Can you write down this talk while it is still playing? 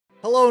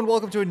Hello and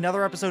welcome to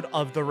another episode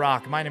of The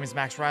Rock. My name is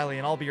Max Riley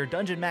and I'll be your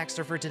Dungeon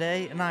Master for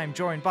today, and I'm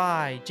joined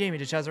by Jamie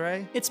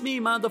DeCesare. It's me,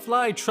 Mod the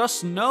Fly.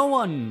 Trust no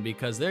one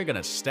because they're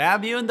gonna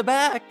stab you in the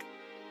back.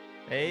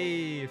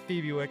 Hey,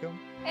 Phoebe Wickham.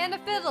 And a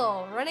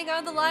fiddle, running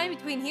on the line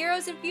between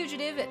heroes and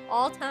fugitive at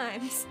all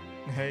times.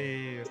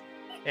 Hey,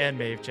 and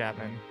Maeve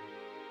Chapman.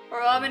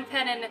 Robin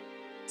Pennon,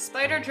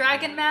 Spider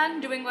Dragon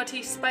Man doing what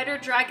he Spider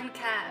Dragon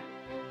can.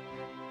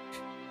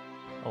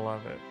 I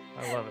love it.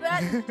 I love it.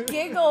 That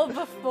giggle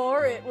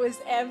before it was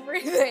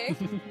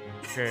everything.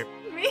 Great.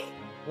 Me?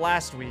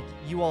 Last week,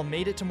 you all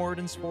made it to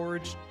Moradin's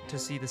Forge to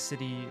see the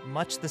city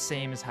much the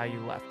same as how you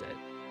left it.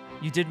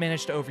 You did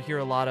manage to overhear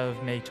a lot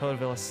of May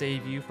Totavilla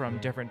save you from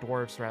different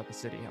dwarves throughout the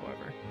city,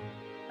 however.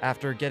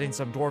 After getting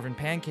some dwarven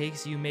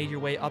pancakes, you made your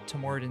way up to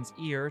Moradin's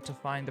Ear to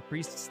find the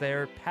priests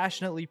there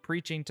passionately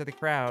preaching to the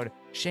crowd,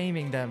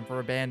 shaming them for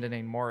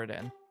abandoning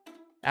Moradin.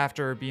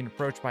 After being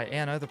approached by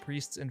Anna, the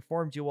priests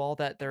informed you all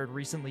that there had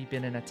recently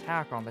been an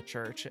attack on the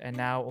church, and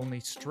now only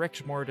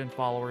strict Moradin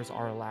followers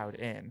are allowed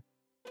in.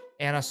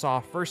 Anna saw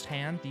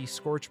firsthand the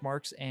scorch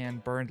marks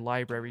and burned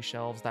library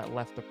shelves that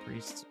left the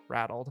priests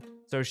rattled,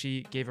 so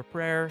she gave a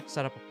prayer,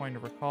 set up a point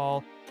of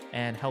recall,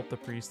 and helped the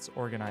priests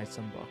organize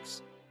some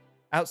books.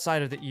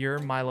 Outside of the Ear,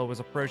 Milo was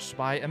approached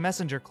by a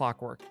messenger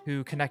clockwork,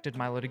 who connected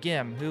Milo to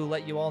Gim, who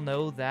let you all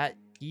know that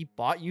he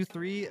bought you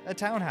three a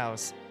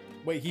townhouse.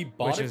 Wait, he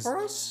bought it for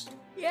us?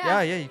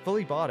 Yeah, he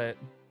fully bought it.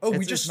 Oh,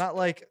 It's not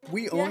like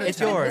we own it's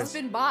it. yours. It's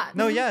been bought.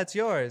 No, yeah, it's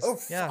yours. Oh,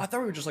 yeah. I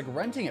thought we were just like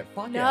renting it.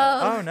 Fuck No.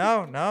 yeah.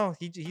 Oh no,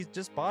 he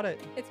just bought it.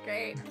 It's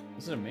great.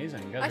 This is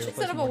amazing. You guys I gotta should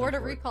play set up some a word Moradin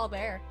of for it. recall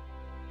there.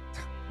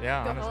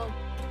 Yeah, Go honestly. home.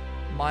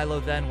 Milo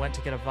then went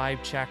to get a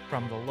vibe check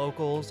from the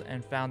locals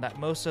and found that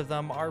most of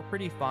them are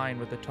pretty fine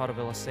with the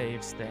Totavilla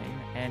saves thing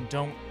and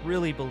don't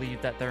really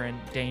believe that they're in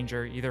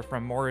danger either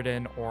from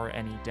Moradin or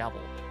any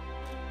devil.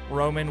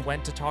 Roman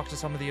went to talk to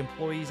some of the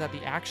employees at the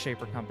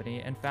Axeshaper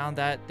company and found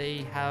that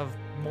they have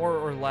more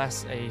or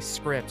less a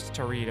script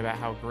to read about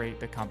how great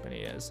the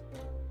company is.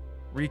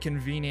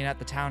 Reconvening at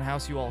the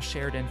townhouse, you all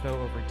shared info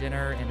over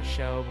dinner and a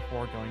show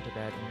before going to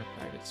bed in your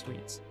private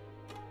suites.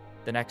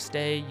 The next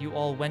day, you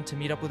all went to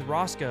meet up with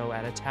Roscoe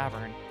at a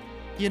tavern.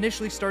 He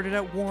initially started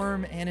out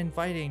warm and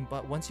inviting,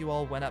 but once you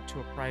all went up to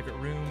a private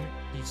room,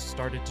 he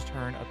started to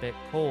turn a bit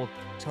cold,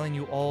 telling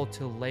you all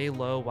to lay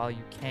low while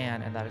you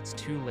can and that it's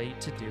too late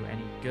to do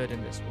any good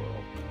in this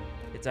world.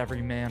 It's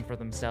every man for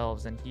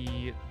themselves, and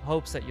he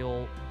hopes that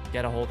you'll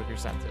get a hold of your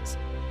senses.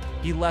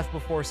 He left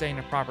before saying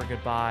a proper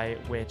goodbye,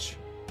 which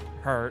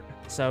hurt,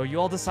 so you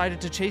all decided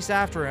to chase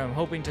after him,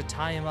 hoping to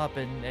tie him up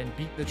and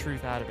beat the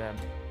truth out of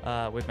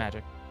him with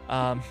magic.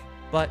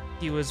 But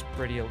he was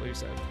pretty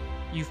elusive.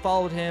 You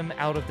followed him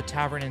out of the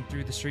tavern and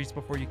through the streets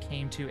before you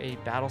came to a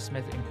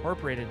Battlesmith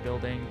Incorporated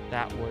building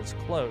that was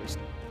closed.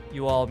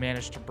 You all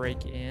managed to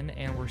break in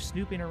and were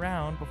snooping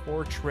around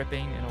before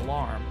tripping an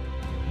alarm.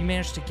 You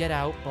managed to get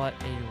out, but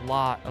a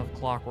lot of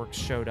clockworks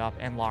showed up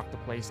and locked the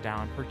place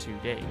down for 2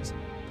 days.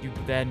 You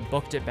then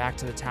booked it back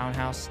to the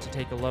townhouse to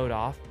take a load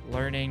off,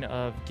 learning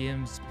of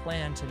Gim's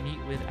plan to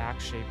meet with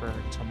Axeshaper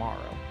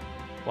tomorrow,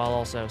 while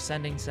also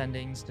sending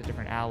sendings to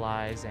different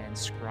allies and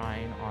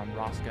scrying on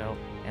Roscoe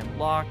and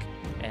Locke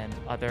and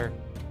other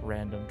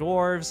random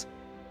dwarves.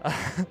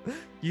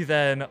 You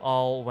then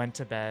all went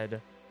to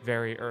bed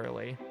very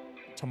early,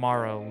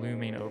 tomorrow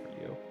looming over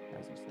you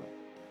as you sleep.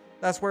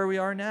 That's where we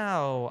are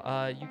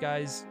now. You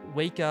guys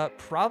wake up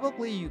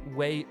probably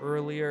way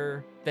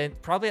earlier than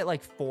probably at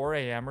like 4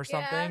 a.m. or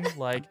something. Yeah.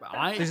 Like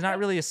there's not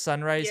really a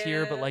sunrise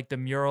here, but Yeah. like the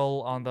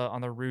mural on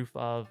the roof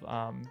of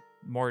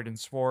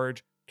Moradin's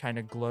Forge kind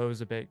of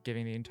glows a bit,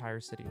 giving the entire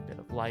city a bit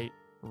of light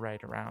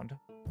right around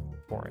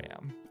 4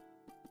 a.m.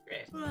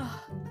 Great.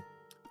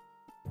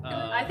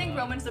 I think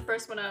Roman's the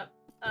first one up,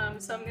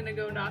 so I'm gonna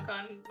go knock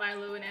on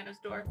Milo and Anna's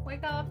door.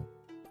 Wake up.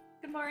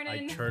 Good I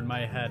morning. turned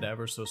my head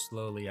ever so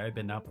slowly. I've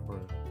been up for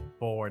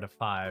 4 to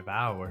 5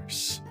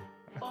 hours.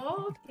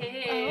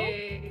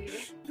 Okay.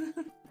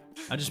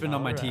 I've just been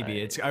on my TV.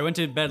 Alright. I went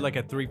to bed like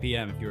at 3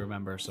 p.m. if you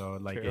remember. So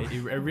like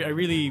True. I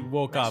really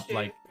woke That's up true.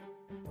 like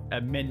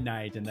at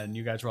midnight, and then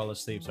you guys were all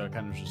asleep. So I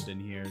kind of just in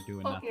here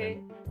doing Okay.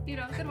 nothing. You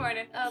know, good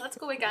morning. Let's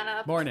go wake Anna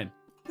up. Morning.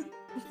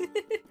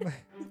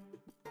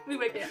 We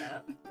wake Anna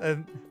up.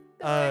 And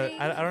Sorry.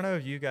 I don't know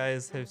if you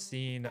guys have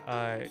seen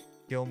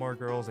Gilmore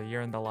Girls: A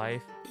Year in the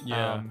Life.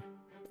 Yeah.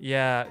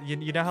 Yeah,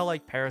 you know how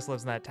like Paris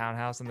lives in that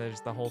townhouse and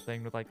there's the whole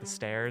thing with like the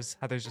stairs,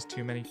 how there's just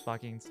too many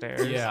fucking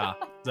stairs. Yeah.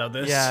 So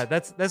this. Yeah,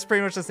 that's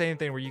pretty much the same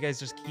thing where you guys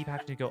just keep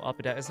having to go up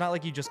and down. It's not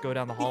like you just go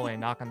down the hallway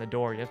and knock on the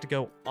door. You have to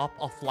go up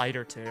a flight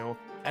or two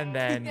and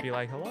then be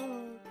like,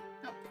 hello.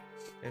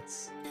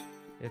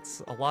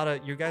 It's a lot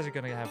of, you guys are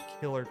gonna have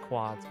killer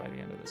quads by the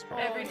end of this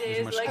project. Every day There's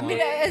is much like I fun. mean,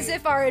 day. as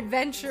if our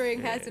adventuring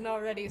Yeah. hasn't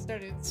already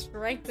started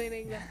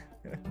strengthening that.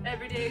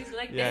 Every day is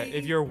like Yeah, day.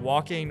 if you're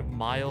walking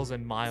miles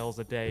and miles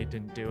a day,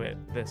 didn't do it,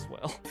 this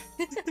will.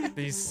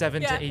 These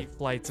 7 Yeah. to 8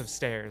 flights of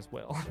stairs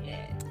will.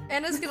 Yeah.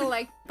 Anna's gonna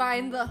like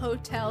find the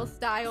hotel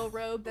style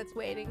robe that's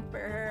waiting for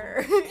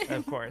her.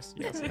 Of course,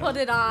 yes. Put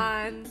it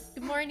on.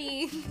 Good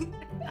morning.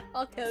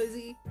 All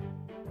cozy.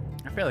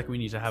 I feel like we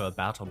need to have a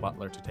battle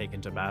butler to take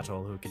into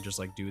battle who can just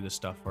like do this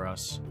stuff for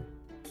us.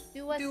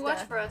 Do what? Do what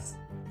stuff? for us?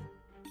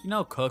 You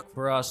know, cook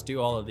for us,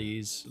 do all of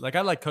these. Like,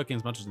 I like cooking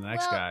as much as the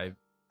next Well, guy.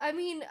 I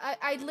mean,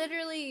 I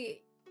literally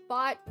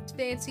bought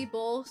fancy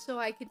bowls so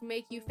I could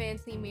make you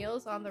fancy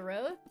meals on the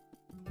road.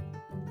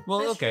 Well,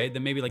 That's okay, true.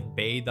 then maybe like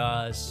bathe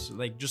us,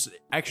 like just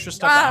extra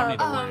stuff that I don't need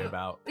to worry Um,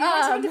 about. You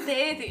want someone to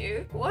bathe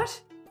you?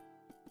 What?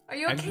 Are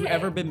you okay? Have you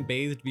ever been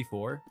bathed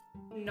before?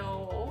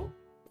 No.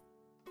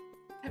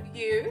 Have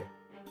you?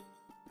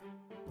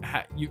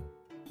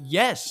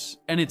 Yes,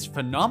 and it's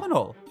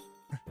phenomenal.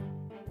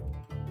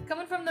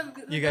 Coming from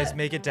the You guys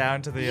make it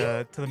down to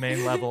the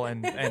main level,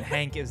 and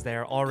Hank is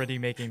there already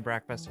making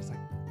breakfast. He's like,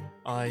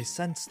 I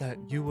sense that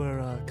you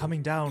were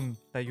coming down,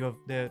 that you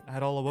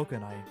had all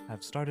awoken. I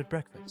have started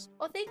breakfast.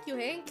 Oh, thank you,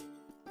 Hank.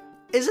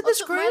 Isn't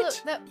Also, Milo,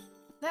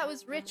 that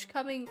was rich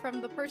coming from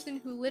the person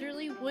who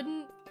literally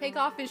wouldn't take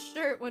off his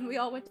shirt when we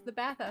all went to the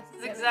bathhouse. That's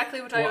together.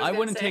 exactly what I was Well, I gonna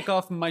wouldn't say. take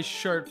off my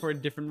shirt for a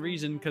different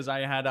reason because I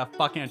had a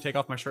fucking take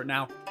off my shirt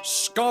now.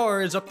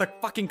 Scars up the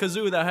fucking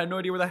kazoo that I had no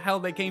idea where the hell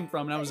they came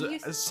from, and I was You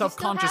still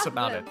self-conscious have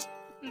about them. it.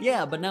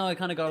 Yeah, but now I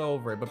kind of got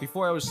over it. But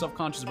before I was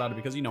self-conscious about it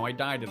because I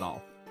died and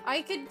all.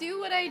 I could do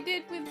what I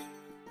did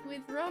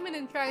with Roman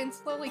and try and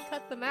slowly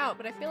cut them out,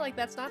 but I feel like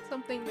that's not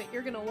something that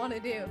you're gonna want to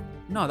do.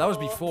 No, that was Oh.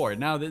 before.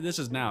 Now this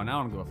is now. Now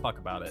I don't give a fuck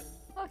about it.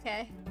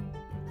 Okay.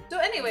 So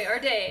anyway, our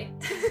day.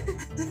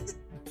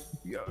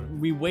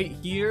 We wait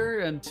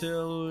here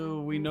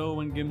until we know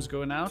when Gim's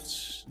going out.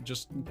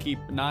 Just keep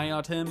an eye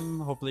on him.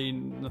 Hopefully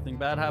nothing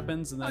bad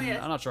happens, and then Oh,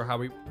 yes. I'm not sure how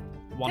we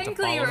want to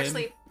Technically, follow you were him.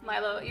 asleep,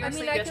 Milo. You were I mean,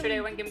 asleep I yesterday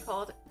can- when Gim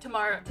called.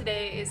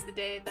 Today is the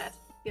day that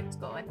Gim's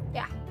going.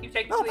 Yeah. You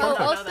technically Oh, don't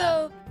know that.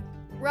 also,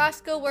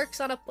 Roscoe works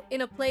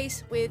in a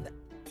place with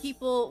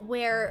people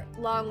wear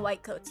long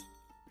white coats.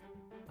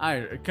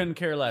 I couldn't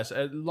care less.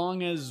 As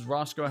long as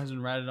Roscoe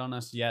hasn't ratted on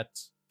us yet,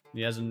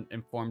 he hasn't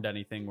informed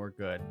anything, we're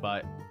good.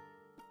 But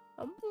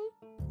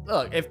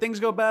look, if things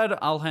go bad,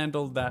 I'll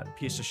handle that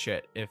piece of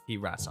shit if he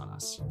rats on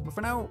us. But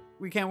for now,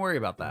 we can't worry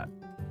about that.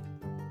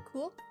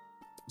 Cool.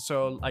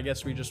 So I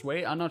guess we just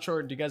wait. I'm not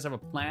sure. Do you guys have a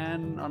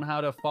plan on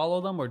how to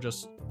follow them or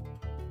just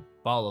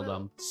follow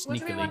them What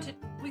do we want sneakily? to?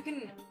 We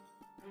can.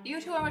 You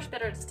two are much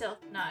better at stealth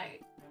than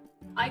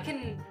I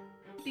can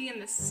be in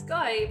the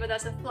sky, but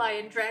that's a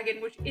flying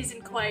dragon, which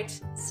isn't quite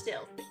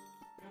stealthy.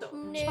 So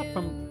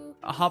No.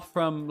 Hop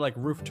from like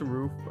roof to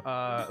roof.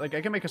 Like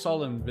I can make us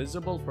all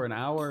invisible for an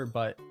hour,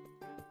 but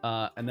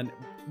and then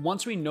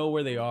once we know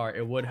where they are,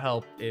 it would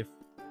help if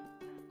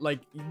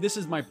like this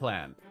is my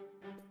plan.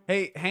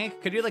 Hey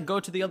Hank, could you like go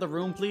to the other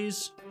room,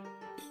 please?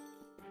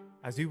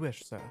 As you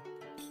wish, sir.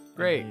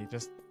 Great. And he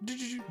just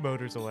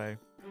motors away.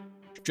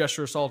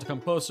 Gesture us all to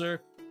come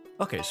closer.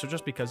 Okay, so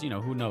just because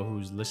who know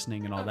who's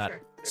listening and all Oh, that.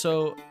 sure.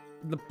 So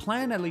the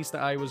plan, at least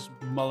that I was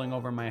mulling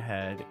over in my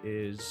head,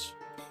 is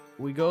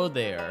we go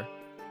there.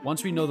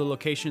 Once we know the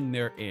location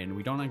they're in,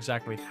 we don't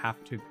exactly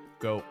have to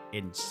go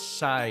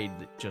inside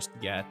just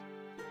yet,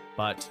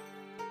 but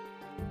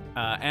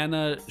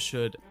Anna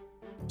should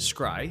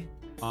scry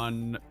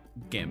on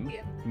Gim.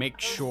 Yeah. Make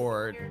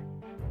sure,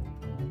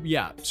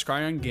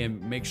 scry on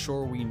Gim. Make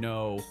sure we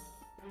know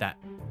that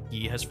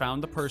he has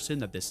found the person,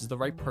 that this is the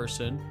right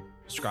person.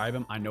 Describe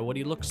him. I know what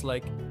he looks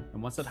like.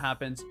 And once that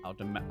happens,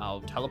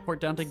 I'll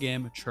teleport down to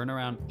Gim, turn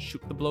around,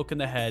 shoot the bloke in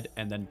the head,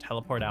 and then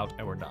teleport out,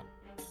 and we're done.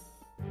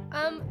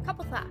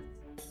 Couple thoughts.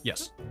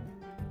 Yes.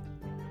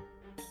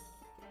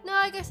 No,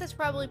 I guess that's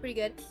probably pretty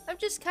good. I'm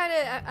just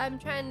I'm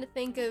trying to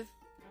think of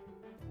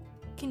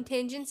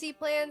contingency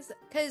plans,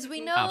 because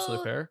we know...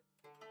 Absolutely fair.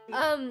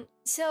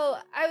 So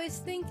I was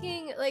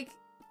thinking, like,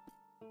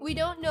 we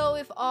don't know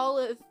if all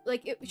of,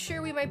 like,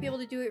 sure, we might be able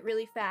to do it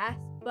really fast,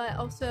 but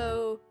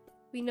also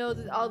we know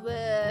that all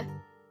the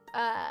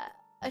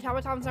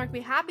automatons aren't gonna be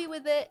happy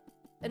with it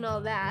and all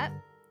that.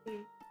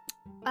 You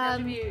have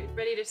to be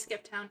ready to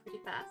skip town pretty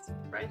fast,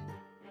 right?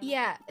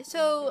 Yeah,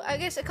 so I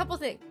guess a couple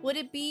things. Would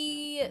it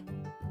be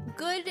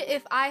good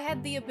if I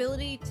had the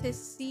ability to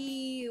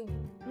see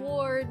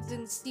wards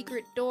and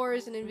secret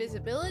doors and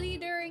invisibility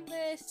during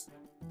this?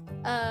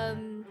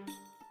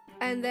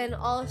 And then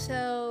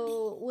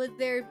also, would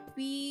there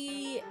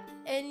be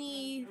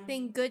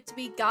anything good to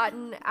be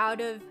gotten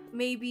out of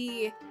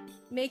maybe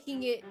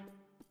making it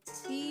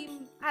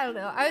seem... I don't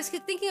know. I was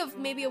thinking of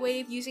maybe a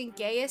way of using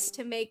Gaius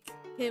to make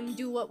him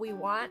do what we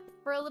want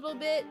for a little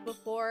bit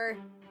before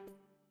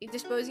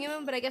disposing of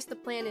him, but I guess the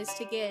plan is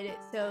to get it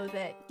so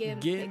that Gim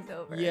takes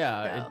over.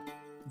 Yeah. so.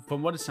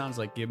 From what it sounds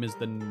like, Gim is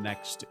the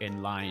next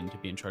in line to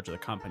be in charge of the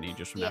company,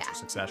 just from Yeah. natural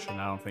succession.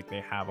 I don't think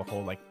they have a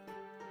whole, like,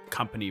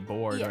 company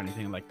board Yeah. or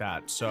anything like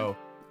that. So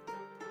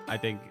I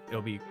think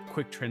it'll be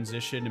quick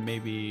transition and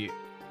maybe,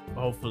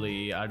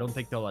 hopefully, I don't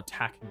think they'll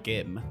attack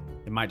Gim.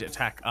 They might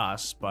attack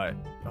us, but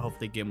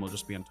hopefully Gim will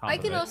just be on top I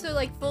of can it. also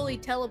like fully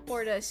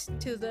teleport us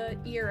to the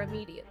ear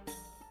immediately.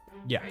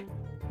 Yeah. Right.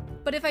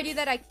 But if I do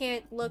that, I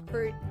can't look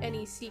for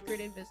any secret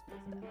invisible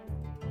stuff.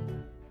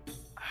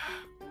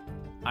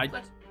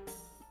 But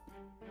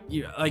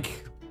Yeah,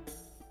 like,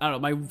 I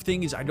don't know. My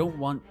thing is, I don't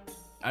want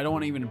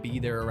to even be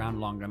there around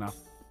long enough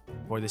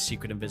for the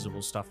secret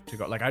invisible stuff to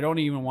go. Like, I don't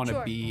even want to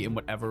Sure. be in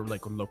whatever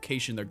like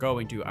location they're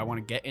going to. I want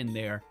to get in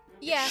there,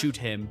 Yeah. shoot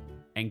him,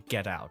 and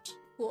get out.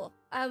 Cool.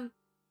 Can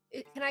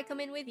I come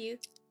in with you?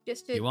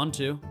 Just If you to want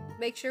to.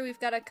 make sure we've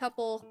got a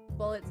couple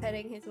bullets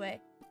heading his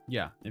way.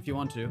 Yeah, if you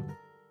want to.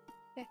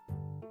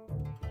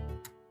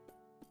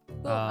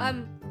 Cool.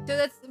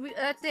 So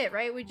that's it,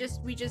 right? We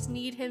just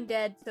need him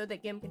dead so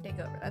that Gim can take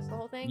over. That's the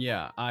whole thing.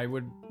 Yeah, I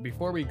would.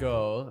 Before we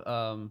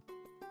go,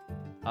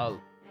 I'll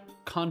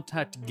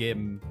contact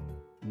Gim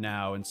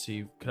now and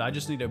see, because I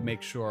just need to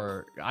make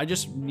sure. I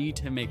just need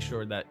to make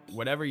sure that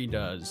whatever he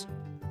does,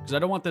 because I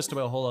don't want this to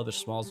be a whole other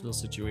Smallsville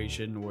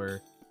situation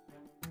where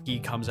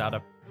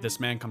this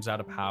man comes out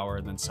of power,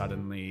 and then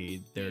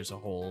suddenly there's a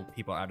whole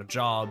people out of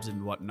jobs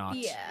and whatnot.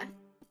 Yeah.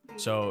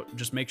 So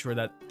just make sure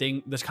that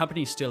this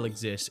company still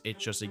exists. It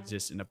just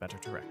exists in a better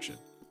direction.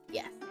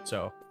 Yes.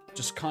 So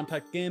just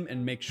contact Gim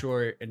and make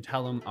sure and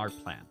tell him our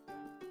plan.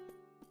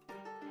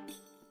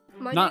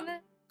 Am I Not- doing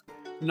that?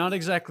 Not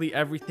exactly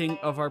everything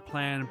of our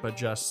plan, but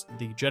just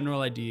the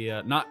general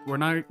idea.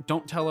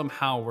 Don't tell him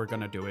how we're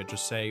gonna do it.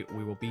 Just say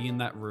we will be in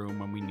that room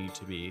when we need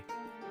to be,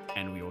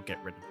 and we will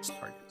get rid of this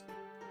target.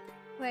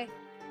 Wait.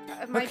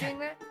 Am I Okay. doing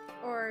that?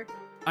 Or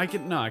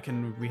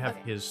We have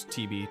Okay. his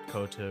TB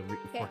code to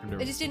okay. work him to.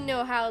 I just didn't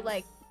know how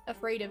like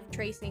afraid of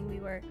tracing we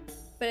were.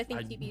 But I think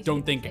I TB is don't a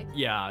good think. thing.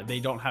 Yeah,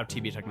 they don't have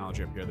TB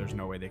technology up here. There's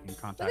no way they can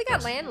contact But they got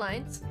us.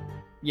 landlines.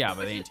 Yeah,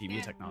 but they ain't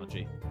TB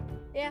technology.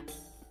 Yeah.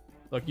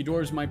 Look, you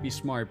dwarves might be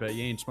smart, but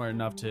you ain't smart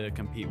enough to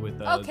compete with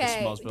the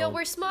Okay. Smallsville. No,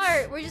 we're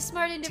smart. We're just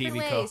smart in different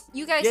TV co- ways.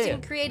 You guys Yeah.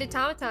 didn't create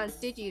automatons,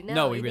 did you?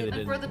 No, we you really didn't.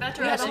 And for the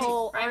better We had a of it,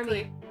 whole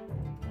frankly.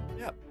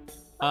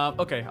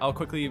 Okay, I'll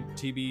quickly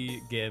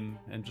TB Gim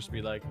and just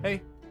be like,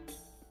 hey,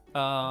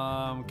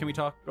 can we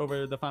talk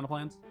over the final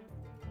plans?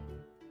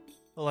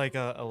 Like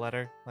a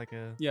letter, like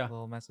a Yeah.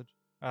 little message.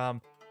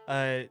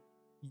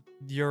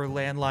 Your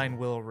landline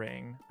will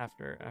ring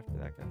after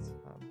that gets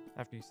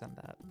after you send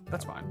that.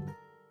 That's fine.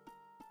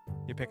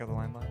 You pick up the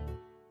landline.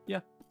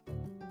 Yeah.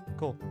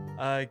 Cool.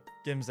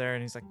 Gim's there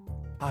and he's like,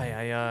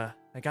 "Hi,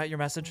 I got your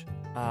message.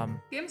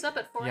 Game's up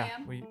at 4 Yeah,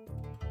 a.m. we.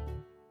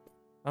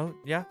 Oh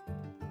yeah.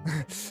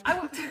 I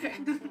won't. Okay.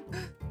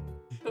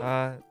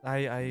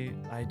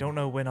 I don't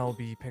know when I'll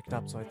be picked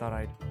up, so I thought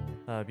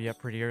I'd be up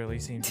pretty early.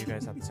 Seems you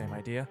guys have the same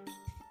idea.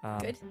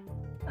 Good.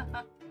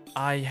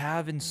 I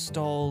have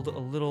installed a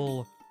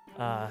little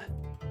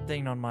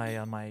thing on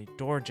my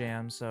door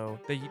jamb, so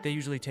they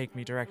usually take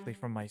me directly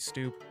from my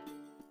stoop,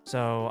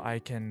 so I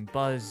can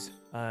buzz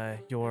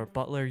your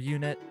butler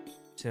unit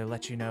to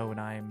let you know when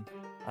I'm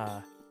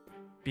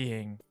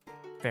being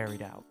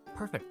ferried out.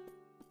 Perfect.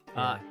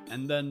 Yeah.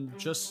 And then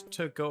just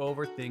to go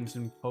over things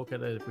and poke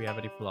at it if we have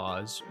any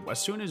flaws, as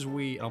soon as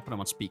I'll put him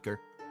on speaker.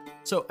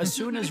 So as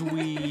soon as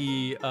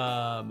we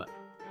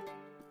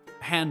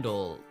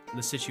handle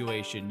the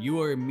situation,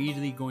 you are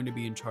immediately going to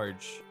be in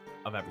charge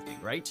of everything,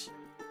 right?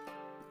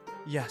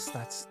 Yes,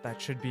 that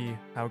should be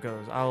how it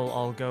goes.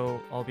 I'll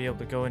be able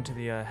to go into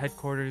the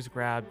headquarters,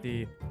 grab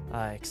the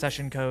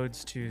accession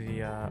codes to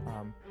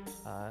the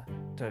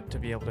to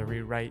be able to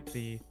rewrite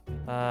the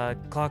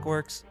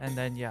clockworks, and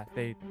then yeah,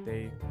 they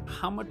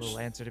How much will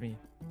answer to me.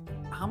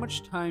 How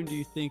much time do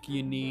you think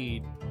you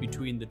need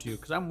between the two?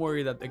 Because I'm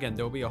worried that, again,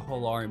 there will be a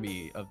whole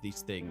army of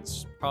these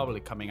things probably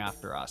coming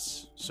after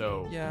us.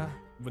 So Yeah.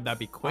 would that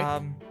be quick?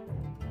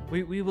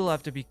 We will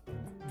have to be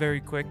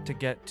very quick to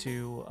get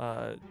to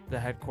the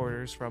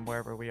headquarters from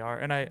wherever we are,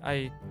 and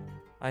I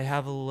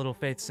have a little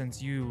faith,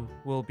 since you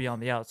will be on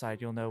the outside,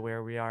 you'll know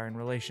where we are in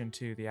relation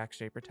to the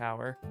Axeshaper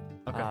tower.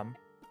 Okay.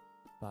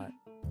 But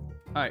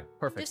All right,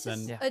 perfect. Just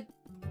Then yeah.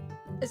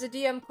 as a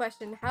DM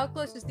question, how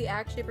close is the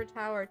Axeshaper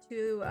tower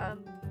to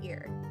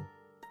here?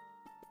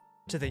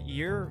 to the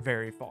ear,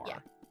 very far. Yeah.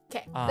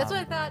 Okay, that's what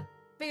I Um, thought.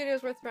 Figured it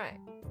was worth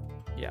trying.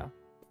 Yeah,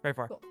 very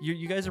far. Cool.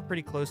 You guys are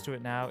pretty close to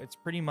it now. It's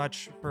pretty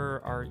much,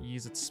 for our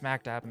ease, it's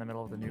smack dab in the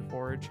middle of the new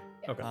forge.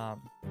 Okay.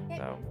 Okay.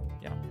 So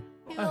yeah.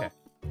 Okay.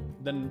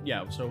 Then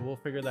yeah, so we'll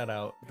figure that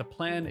out. The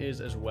plan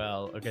is as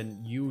well. Again,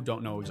 you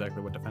don't know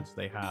exactly what defenses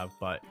they have,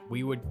 but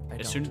we would I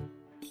as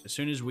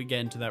soon as we get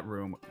into that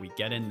room, we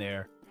get in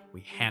there,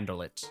 we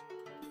handle it,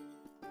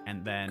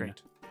 and then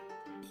Great.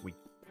 we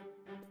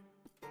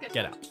Good.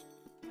 get out.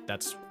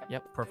 That's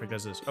Yep. perfect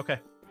as is. Okay.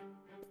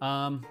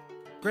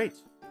 Great.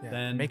 Yeah,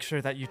 Then make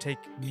sure that you take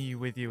me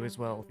with you as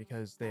well,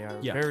 because they are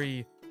Yeah.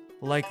 very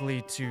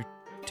likely to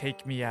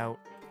take me out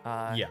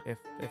Yeah.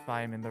 if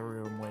I'm in the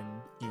room when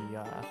he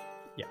Yeah.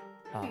 yeah.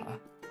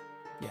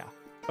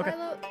 Okay.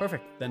 Milo,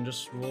 Perfect. Then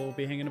just we'll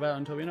be hanging about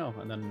until we know,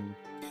 and then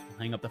we'll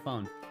hang up the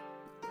phone.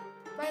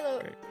 Milo,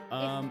 Great.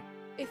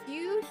 if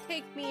you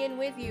take me in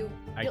with you,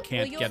 I will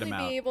can't you get only him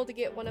out. be able to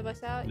get one of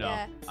us out? No,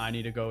 Yeah. I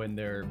need to go in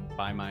there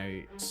by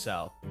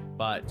myself.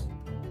 But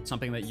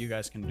something that you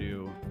guys can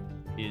do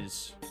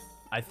is,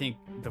 I think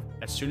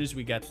as soon as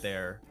we get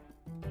there,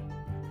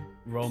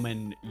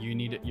 Roman,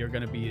 you're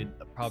gonna be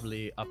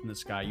probably up in the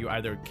sky. You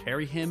either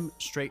carry him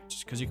straight,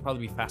 because you could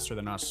probably be faster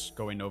than us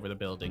going over the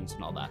buildings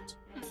and all that.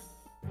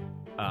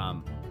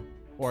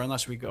 or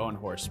unless we go on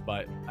horse.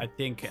 But I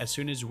think as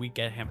soon as we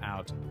get him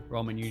out,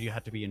 Roman, you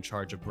have to be in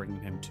charge of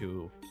bringing him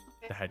to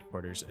the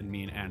headquarters, and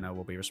me and Anna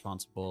will be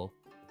responsible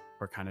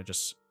for kind of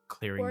just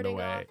clearing Warding the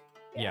way. off.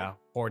 Yeah,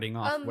 hoarding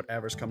off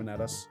whatever's coming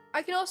at us.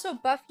 I can also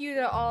buff you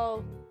to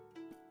all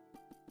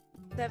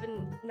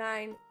 7,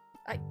 9.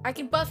 I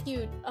can buff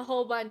you a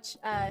whole bunch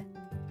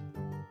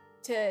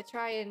to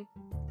try and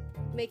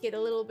make it a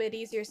little bit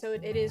easier so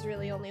it is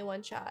really only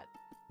one shot.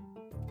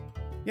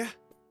 Yeah.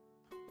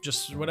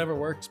 Just whatever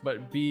works,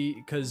 but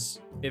because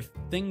if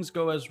things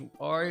go as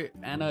are,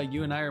 Anna,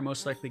 you and I are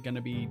most likely going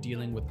to be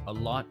dealing with a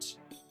lot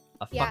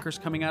of fuckers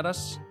coming at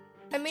us.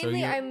 And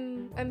mainly,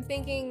 I'm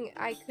thinking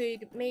I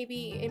could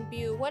maybe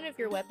imbue one of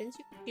your weapons.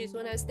 You could choose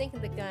one. I was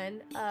thinking the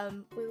gun,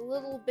 with a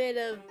little bit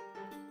of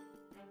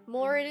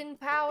Moradin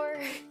power.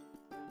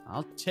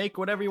 I'll take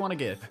whatever you want to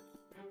give.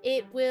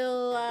 It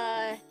will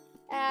add,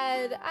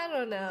 I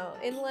don't know,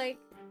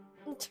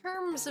 in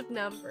terms of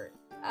numbers.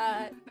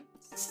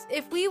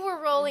 If we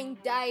were rolling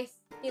dice,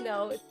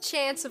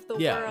 chance of the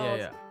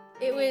world,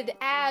 it would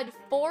add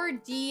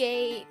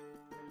 4d8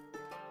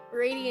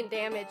 radiant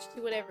damage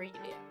to whatever you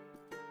do.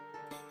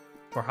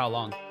 For how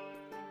long?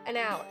 An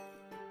hour.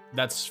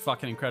 That's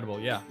fucking incredible.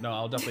 Yeah, no,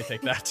 I'll definitely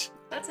take that.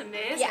 That's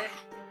amazing. Yeah.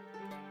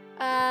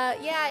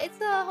 Yeah, it's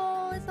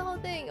the whole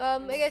thing.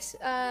 I guess,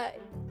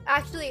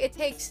 actually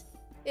it's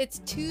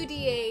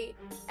 2d8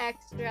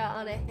 extra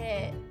on a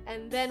hit,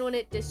 and then when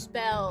it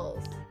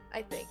dispels,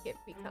 I think it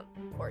becomes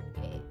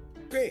 4d8.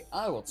 Great,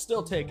 I will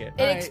still take it.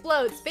 It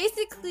explodes.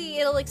 Basically,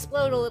 it'll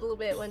explode a little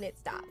bit when it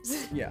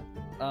stops. Yeah.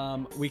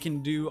 We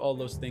can do all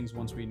those things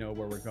once we know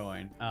where we're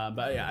going.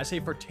 But yeah, I say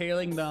for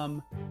tailing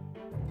them,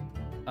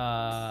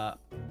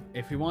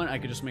 if you want, I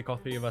could just make all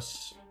three of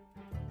us.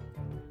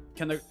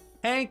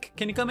 Hank,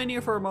 can you come in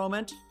here for a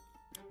moment?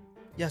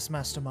 Yes,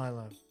 Master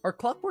Milo. Are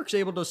clockworks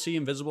able to see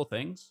invisible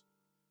things?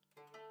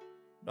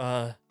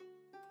 I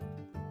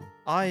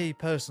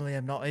personally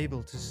am not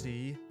able to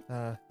see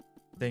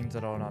things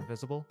that are not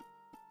visible.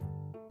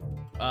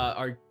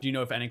 Do you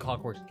know if any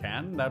clockworks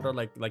can that are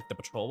like the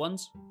patrol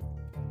ones?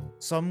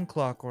 Some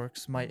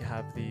clockworks might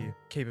have the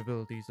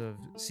capabilities of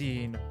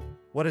seeing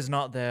what is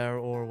not there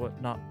or what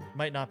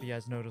might not be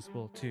as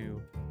noticeable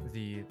to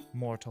the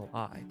mortal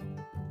eye.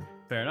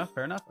 Fair enough.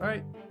 All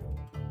right.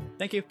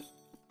 Thank you.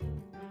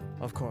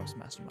 Of course,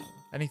 Master Milo.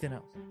 Anything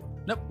else?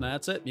 Nope,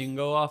 that's it. You can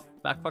go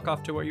fuck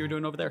off to what you were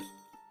doing over there.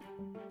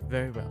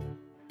 Very well.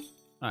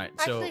 All right.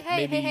 Actually, so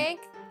hey, maybe... Hank.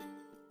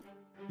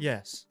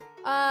 Yes.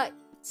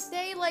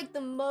 Say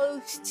the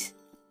most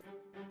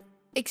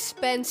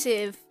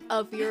expensive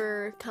of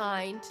your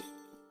kind.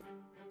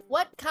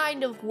 What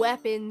kind of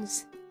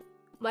weapons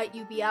might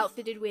you be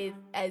outfitted with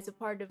as a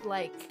part of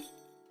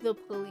the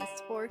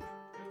police force?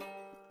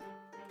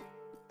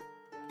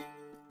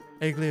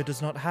 Aglia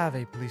does not have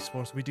a police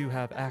force. We do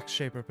have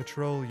Axeshaper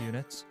patrol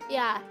units.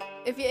 Yeah.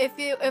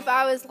 If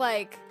I was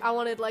I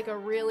wanted a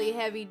really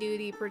heavy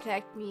duty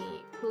protect me,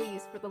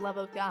 please, for the love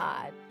of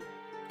God.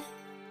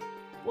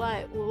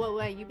 What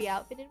might you be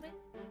outfitted with?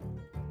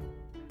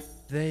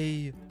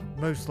 They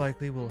most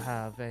likely will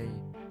have a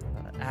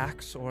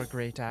axe or a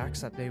great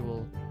axe that they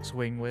will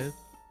swing with,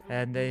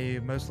 and they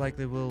most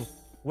likely will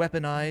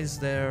weaponize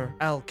their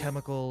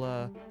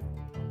alchemical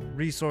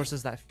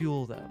resources that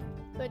fuel them.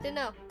 Good to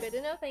know.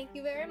 Thank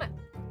you very much.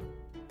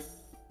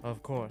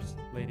 Of course,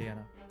 Lady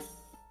Anna.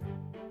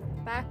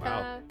 Back.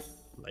 Wow.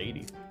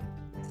 Lady.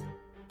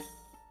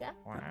 Yeah.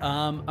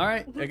 Wow. All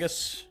right. I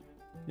guess.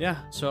 Yeah.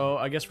 So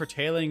I guess for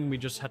tailing, we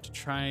just have to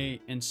try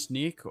and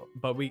sneak.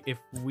 But if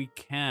we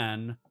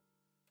can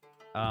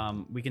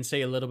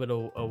stay a little bit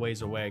a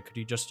ways away. Could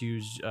you just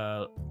use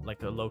a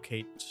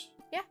locate?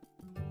 Yeah.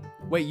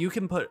 Wait,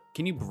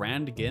 can you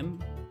brand Gim?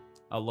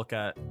 I'll look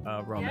at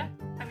Roman.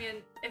 Yeah. I mean,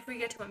 if we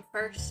get to him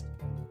first,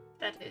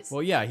 that is.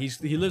 Well, yeah,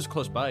 he lives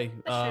close by.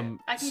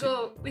 That's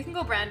true. We can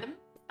go brand him.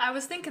 I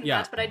was thinking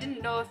that, but I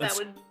didn't know if that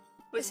would.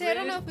 I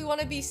don't know if we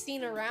want to be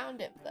seen around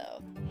him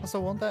though. Also,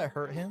 won't that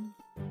hurt him?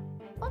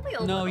 Only a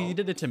No, little. you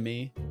did it to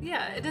me.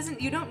 Yeah, it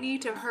doesn't. You don't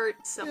need to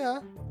hurt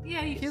someone.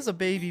 Yeah. Yeah. He's a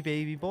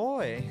baby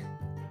boy.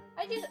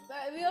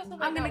 We also.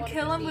 I'm gonna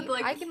kill him with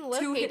I can 2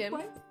 locate hit him.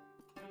 points.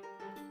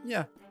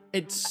 Yeah,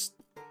 it's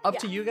up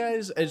to you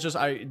guys. It's just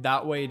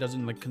that way it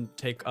doesn't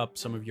take up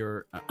some of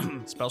your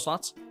Yeah. spell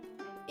slots.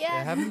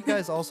 Haven't you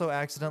guys also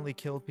accidentally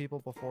killed people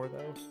before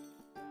though?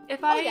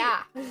 If I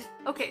yeah.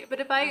 Okay, but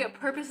if I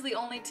purposely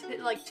only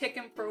tick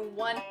him for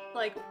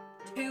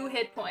 2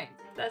 hit points,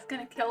 that's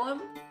gonna kill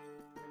him.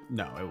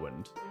 No, it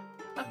wouldn't.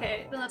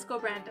 Okay, then let's go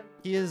random.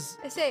 He is.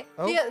 I say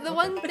the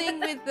one thing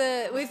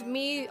with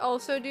me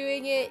also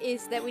doing it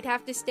is that we'd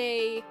have to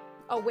stay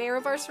aware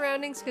of our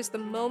surroundings, because the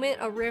moment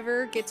a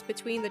river gets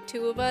between the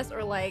two of us,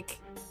 or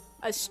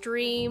a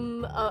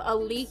stream, a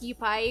leaky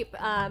pipe,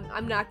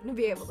 I'm not gonna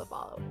be able to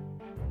follow.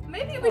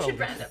 Maybe we should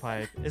random.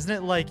 Pipe. Isn't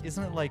it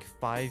like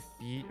 5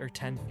 feet or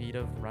 10 feet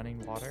of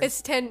running water?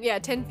 It's 10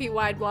 feet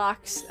wide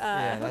blocks.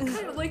 Yeah, What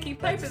kind of leaky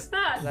pipe is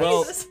that?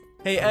 Well, Jesus.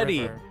 hey A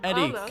Eddie, river. I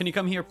don't know. can you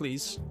come here,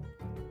 please?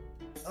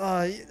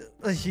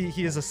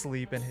 He is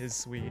asleep in his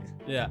suite.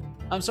 Yeah.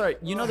 I'm sorry.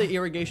 You know the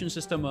irrigation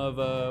system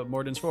of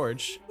Morden's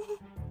Forge?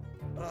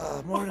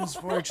 Morden's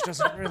Forge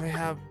doesn't really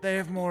have. They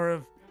have more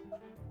of.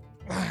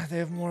 They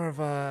have more of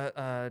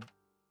a.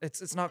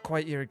 It's not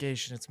quite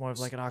irrigation. It's more of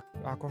like an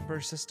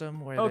aquifer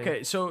system where.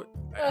 Okay, so.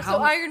 So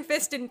Iron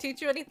Fist didn't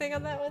teach you anything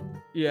on that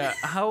one? Yeah.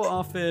 How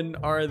often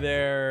are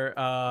there,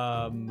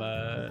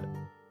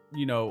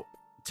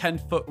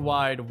 10-foot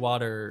wide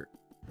water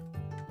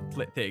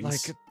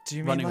things? Like, do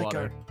you mean running like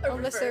water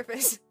On the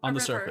surface. on the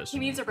river. surface? He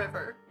means a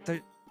river.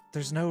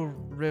 there's no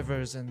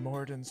rivers in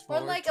Morden's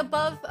Forge. Or like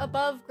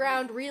above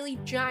ground, really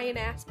giant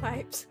ass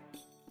pipes.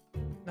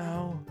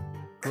 No.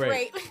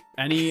 Great.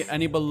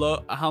 Any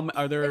below? How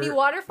are there? Any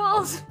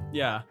waterfalls?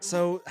 Yeah.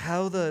 So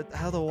how the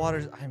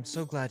water? I'm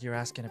so glad you're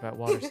asking about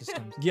water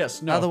systems.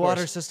 Yes. No. How of the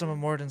water course. system of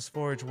Morden's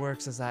Forge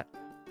works is that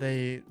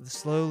they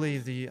slowly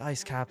the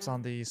ice caps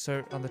on the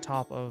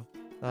top of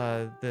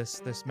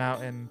this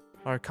mountain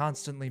are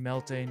constantly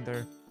melting.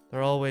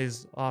 They're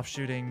always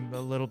offshooting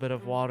a little bit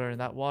of water, and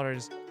that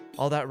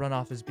all that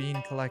runoff is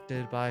being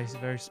collected by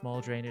very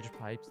small drainage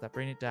pipes that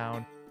bring it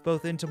down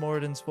both into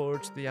Morden's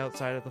Forge, the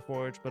outside of the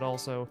forge, but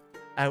also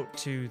out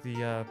to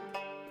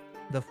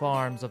the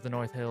farms of the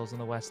North Hills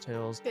and the West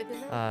Hills. Good to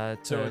know.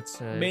 So it's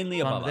to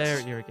mainly fund above their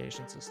us.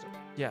 irrigation system.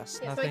 Yes.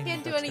 Yeah, so I nothing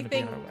can't do that's gonna be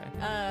in anything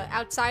our way.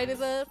 outside of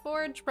the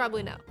forge.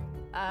 Probably no.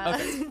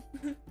 Okay.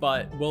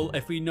 But we'll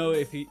know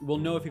if he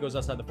goes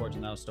outside the forge,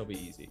 and that'll still be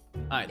easy.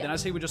 All right. Then Yeah. I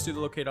say we just do the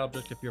locate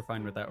object if you're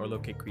fine with that, or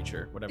locate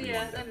creature, whatever you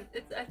Yeah, want. To do. and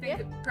it's, I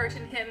think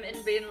hurting him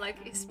and being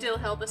like, he still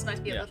help us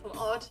might be Yeah. a little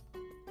odd.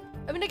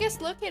 I mean, I guess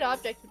locate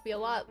object would be a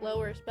lot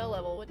lower spell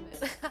level, wouldn't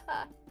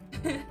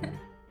it?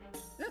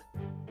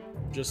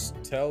 Just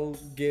tell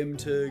Gim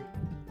to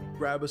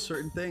grab a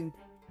certain thing.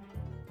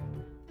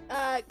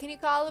 Can you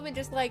call him and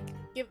just like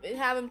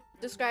have him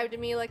describe to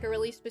me like a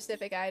really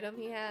specific item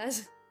he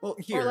has, Well,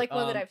 here. or like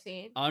one that I've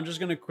seen? I'm just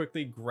gonna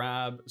quickly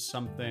grab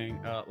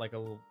something, like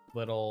a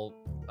little,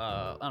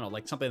 I don't know,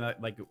 like something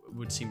that like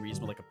would seem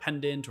reasonable, like a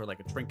pendant or like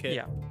a trinket.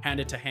 Yeah. Hand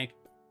it to Hank.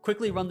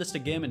 Quickly run this to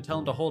Gim and tell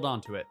him to hold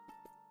on to it.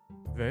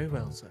 Very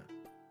well, sir.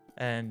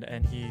 And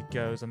he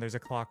goes, and there's a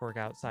clockwork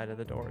outside of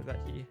the door that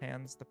he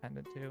hands the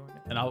pendant to.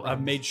 And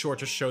I've made sure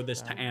to show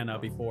this to Anna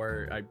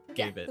before I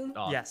gave it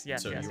off. Yes,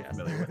 So you're yes.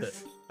 familiar with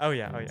it. Oh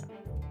yeah.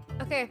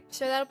 Okay,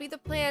 so that'll be the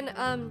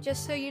plan.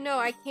 Just so you know,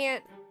 I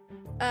can't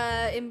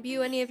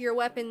imbue any of your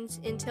weapons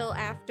until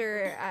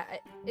after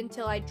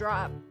until I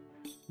drop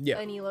Yeah.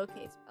 any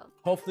locate spell.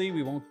 Hopefully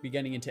we won't be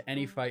getting into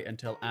any fight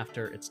until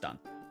after it's done.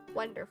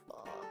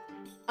 Wonderful.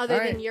 Other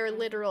Alright. than your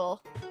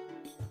literal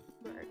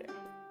murder.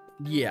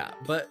 Yeah,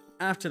 but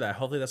after that,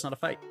 hopefully that's not a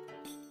fight.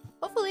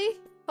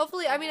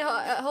 Hopefully, I mean,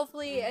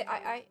 hopefully,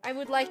 I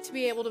would like to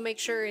be able to make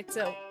sure it's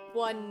a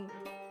one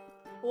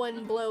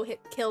blow hit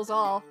kills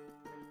all.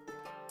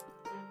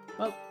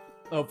 Well,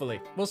 hopefully.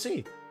 We'll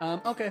see.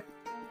 Okay.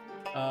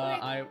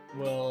 I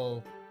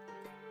will...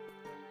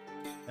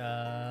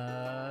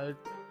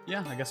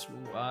 yeah, I guess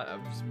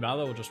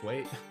Mala will just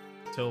wait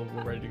till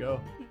we're ready to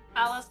go.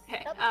 I'll ask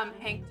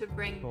Hank to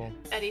bring Cool.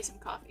 Eddie some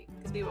coffee,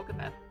 because we woke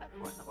up at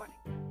 4 in the morning.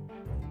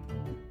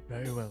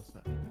 Very well,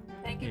 sir.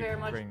 Thank you He very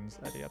much. brings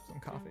Eddie up some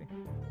coffee.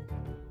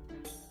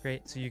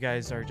 Great. So you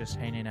guys are just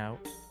hanging out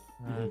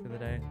for the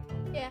day.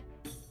 Yeah.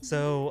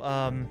 So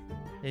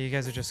yeah, you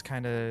guys are just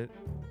kind of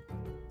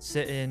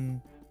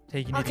sitting,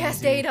 taking I'll it cast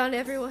easy. aid on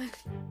everyone.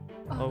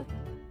 Oh,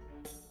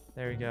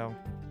 there we go.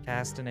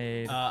 Cast an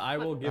aid. I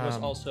will give us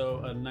Um,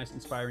 also a nice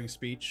inspiring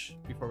speech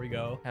before we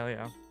go. Hell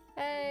yeah.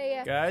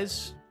 Hey.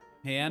 Guys,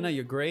 hey Anna,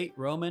 you're great.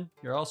 Roman,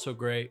 you're also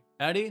great.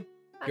 Eddie,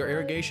 your Hi.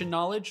 irrigation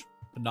knowledge,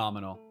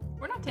 phenomenal.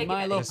 We're not taking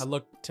Milo, Eddie. I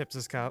look, Tips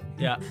his cup.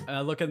 yeah, and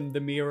I look in the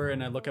mirror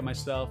and I look at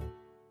myself.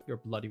 You're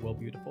bloody well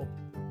beautiful.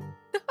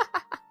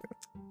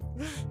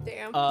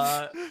 Damn.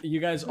 You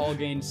guys all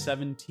gain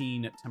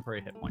 17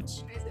 temporary hit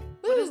points. Amazing.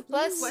 Woo,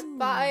 plus what-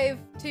 5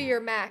 to your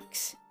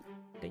max.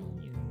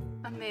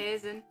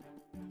 Amazing.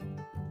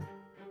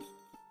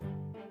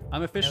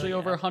 I'm officially Hell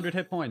over yeah. 100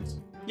 hit points.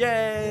 Yay!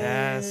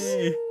 Yes.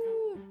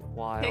 Woo.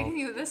 Wild. Taking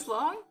you this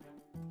long?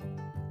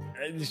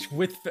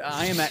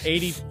 I am at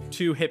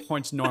 82 hit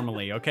points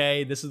normally,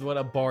 okay? This is what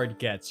a bard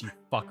gets, you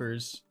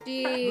fuckers.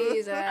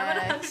 Jesus. I'm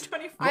at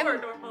 124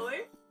 I'm- normally.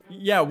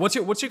 Yeah, what's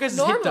your guys' hit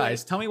Normally.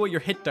 dice? Tell me what your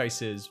hit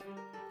dice is.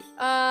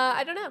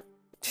 I don't know.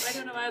 I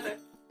don't know either.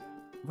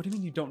 What do you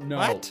mean you don't know?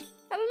 What?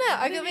 I don't know.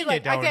 I could be mean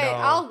like, you don't okay, know?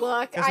 I'll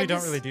look. Guess we don't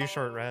just- really do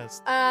short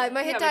rest. My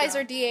Yeah, hit we dies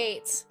don't. are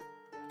d8s.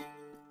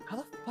 How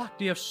the fuck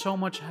do you have so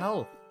much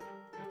health?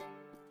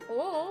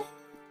 Oh,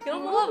 get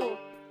on the level.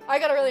 I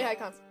got a really high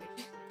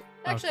constitution.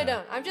 Actually, Okay. I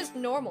don't. I'm just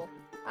normal.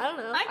 I don't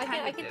know. I I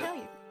kinda can do. tell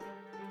you.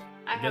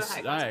 I have a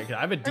high constitution.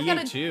 I have a I've got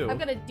D8 a- too. I've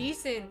got a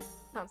decent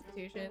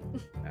constitution.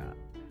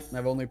 I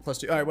have only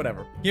 +2. All right,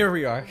 whatever. Here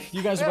we are.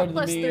 You guys are We're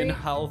better than me in +3.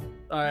 health.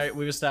 All right,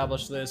 we've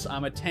established this.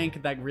 I'm a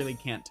tank that really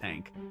can't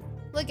tank.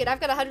 Look it, I've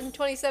got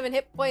 127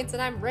 hit points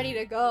and I'm ready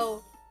to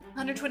go.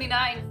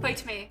 129.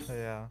 Fight me.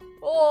 Yeah.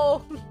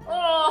 Oh.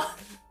 Oh.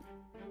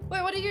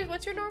 Wait,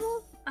 what's your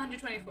normal?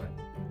 124.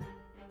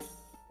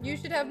 You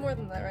should have more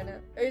than that right now.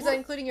 Or is that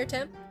including your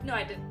temp? No,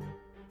 I didn't.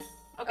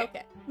 Okay.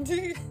 Okay.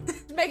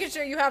 Making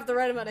sure you have the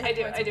right amount of I hit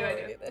do. points I do. before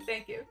I we do. this.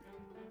 Thank you.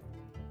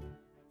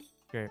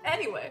 Great.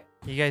 Anyway.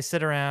 You guys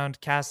sit around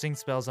casting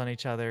spells on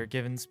each other,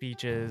 giving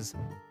speeches,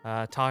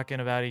 talking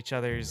about each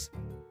other's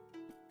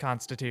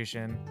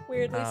constitution.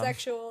 Weirdly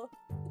sexual.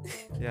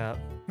 Yeah.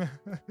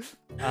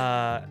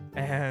 Yeah,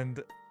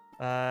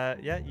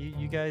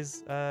 you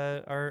guys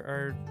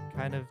are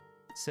kind of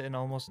sitting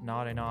almost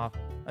nodding off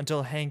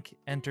until Hank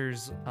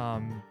enters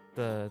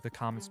the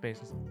common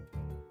spaces.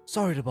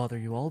 Sorry to bother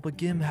you all, but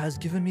Gim has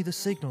given me the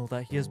signal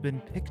that he has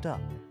been picked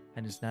up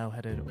and is now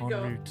headed en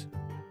go. route.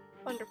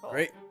 Wonderful.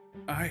 Great.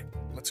 All right,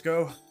 let's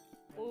go.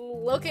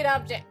 Locate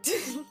object.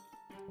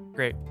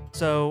 Great.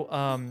 So,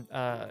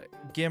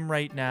 Gim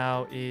right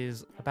now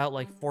is about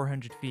like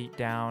 400 feet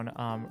down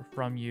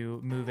from you,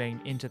 moving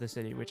into the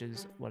city, which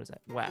is, what is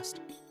that, west.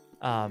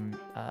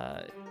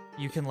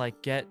 You can like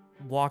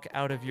walk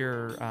out of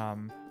your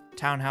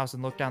townhouse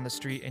and look down the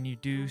street, and you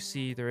do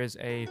see there is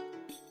a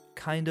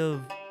kind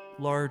of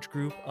large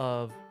group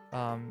of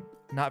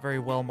not very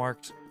well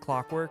marked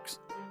clockworks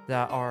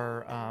that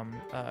are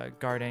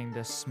guarding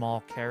this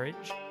small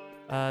carriage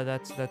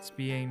that's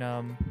being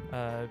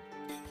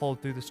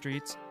pulled through the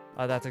streets.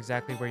 That's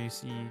exactly where you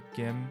see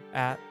Gim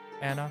at,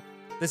 Anna.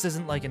 This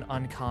isn't like an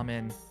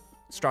uncommon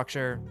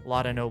structure. A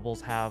lot of nobles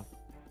have a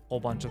whole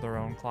bunch of their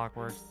own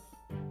clockworks.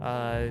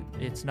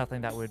 It's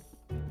nothing that would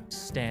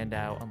stand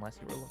out unless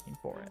you were looking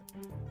for it.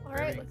 All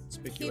right, Very let's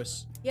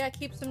conspicuous.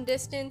 keep some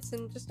distance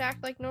and just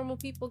act like normal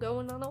people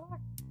going on a walk.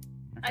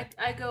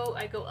 I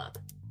go up.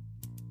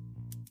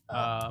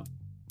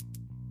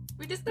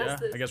 We discussed Yeah,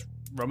 this. I guess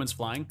Roman's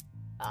flying.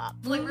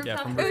 Like Yeah,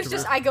 rooftop. from It roof was to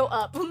just roof. I go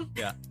up.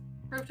 Yeah.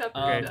 Rooftop.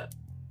 Okay. Rooftop.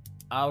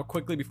 I'll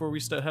quickly, before we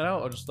head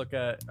out, I'll just look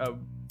at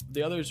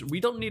the others. We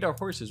don't need our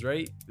horses,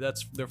 right?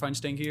 They're fine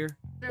staying here.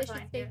 They're They should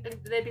fine. stay. Yeah,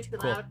 they'd be too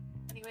Cool. loud.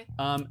 Anyway.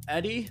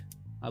 Eddie.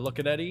 I look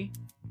at Eddie.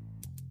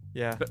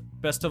 Yeah.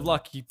 Best of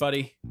luck,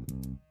 buddy.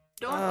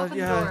 Don't open the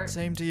Yeah, door.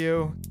 same to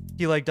you.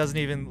 He like doesn't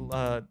even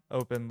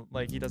open,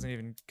 like he doesn't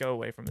even go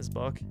away from his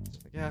book. He's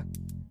just like, yeah.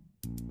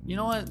 You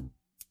know what?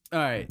 All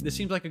right, this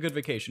seems like a good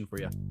vacation for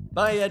you.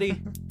 Bye,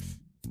 Eddie.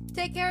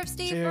 Take care of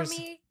Steve Cheers. for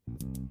me.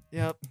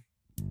 Yep.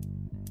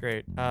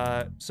 Great.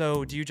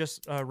 So do you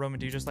just, Roman,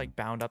 do you just like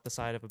bound up the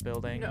side of a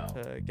building No.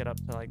 to get up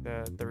to like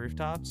the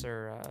rooftops,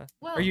 or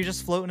Well, are you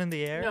just floating in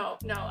the air? No,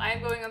 I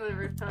am going on the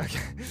rooftop. Okay.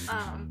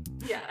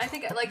 Yeah, I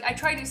think like I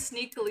try to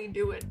sneakily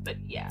do it, but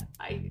yeah,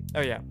 I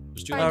Oh yeah.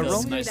 Just do Find like a this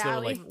smooth nice little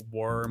alley. like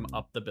worm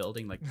up the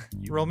building, like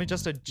you. Roll me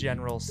just a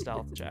general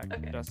stealth check,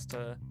 Okay. just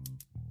to,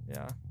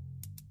 yeah.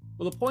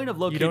 Well, the point of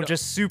You locating. don't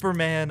just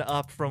Superman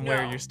up from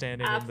where No, you're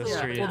standing in the absolutely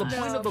street. Well, the not.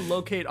 point of the No.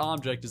 locate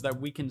object is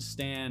that we can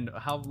stand.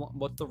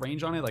 What's the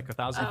range on it? Like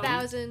 1,000 feet.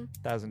 1,000.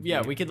 1,000 Yeah,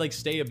 feet. we could like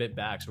stay a bit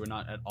back, so we're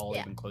not at all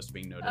Yeah. even close to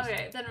being noticed.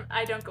 okay. Then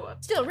I don't go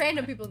up. Still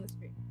random people in the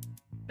street.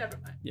 Never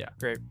mind.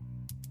 Great.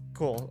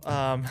 Cool.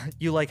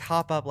 You like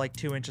hop up like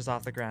 2 inches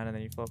off the ground and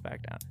then you float back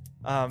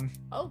down.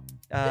 Oh,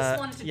 Just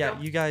wanted to Yeah,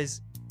 jump. you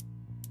guys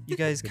Good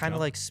kind of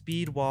job. like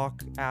speed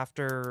walk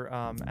after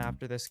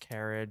this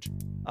carriage.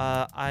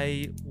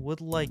 I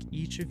would like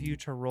each of you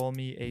to roll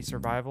me a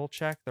survival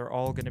check. They're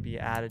all going to be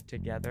added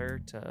together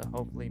to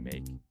hopefully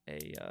make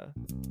a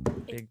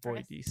big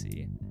boy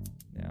DC.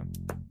 Yeah.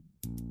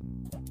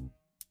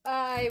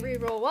 I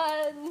reroll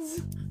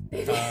ones.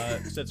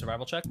 Is that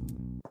survival check?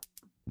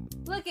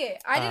 Look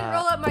it. I didn't Uh,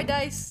 roll up my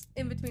dice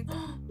in between.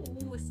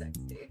 Ooh,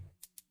 sexy.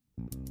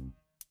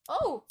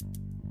 Oh,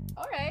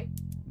 all right.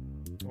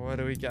 What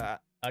do we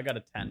got? I got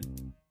a 10.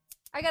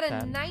 I got a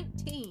 10.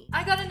 19.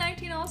 I got a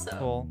 19 also.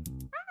 Cool.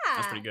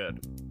 That's Ah, pretty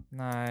good.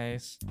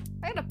 Nice.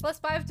 I got a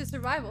 +5 to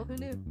survival. Who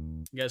knew?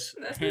 You guys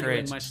That's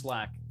handling great. my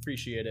slack.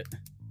 Appreciate it.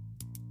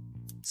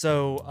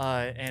 So,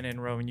 Anna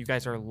and Rowan, you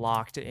guys are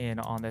locked in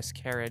on this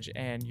carriage,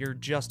 and you're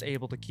just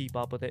able to keep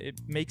up with it.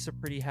 It makes a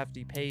pretty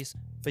hefty pace,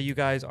 but you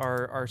guys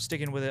are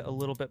sticking with it a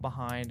little bit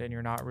behind, and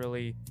you're not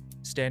really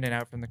standing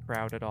out from the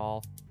crowd at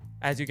all.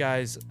 As you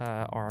guys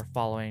are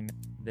following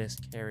this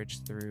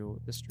carriage through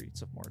the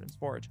streets of Morden's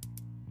Forge.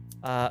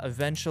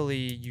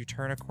 Eventually, you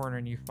turn a corner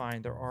and you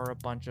find there are a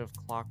bunch of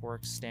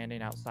clockworks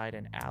standing outside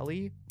an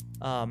alley.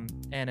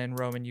 And in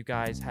Roman, you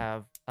guys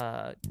have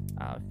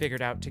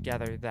figured out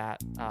together that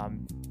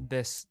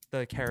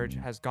the carriage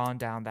has gone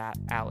down that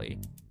alley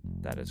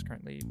that is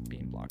currently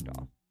being blocked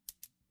off.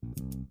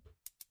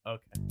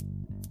 Okay.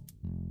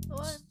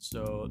 What?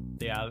 So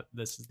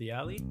this is the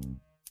alley.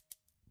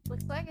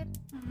 Looks like it.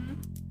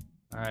 Mhm.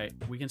 All right,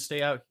 we can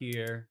stay out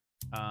here.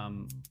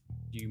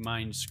 Do you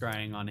mind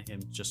scrying on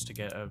him just to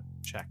get a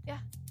check? Yeah.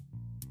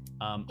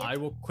 I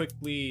will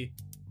quickly.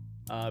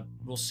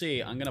 We'll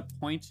see. I'm gonna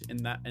point in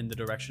the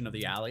direction of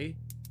the alley,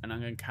 and I'm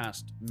gonna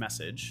cast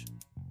message.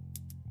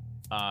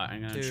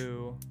 I'm gonna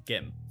To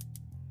Gim.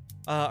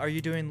 are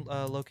you doing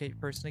locate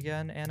person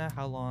again, Anna?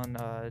 How long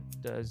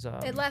does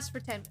It lasts for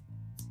 10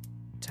 minutes.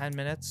 10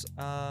 minutes?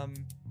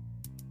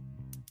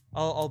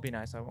 I'll be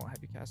nice. I won't have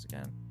you cast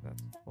again.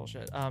 That's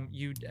bullshit.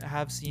 You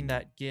have seen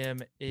that Gim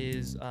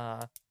is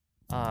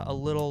a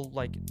little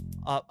like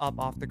up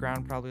off the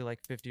ground, probably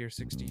like 50 or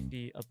 60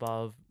 feet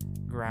above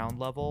ground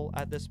level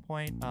at this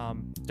point.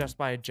 Just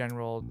by a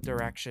general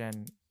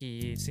direction,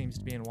 he seems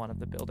to be in one of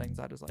the buildings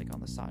that is like on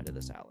the side of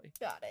this alley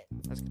Got it.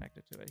 that's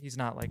connected to it. He's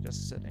not like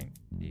just sitting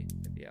in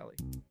the alley.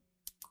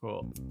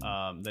 Cool.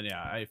 Then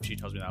yeah, if she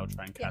tells me that, I'll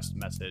try and cast a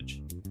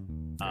message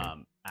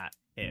at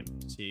him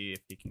to see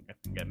if I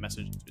can get a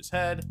message into his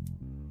head.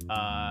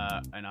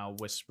 And I'll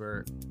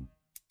whisper,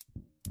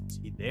 "Is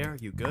he there?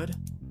 You good?"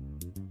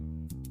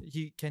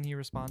 Can he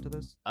respond to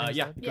this? in his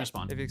Yeah, head? he can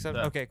respond. If he accepts,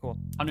 The okay, cool.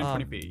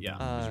 120 feet. Yeah,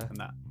 just from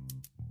that.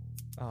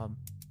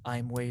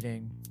 I'm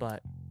waiting,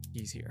 but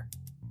he's here.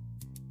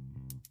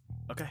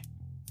 Okay.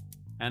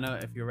 Anna,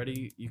 if you're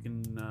ready, you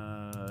can.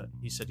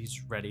 He said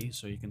he's ready,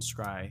 so you can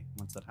scry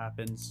once that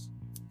happens.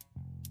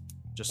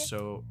 Just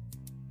so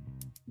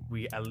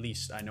at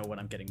least I know what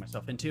I'm getting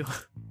myself into.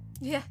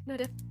 Yeah, no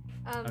diff.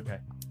 Okay.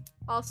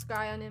 I'll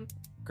scry on him.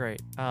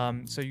 Great.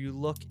 So you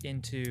look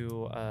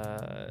into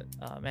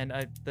and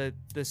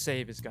the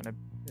save is gonna,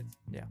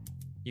 yeah,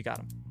 you got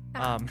him.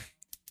 Ah.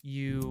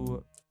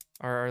 You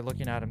are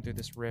looking at him through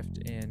this rift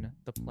in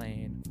the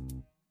plane,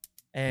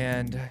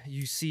 and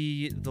you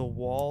see the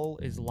wall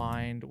is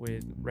lined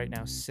with right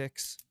now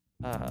 6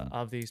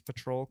 of these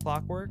patrol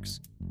clockworks.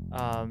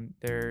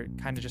 They're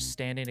kind of just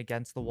standing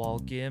against the wall.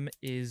 Gim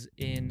is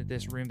in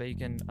this room that you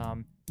can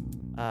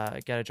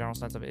get a general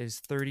sense of. It is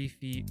 30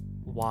 feet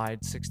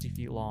wide, 60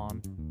 feet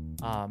long.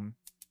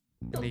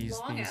 These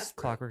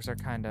clockworks are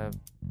kind of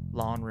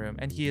lawn room,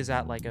 and he is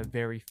at like a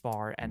very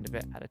far end of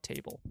it at a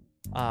table.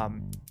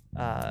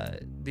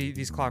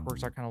 These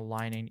clockworks are kind of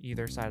lining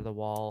either side of the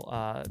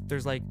wall.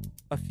 There's like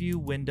a few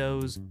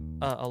windows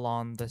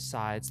along the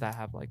sides that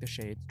have like the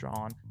shades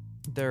drawn.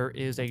 There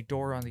is a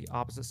door on the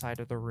opposite side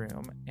of the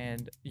room,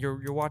 and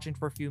you're watching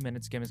for a few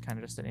minutes. Gim is kind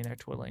of just sitting there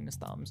twiddling his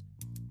thumbs.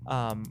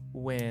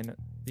 When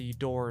the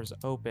doors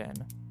open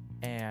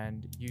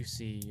and you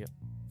see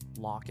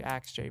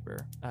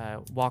Axeshaper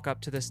walk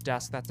up to this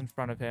desk that's in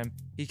front of him.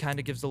 He kind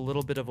of gives a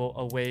little bit of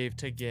a wave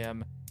to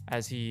Gim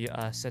as he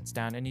sits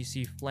down, and you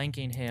see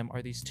flanking him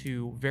are these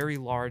 2 very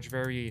large,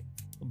 very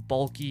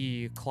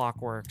bulky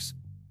clockworks.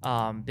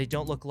 They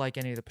don't look like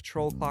any of the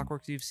patrol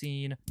clockworks you've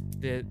seen.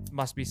 There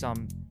must be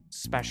some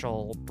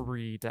special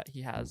breed that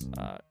he has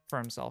for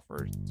himself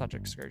for such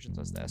excursions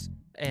as this.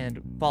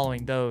 And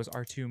following those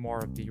are 2 more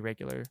of the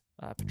regular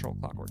patrol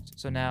clockworks.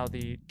 So now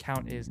the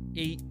count is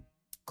 8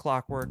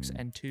 clockworks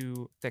and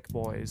 2 thick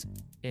boys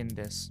in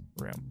this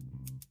room.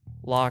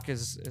 Locke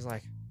is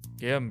like,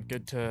 Gim,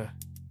 good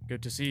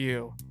to see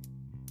you.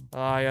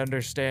 I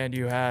understand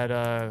you had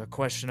a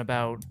question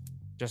about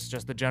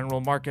just the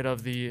general market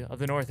of the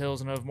North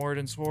Hills and of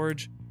Moradin's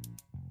Forge.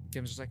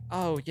 Gim's just like,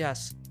 oh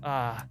yes,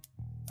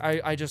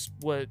 I just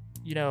would,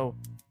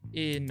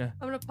 in. I'm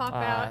gonna pop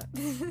out.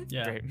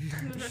 Yeah. Great.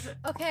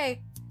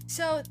 Okay,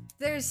 so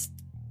there's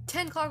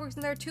 10 clockworks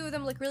in there. 2 of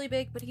them look really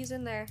big, but he's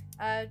in there.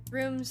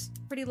 Room's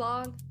pretty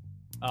long.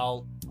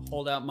 I'll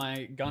hold out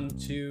my gun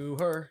to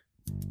her.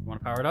 You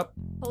want to power it up?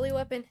 Holy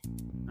weapon.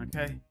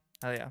 Okay.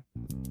 Hell yeah.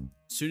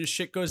 As soon as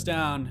shit goes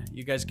down,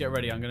 you guys get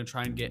ready. I'm gonna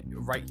try and get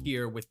right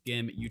here with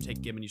Gim. You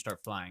take Gim and you start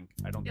flying.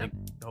 I don't think.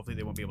 Hopefully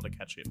they won't be able to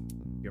catch you.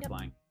 You're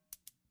flying.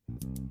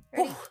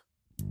 Ready?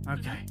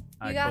 Okay.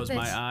 I got close this.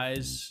 my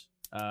eyes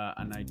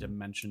and I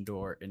dimension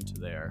door into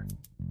there.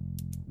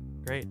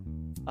 Great.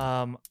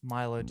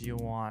 Milo, do you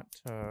want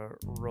to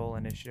roll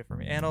initiative for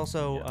me? And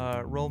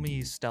also roll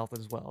me stealth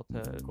as well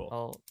to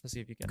see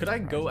if you can. Could I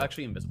go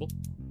actually invisible?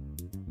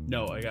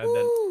 No, I got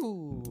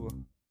Ooh.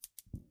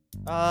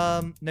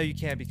 No, you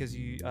can't, because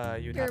you'd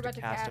You're have about to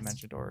to cast cast.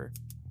 Dimension Door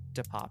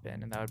to pop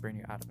in, and that would bring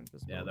you out of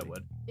invisibility. Yeah, that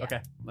would. Yeah.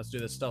 Okay, let's do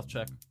this stealth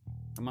check.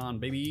 Come on,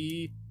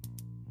 baby.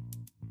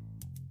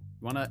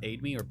 You wanna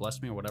aid me or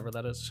bless me or whatever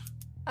that is?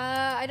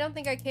 I don't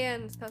think I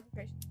can. It's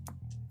concentration.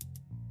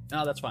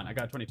 No, that's fine. I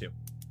got 22.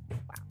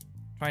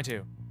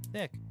 22.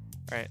 Nick.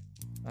 All right.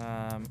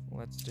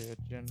 Let's do a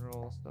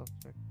general stealth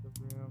check for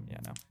the room. Yeah,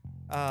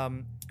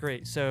 no.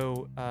 Great.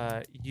 So,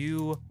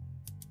 you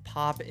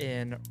pop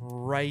in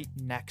right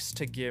next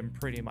to Gim,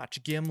 pretty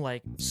much. Gim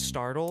like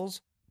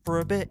startles for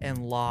a bit, and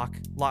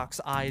Locke's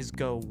eyes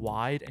go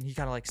wide, and he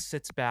kind of like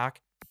sits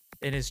back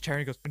in his chair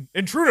and he goes,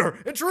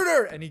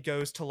 intruder, and he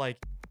goes to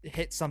like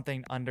hit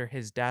something under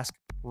his desk.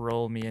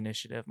 Roll me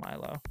initiative,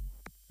 Milo.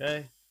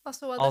 Okay.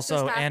 Also, while this is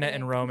Also, Anna happening,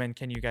 and Roman,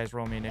 can you guys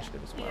roll me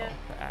initiative as well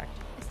to act?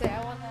 I say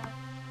I want to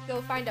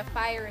go find a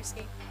fire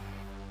escape.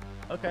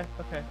 Okay.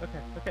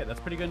 That's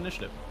pretty good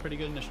initiative.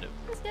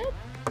 That's good.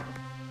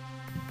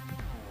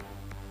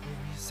 Give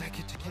me a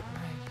second to get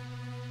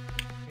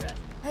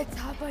my... It's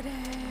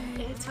happening.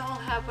 It's all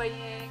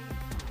happening.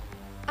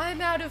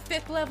 I'm out of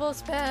 5th level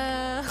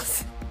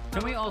spells.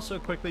 Can we also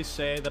quickly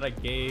say that I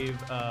gave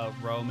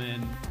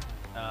Roman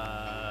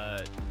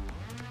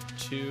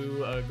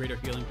 2 greater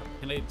healing?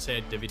 Can I say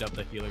I divvied up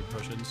the healing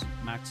potions,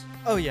 Max?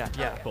 Oh, yeah.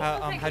 Cool.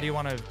 How do you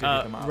want to divvy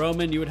them up?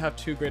 Roman, you would have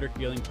 2 greater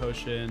healing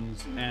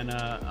potions.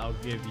 Anna, I'll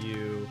give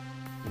you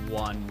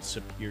 1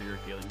 superior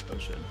healing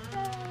potion.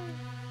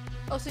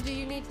 Also, do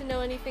you need to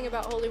know anything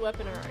about Holy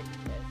Weapon, or are you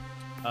good?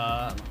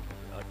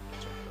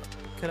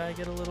 Could I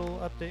get a little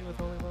update with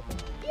Holy Weapon?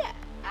 Yeah,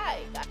 I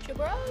got you,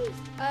 bros.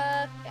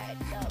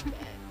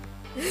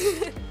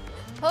 Okay.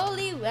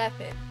 Holy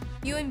Weapon.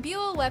 You imbue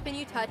a weapon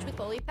you touch with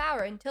holy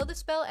power. Until the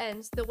spell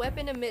ends, the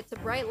weapon emits a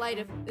bright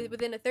light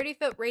within a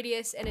 30-foot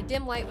radius and a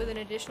dim light within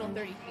an additional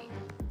 30 feet.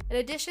 In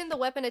addition, the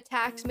weapon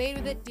attacks made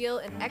with it deal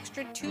an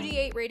extra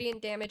 2d8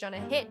 radiant damage on a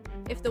hit.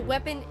 If the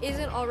weapon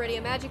isn't already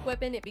a magic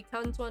weapon, it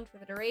becomes one for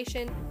the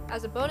duration.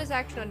 As a bonus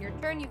action on your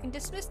turn, you can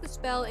dismiss the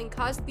spell and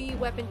cause the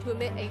weapon to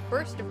emit a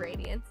burst of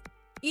radiance.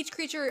 Each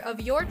creature of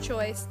your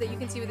choice that you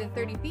can see within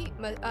 30 feet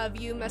of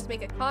you must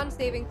make a con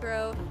saving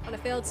throw. On a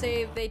failed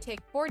save, they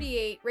take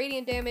 48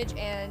 radiant damage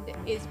and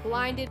is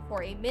blinded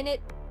for a minute.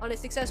 On a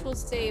successful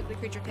save, the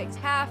creature takes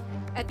half.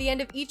 At the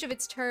end of each of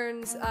its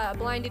turns, a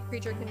blinded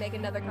creature can make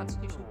another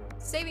Constitution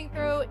saving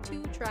throw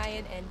to try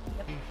and end.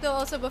 So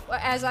also, before,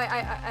 as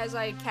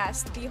I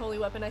cast the holy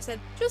weapon, I said,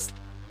 just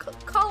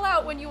call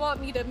out when you want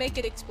me to make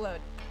it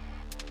explode.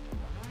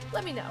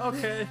 Let me know.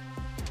 Okay.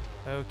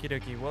 Okie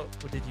dokie. What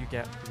did you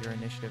get for your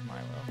initiative,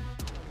 Milo?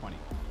 20.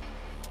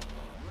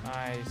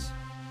 Nice.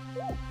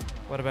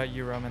 What about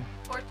you, Roman?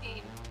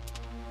 14.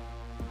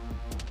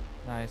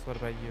 Nice. What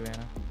about you,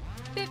 Anna?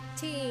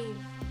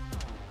 15.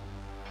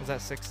 Was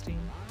that 16?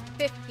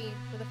 15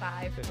 with a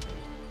 5. 15.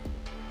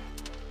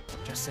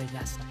 Just say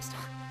yes next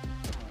time.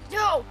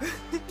 No!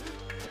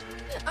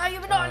 I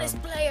am an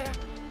honest player.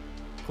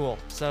 Cool.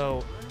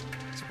 So,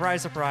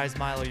 surprise, surprise,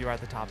 Milo, you're at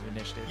the top of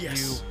initiative.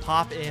 Yes. You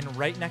pop in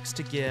right next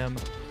to Gim.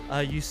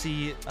 You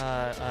see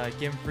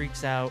Gim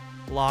freaks out.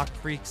 Locke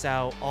freaks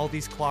out. All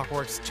these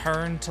clockworks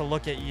turn to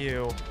look at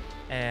you.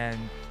 And,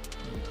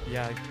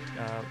 yeah,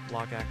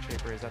 Locke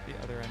Axeshaper is at the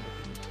other end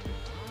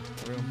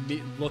of the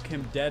room. Look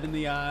him dead in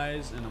the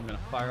eyes, and I'm going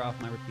to fire off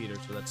my repeater.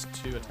 So that's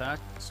 2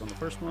 attacks on the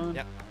first one.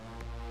 Yep.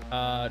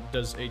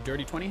 Does a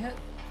dirty 20 hit?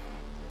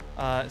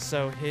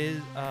 So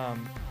his,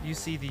 you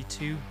see the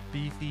 2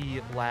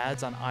 beefy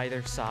lads on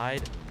either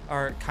side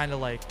are kind of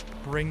like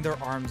bring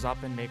their arms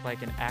up and make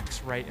like an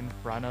X right in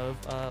front of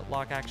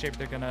Locke Axeshaper.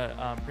 They're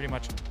gonna pretty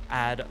much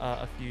add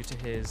a few to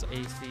his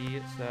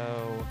AC.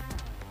 So.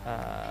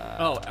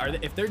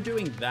 If they're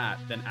doing that,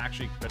 then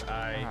actually could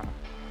I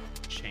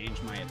change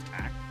my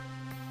attack?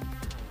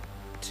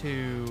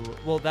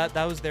 Well, that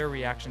was their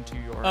reaction to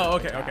your. Oh,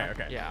 okay, attack.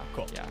 okay. Yeah,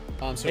 Cool.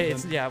 Yeah. So It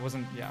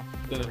wasn't. Yeah.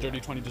 then the dirty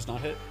 20 does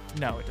not hit?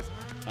 No, it doesn't.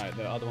 All right,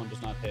 the other one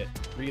does not hit.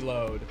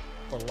 Reload.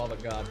 For the love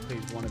of God,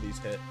 please, one of these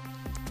hit.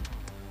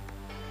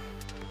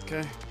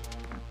 Okay.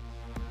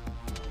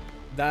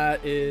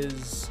 That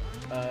is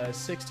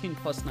 16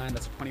 plus 9,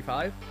 that's a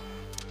 25.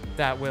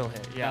 That will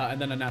hit. Yeah. And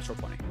then a natural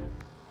 20.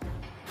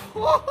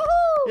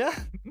 Yeah.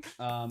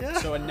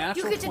 So a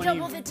natural get to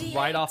double 20 the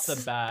right off D8s.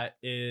 the bat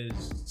is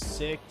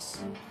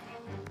 6,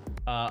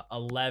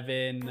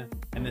 11,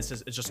 and this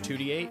is it's just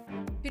 2d8.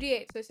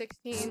 2d8, so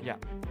 16. Yeah.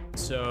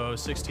 So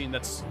 16,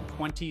 that's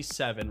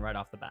 27 right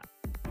off the bat.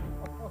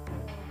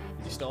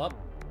 Is he still up?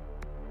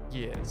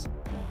 He is.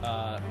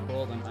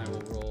 Cool, then I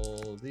will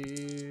roll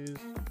these.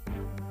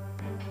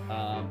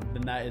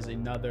 Then that is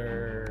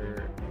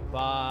another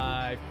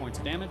 5 points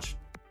of damage.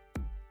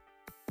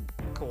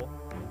 Cool.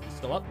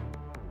 Still up.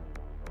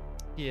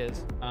 He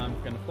is.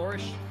 I'm gonna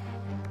flourish,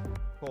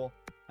 Cool.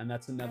 and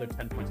that's another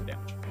 10 points of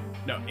damage.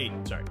 No, 8,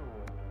 sorry.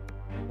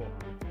 Cool.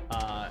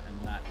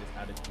 And that is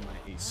added to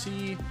my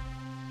AC.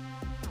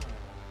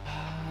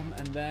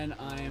 And then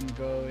I am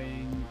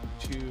going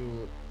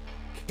to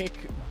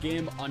kick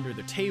Gim under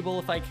the table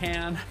if I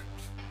can.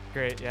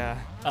 Great. Yeah.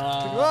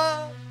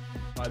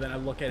 Then I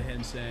look at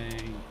him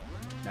saying,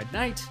 night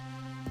night.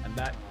 And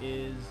that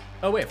is...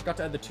 Oh wait, I forgot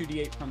to add the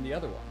 2d8 from the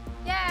other one.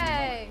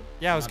 Yay!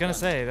 Yeah, I was Not gonna done.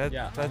 say that.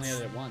 Yeah, I only That's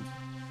added it once.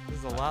 this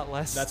is a lot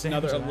less. That's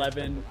damage another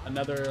than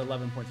I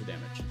 11 points of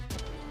damage.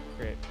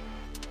 Great.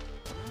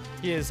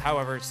 He is,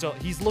 however, still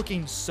he's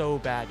looking so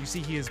bad. You see,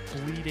 he is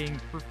bleeding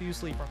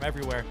profusely from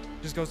everywhere.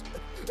 Just goes,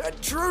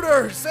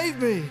 intruder,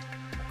 save me!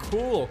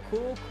 Cool.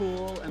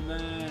 And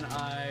then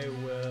I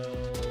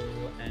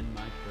will end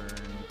my turn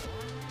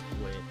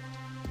with...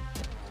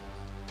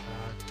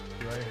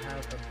 do I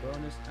have a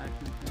bonus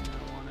action thing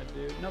I want to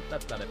do? Nope,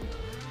 that's about it.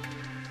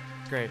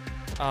 Great.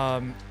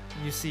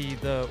 You see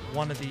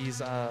one of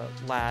these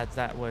lads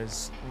that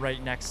was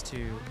right next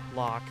to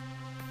Locke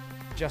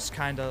just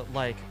kind of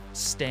like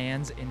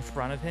stands in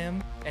front of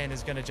him and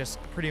is gonna just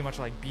pretty much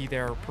like be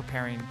there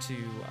preparing to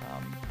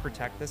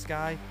protect this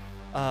guy.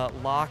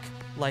 Locke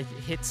like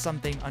hits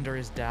something under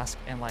his desk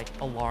and like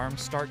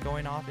alarms start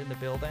going off in the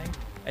building,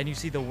 and you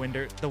see the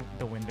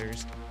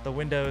windows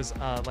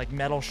like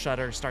metal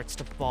shutter starts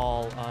to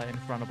fall in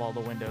front of all the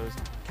windows,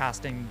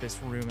 casting this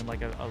room in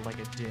like a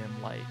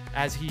dim light.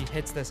 As he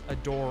hits this, a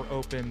door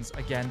opens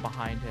again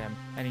behind him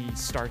and he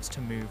starts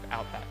to move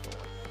out that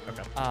door.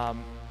 Okay.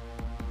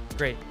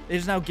 Great. It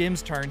is now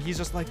Gim's turn. He's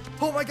just like,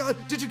 oh my god,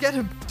 did you get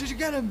him? Did you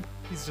get him?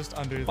 He's just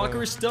under the...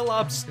 Fucker is still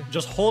up.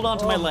 Just hold on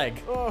to my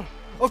leg.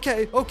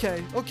 Okay.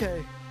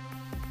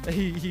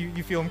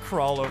 You feel him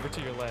crawl over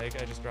to your leg.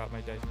 I just dropped my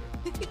dice.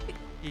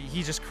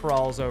 He just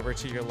crawls over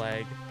to your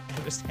leg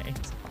and just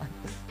hangs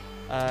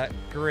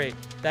Great.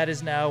 That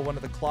is now one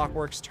of the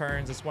Clockwork's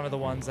turns. It's one of the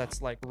ones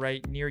that's like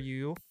right near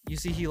you. You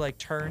see he like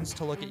turns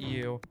to look at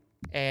you,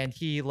 and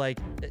he like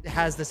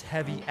has this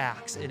heavy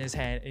axe in his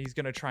hand, and he's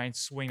gonna try and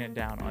swing it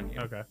down on you.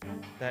 Okay.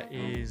 That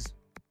is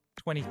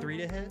 23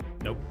 to hit.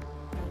 Nope.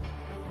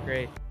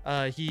 Great.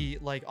 He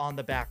like on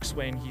the back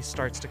swing, he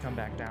starts to come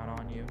back down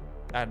on you.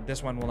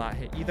 This one will not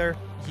hit either.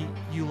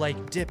 You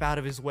like dip out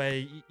of his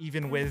way,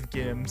 even with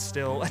Gim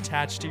still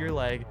attached to your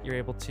leg. You're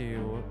able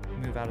to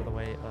move out of the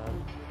way of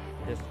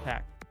his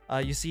attack.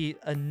 You see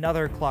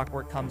another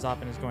Clockwork comes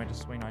up and is going to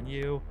swing on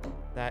you.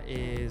 That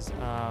is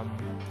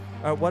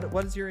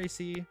what is your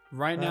AC?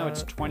 Right now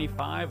it's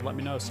 25. Let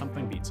me know if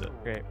something beats it.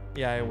 Great.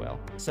 Yeah, I will.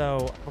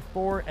 So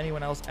before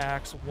anyone else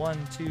acts, 1,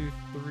 2,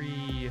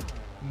 3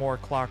 more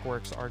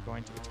Clockworks are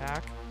going to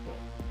attack.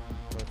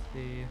 Let's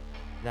see.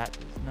 That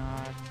does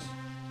not.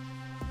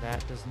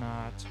 That does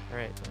not. All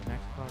right, the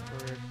next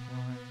Clockwork,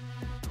 1,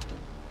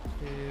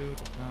 2,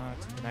 does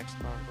not. The next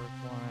Clockwork,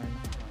 1,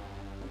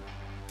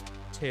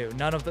 2.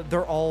 None of them.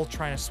 They're all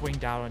trying to swing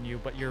down on you,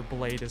 but your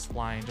blade is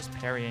flying, just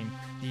parrying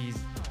these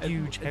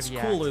huge, heavy It's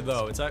cooler axes.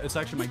 though. It's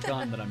actually my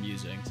gun that I'm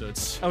using, so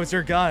it's. Oh, it's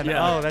your gun.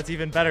 Yeah. Oh, that's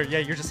even better. Yeah,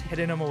 you're just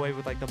hitting them away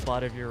with like the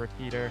butt of your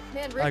repeater.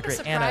 Man, rip a great.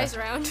 surprise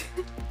round.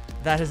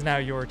 That is now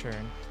your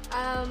turn.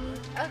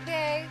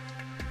 Okay.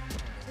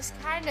 Just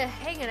kind of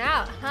hanging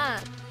out, huh?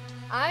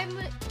 I'm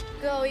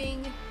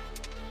going.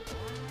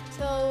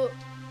 So,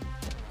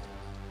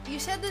 you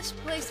said this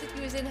place that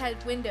he was in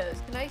had windows.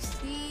 Can I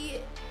see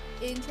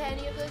into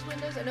any of those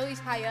windows? I know he's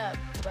high up,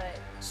 but.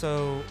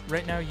 So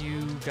right now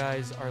you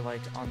guys are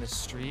like on the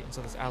street, and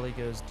so this alley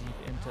goes deep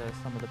into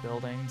some of the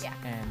buildings. Yeah.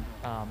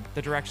 And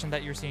the direction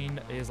that you're seeing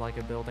is like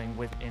a building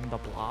within the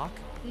block.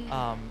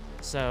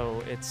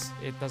 So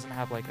it doesn't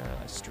have like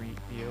a street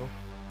view.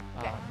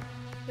 Okay.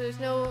 So there's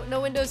no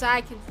windows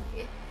I can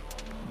see.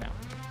 No.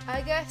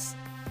 I guess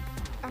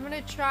I'm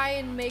gonna try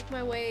and make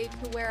my way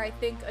to where I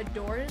think a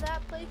door to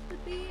that place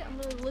would be. I'm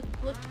gonna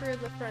look for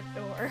the front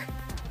door.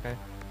 Okay.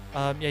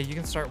 Yeah, you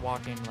can start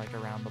walking like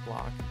around the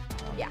block.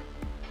 Yeah.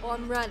 Well,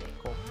 I'm running.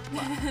 Cool.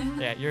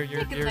 Yeah, you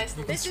can nice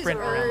This is sprint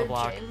around the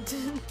block.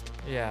 urgent.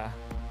 Yeah.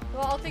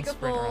 Well, I'll take a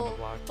Sprint around the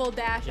full block.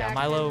 dash Yeah, action.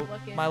 Milo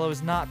looking. Milo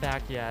is not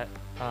back yet.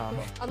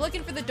 I'm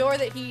looking for the door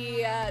that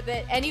he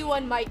that any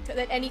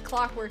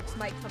Clockworks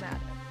might come out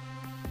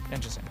of.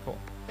 Interesting. Cool.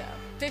 So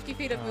 50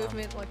 feet of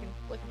movement, looking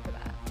for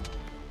that.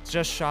 It's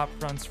just shop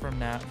fronts for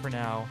now.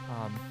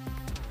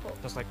 Cool.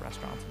 Just like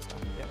restaurants and stuff.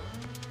 Yeah.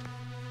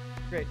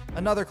 Great.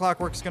 Another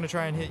Clockwork's gonna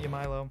try and hit you,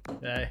 Milo.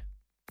 Hey.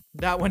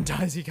 That one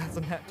does. He got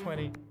some nat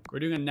 20. We're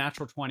doing a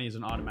natural 20 as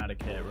an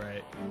automatic hit,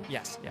 right?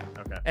 Yes. Yeah.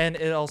 Okay. And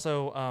it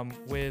also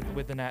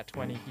with the nat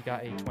 20, he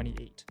got a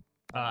 28.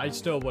 I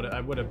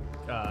would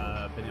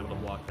have been able to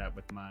block that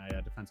with my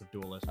defensive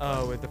duelist.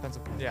 Oh, with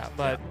defensive. Yeah,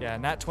 but yeah,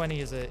 nat 20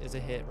 is a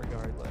hit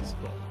regardless.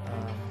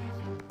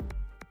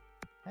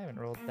 I haven't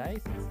rolled dice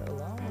in so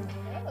long.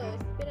 Oh,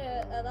 it's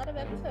been a lot of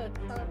episodes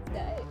on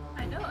today.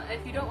 I know.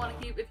 If you don't want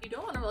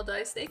to roll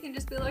dice, they can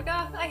just be like,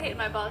 I hate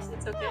my boss.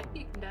 It's okay.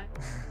 You can die.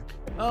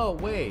 Oh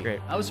wait, Great.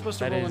 I was supposed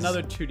to That roll is-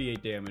 another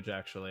 2d8 damage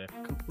actually.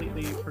 I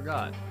completely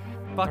forgot.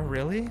 Oh, Fuck.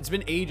 really? It's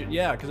been ages.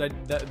 Yeah, because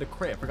the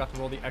crit. I forgot to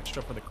roll the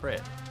extra for the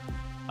crit.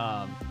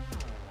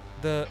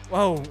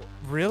 Oh,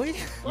 really?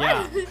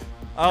 Yeah.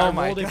 Oh I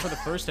my rolled it god. for the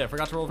first hit. I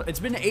forgot to roll. It's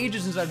been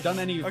ages since I've done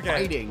any Okay,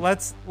 fighting.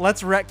 let's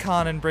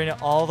retcon and bring it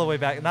all the way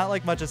back. Not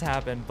like much has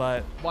happened,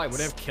 but Why would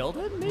I have killed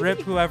it? Maybe? rip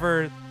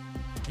whoever.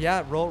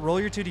 Yeah, roll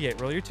your 2d8.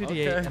 Roll your 2d8,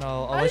 Okay. and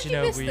I'll How let did you you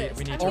know miss we this?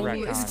 need I'm to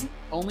confused. retcon.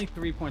 Only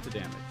 3 points of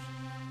damage.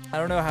 I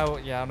don't know how.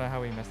 Yeah, I don't know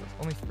how we missed this.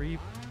 Only 3.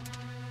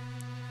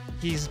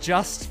 He's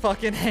just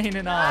fucking hanging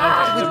on.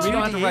 Ah! With Okay, we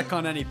don't have to 2d8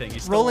 retcon anything.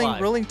 He's still rolling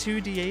alive. rolling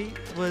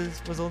 2d8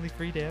 was only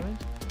 3 damage.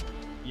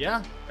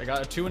 Yeah, I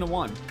got a 2 and a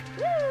 1.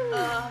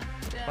 Damn.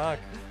 Fuck.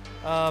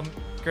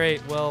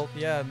 Great. Well,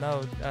 yeah,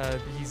 no.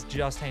 He's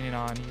just hanging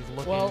on. He's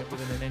looking Well-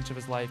 within an inch of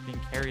his life, being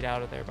carried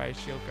out of there by a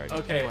shield guard.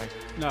 Okay. Anyway,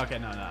 No,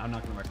 I'm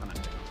not gonna retcon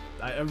anything.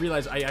 I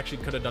realized I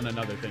actually could have done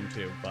another thing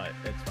too, but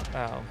it's fine. oh.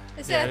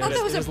 I Yeah, thought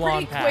that was it a was long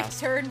pretty quick past.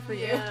 turn for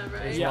you. Yeah,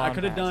 right. Yeah, I long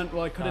could have pass. done.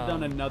 Well, I could have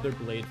done Um, another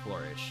blade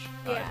flourish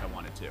Yeah. if I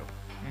wanted to.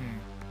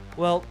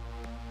 Well,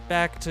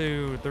 back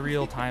to the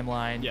real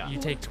timeline. Yeah. You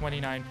take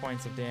 29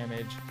 points of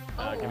damage,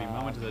 Give me a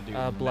moment to do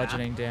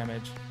bludgeoning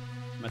damage. math.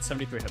 I'm at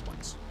 73 hit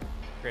points.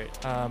 Great.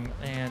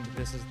 And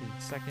this is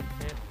the second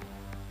hit.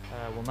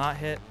 Will not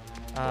hit.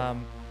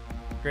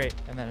 Great.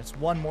 And then it's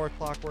one more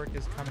Clockwork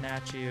is coming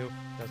at you.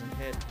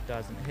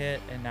 Doesn't hit,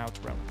 and now it's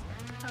Rowan's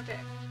turn. Okay,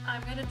 I'm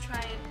gonna try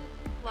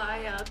and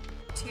fly up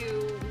to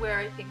where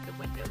I think the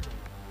window is,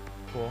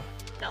 Cool.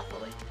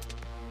 stealthily.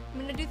 I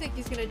mean, I do think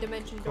he's gonna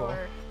dimension Cool.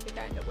 door to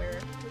kind of where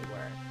we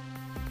were.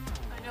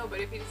 I know,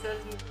 but if he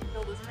doesn't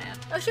kill this man,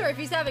 Oh, sure, if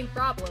he's having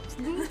problems.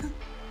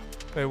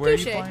 Wait, where are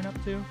Touche. you flying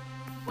up to?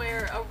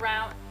 where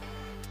around,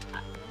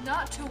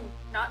 not to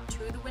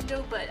the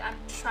window, but I'm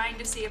trying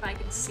to see if I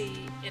can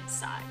see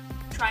inside.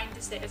 Trying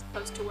to stay as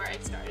close to where I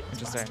started as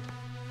Interesting. possible.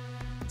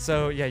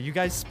 So yeah, you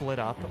guys split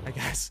up, I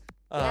guess.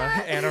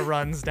 Yeah. Anna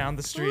runs down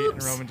the street, and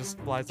Oops. Roman just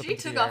flies up She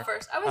into took the air. off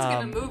first. I was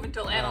gonna move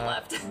until Anna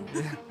left.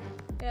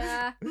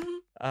 Yeah.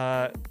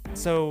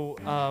 So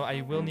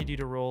I will need you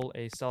to roll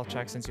a stealth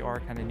check since you are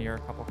kind of near a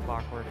couple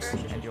clockworks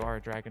Sure. and you are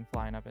a dragon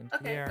flying up into the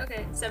Okay, air.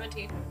 okay,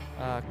 17.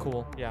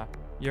 Cool. Yeah,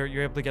 you're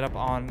able to get up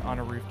on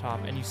a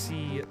rooftop, and you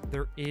see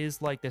there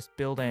is like this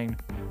building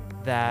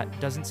that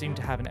doesn't seem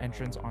to have an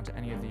entrance onto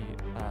any of the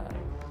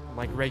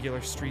like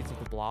regular streets of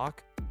the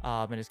block,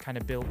 and is kind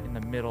of built in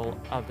the middle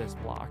of this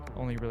block,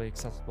 only really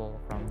accessible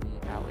from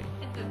the alley.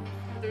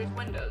 There's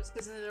windows,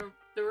 because in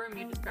the room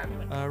you described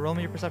windows. Roll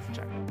me your perception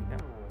check. Yeah.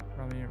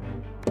 Roll me your.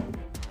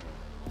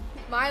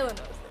 Milo knows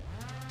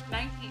it.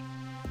 19.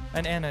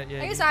 And Anna,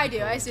 yeah. I guess you- I you do.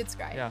 roll I it. did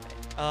scribe.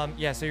 Yeah.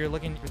 Yeah, so you're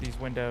looking for these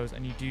windows,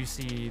 and you do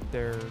see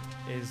there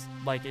is,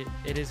 like,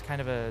 it is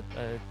kind of a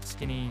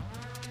skinny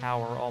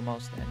tower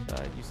almost, and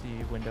you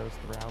see windows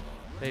throughout.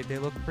 They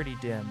look pretty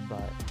dim,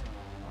 but,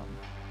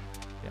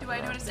 yeah. Do I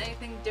there are- notice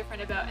anything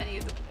different about any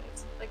of the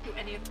windows? Like, do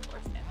any of the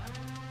floors stand out?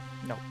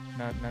 No,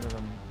 none of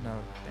them, no.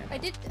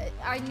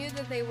 I knew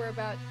that they were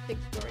about 6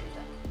 stories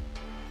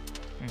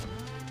up.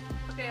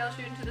 Okay, I'll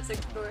shoot into the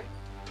 6th story.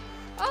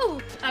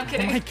 Oh! I'm Oh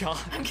kidding. my god.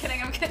 I'm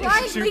kidding, I'm kidding.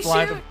 Blindly Shoot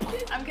blind.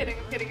 I'm kidding.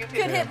 Could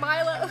hit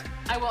Milo.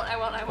 I won't.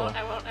 Cool.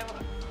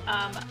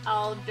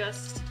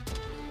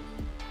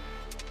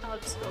 I'll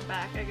just go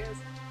back, I guess.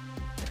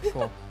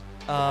 Cool.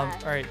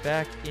 Alright,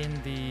 back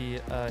in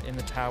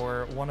the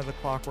tower, one of the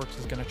clockworks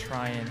is gonna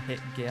try and hit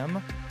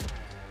Gim.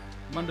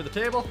 I'm under the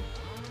table.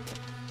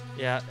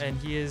 Yeah, and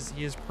he is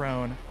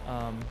prone.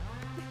 Oh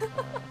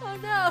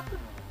no!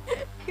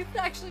 You've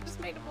actually just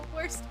made him a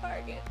worse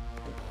target.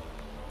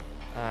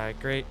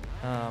 Great.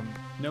 No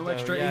So,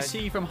 extra yeah.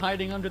 AC from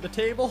hiding under the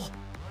table.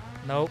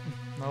 Nope.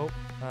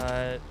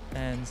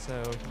 And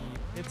so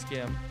he hits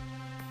Gim.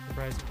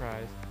 Surprise,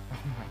 surprise. Oh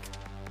my god.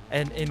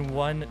 And in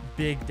one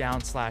big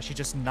down slash, he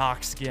just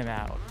knocks Gim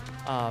out.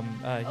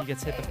 He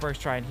gets hit the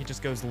first try, and he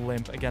just goes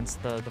limp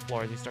against the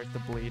floor as he starts to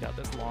bleed out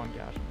this long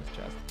gash in his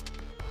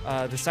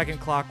chest. The second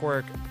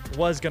clockwork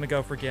was going to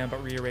go for Gim,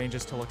 but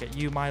rearranges to look at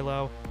you,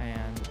 Milo,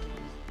 and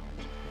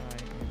try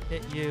and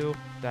hit you.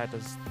 That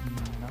does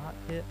not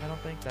hit, I don't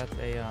think. That's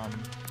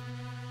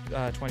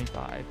a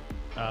 25.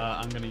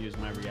 I'm gonna use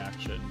my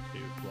reaction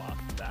to block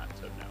that,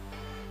 so no.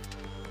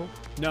 Cool.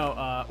 No,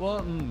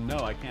 no,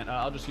 I can't.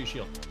 I'll just use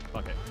shield.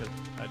 Fuck it, because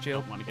I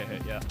Shield. don't want to get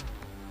hit, yeah.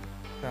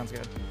 Sounds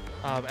good.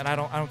 And I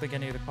don't think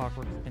any of the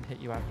clockworks can hit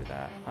you after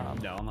that.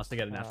 No, unless they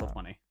get a natural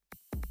 20.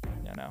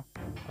 Yeah,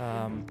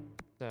 no.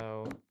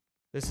 So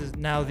this is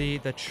now the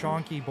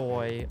chonky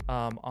boy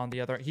on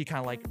the other. He kind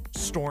of like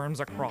storms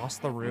across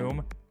the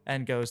room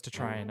and goes to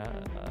try and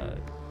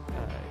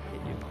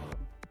hit you.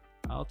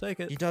 I'll take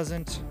it. He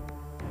doesn't.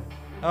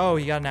 Oh,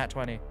 he got a nat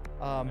 20.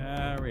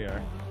 There we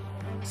are.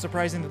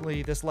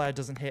 Surprisingly, this lad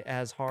doesn't hit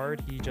as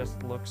hard. He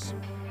just looks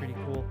pretty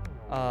cool.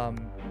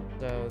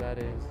 So that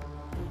is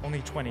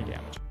only 20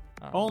 damage.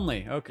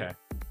 Only, okay.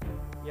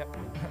 Yep.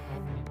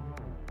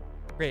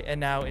 Great, and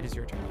now it is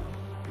your turn.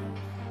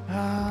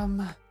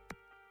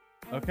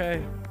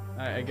 Okay.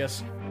 I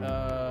guess,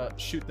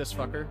 shoot this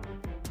fucker.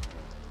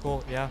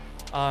 Cool, yeah.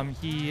 I'm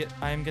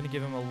gonna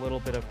give him a little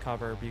bit of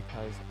cover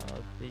because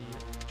of the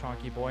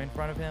chonky boy in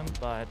front of him,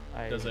 but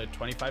Does a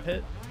 25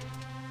 hit?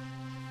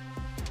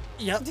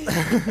 Yep.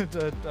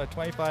 The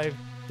 25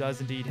 does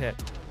indeed hit.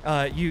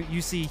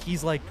 You see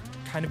he's like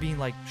kind of being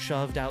like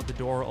shoved out the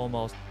door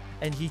almost,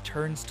 and he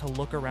turns to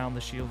look around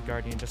the shield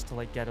guardian just to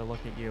like get a look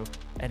at you,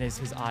 and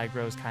his eye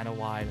grows kind of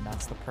wide, and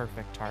that's the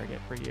perfect target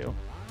for you.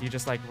 You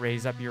just like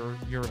raise up your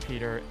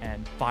repeater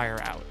and fire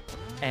out,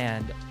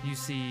 and you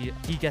see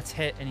he gets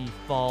hit and he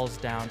falls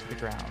down to the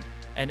ground,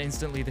 and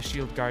instantly the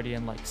shield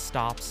guardian like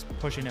stops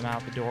pushing him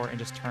out the door and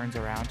just turns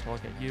around to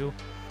look at you.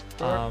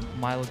 Sure.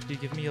 Milo, could you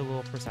give me a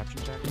little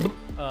perception check?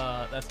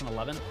 That's an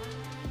 11.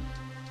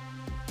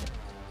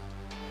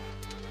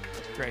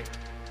 Great.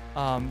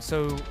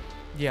 So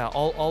yeah,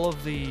 all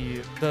of the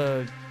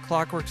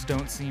clockworks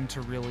don't seem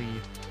to really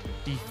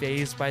be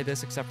phased by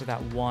this, except for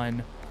that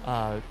one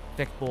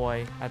thick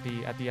boy at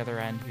the other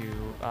end who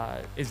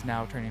is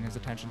now turning his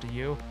attention to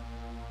you.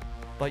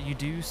 But you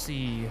do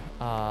see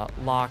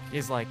Locke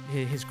is like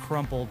his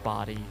crumpled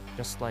body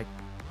just like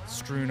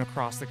strewn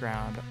across the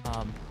ground.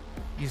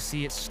 You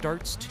see it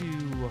starts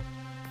to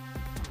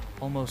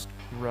almost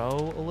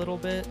grow a little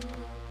bit.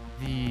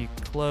 The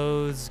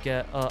clothes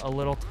get a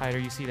little tighter.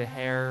 You see the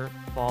hair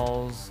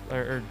falls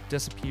or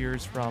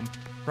disappears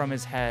from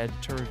his head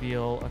to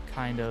reveal a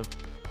kind of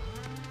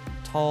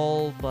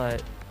tall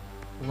but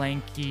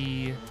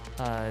lanky,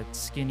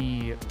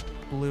 skinny,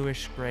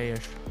 bluish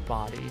grayish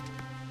body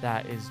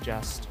that is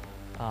just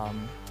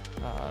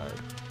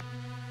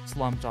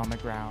slumped on the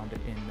ground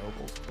in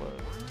Noble's clothes.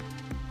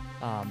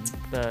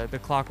 The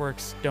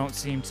clockworks don't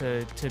seem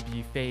to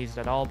be phased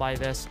at all by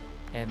this,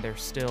 and they're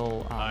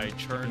still. I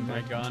turned my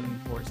very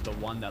gun towards the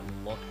one that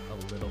looked a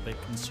little bit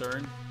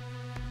concerned.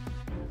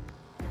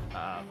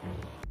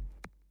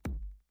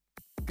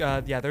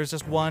 Yeah, there's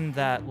just one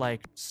that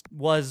like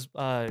was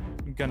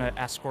gonna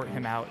escort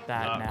him out.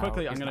 That now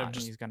quickly, I'm he's gonna not, and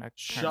just he's gonna turn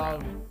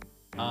shove around.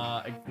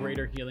 a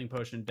greater healing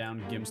potion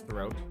down Gim's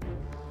throat.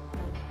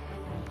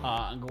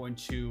 I'm going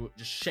to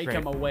just shake Great.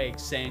 him awake,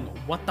 saying,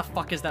 "What the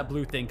fuck is that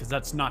blue thing? Because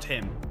that's not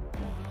him."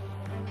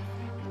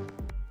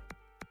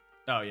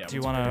 Oh yeah. Do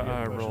you what's want greater to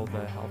healing potion? roll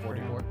the health?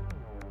 44.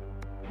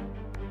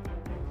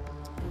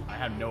 I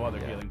have no other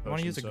healing Want to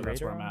potions, use a so that's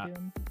greater where I'm on at.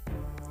 Gim?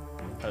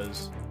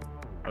 Because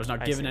I was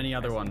not I given see, any I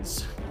other see.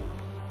 ones.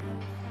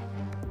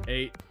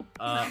 8,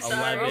 I'm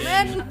sorry.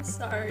 11, I'm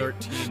sorry.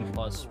 13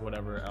 plus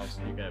whatever else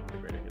you get with the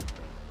greater healing.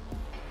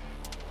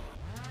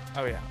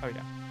 Oh yeah.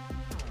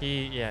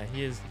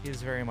 He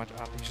is very much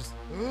up. He's just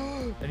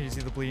and you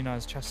see the bleeding on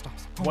his chest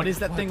stops. Oh What my is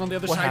God, that thing on the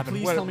other what side? happened?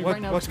 Please What- tell me what-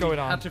 right now. What's because we going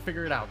on? have to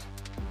figure it out.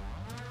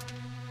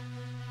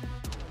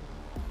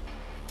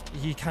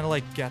 He kind of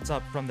like gets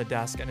up from the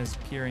desk and is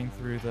peering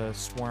through the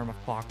swarm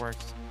of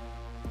clockworks.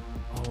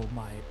 Oh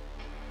my.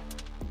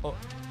 Oh.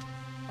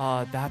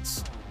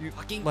 That's.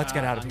 Let's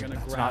get out of I'm here. gonna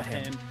That's grab not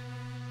him.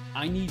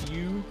 I need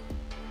you.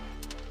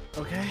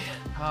 Okay.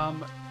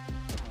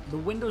 The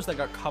windows that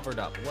got covered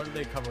up. What are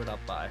they covered up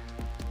by?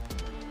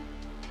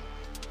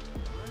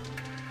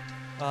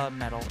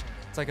 Metal.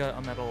 It's like a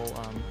metal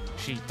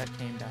sheet that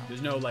came down.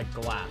 There's no like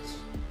glass.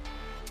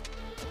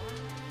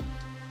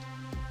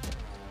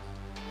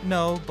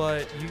 No,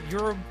 but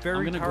you're a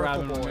very I'm gonna grab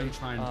powerful him. I'm boy. gonna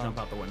try and jump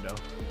out the window.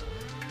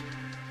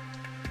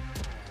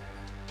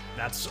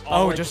 That's Oh,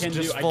 all I just can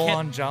do. I full can't.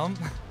 on jump.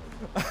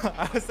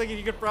 I was thinking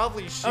you could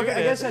probably shoot Okay, it.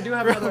 I guess I do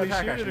have another Really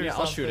attack shoot it action. or Yeah,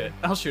 I'll shoot it.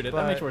 something. I'll shoot it.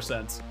 That makes But- more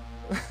sense.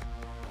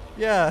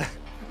 Yeah.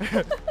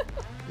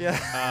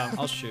 Yeah.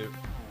 I'll shoot.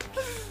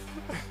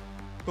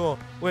 Cool.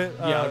 With,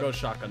 Yeah, I'll go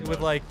shotgun with mode.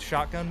 like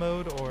shotgun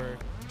mode or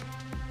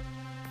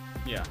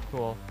Yeah.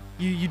 cool.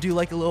 You do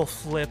like a little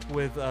flip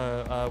with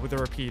a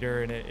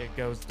repeater and it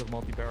goes to the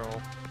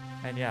multi-barrel,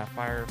 and yeah,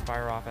 fire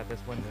off at this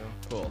window.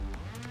 Cool.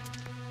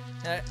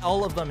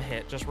 All of them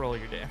hit. Just roll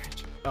your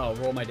damage. Oh,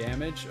 roll my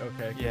damage?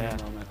 Okay. Give me a Yeah.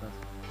 moment.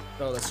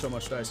 Oh, that's so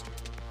much dice.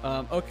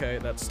 Okay,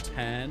 that's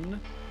 10,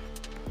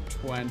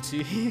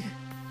 20,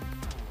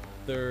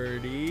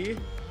 30,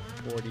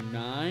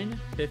 49,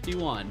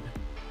 51.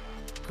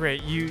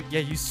 Great.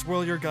 You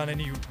swirl your gun and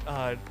you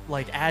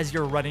like as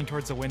you're running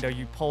towards the window,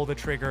 you pull the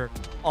trigger.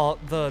 All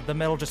the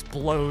metal just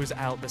blows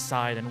out the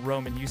side, and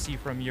Roman, you see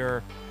from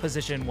your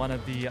position one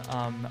of the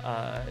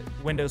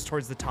windows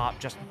towards the top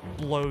just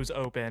blows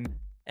open.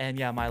 And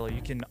yeah, Milo,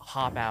 you can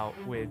hop out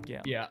with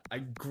Gim. Yeah, I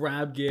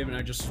grab Gim and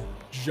I just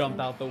jump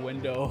out the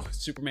window.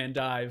 Superman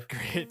dive.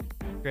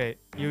 Great.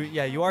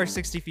 You are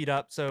 60 feet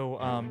up, so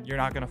you're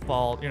not gonna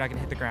fall. You're not gonna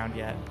hit the ground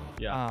yet.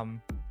 Yeah.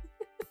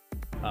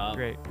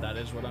 Great. That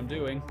is what I'm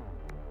doing.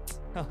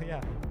 Oh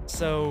yeah.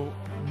 So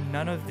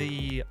none of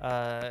the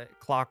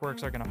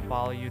clockworks are gonna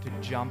follow you to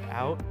jump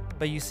out,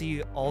 but you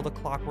see all the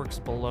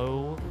clockworks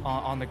below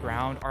on the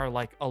ground are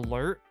like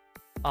alert.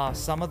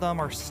 Some of them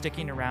are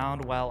sticking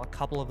around, while a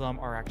couple of them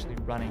are actually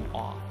running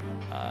off.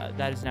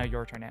 That is now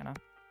your turn, Anna.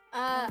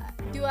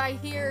 Do I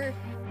hear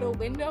the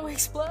window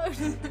explode?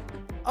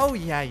 Oh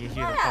yeah, you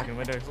hear the Yeah. fucking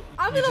window.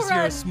 I'm You gonna just hear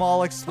a run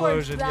small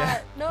explosion. Towards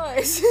Yeah. that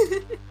noise.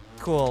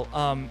 Cool.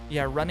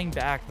 Yeah, running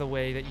back the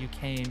way that you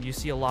came, you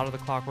see a lot of the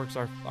clockworks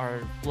are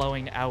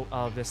flowing out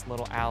of this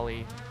little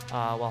alley,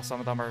 while some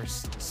of them are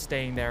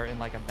staying there in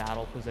like a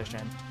battle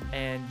position.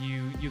 And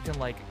you can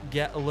like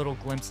get a little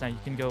glimpse now. You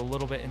can go a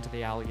little bit into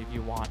the alley if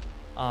you want,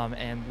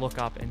 and look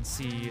up and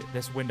see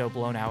this window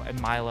blown out and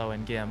Milo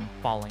and Gim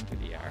falling through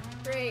the air.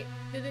 Great.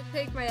 Did it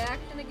take my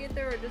action to get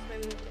there or just my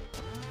movement?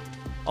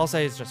 I'll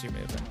say it's just your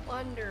movement.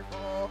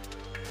 Wonderful.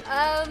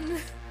 I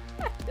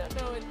don't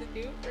know what to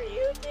do for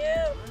you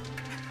two.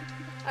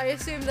 I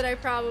assume that I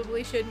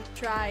probably shouldn't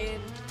try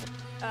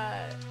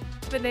and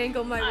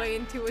finagle my way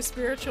into a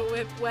spiritual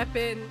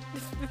weapon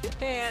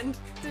hand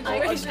I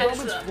can situation. catch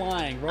Roman's them.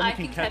 flying. I Roman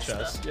can can catch catch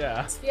us. them.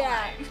 Yeah. It's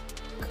Yeah. fine.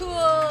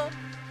 Cool.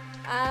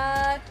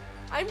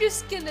 I'm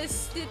just gonna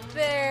sit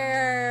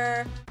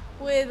there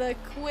with a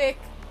quick.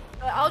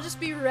 I'll just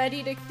be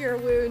ready to cure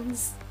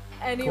wounds.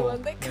 Anyone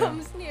Cool. that Yeah.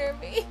 comes near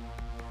me.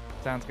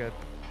 Sounds good.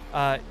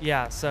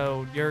 Yeah,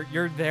 so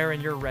you're there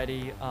and you're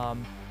ready.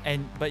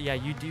 But yeah,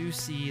 you do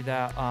see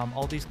that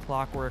all these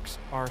clockworks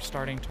are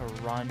starting to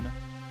run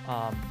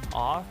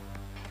off,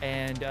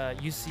 and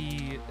you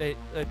see it.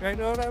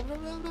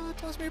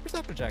 Toss me a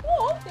perception check.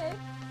 Oh, okay.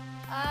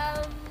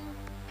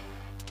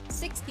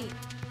 16.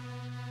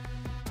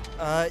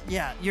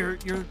 Yeah,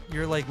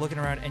 you're like looking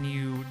around, and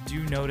you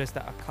do notice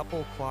that a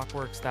couple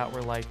clockworks that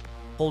were like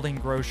holding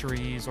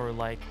groceries or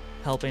like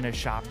helping a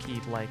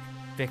shopkeep like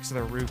fix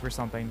their roof or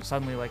something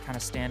suddenly like kind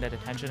of stand at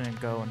attention and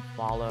go and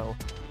follow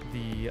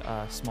the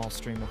small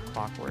stream of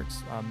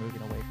clockworks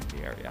moving away from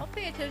the area. I'll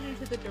pay attention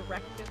to the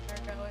direction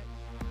they're going.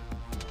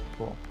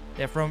 Cool.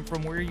 Yeah, from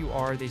where you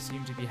are, they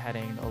seem to be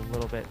heading a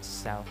little bit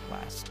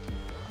southwest.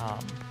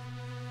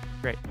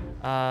 Great.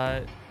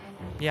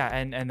 Yeah,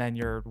 and then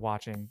you're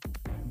watching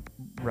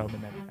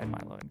Roman and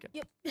Milo and Gip.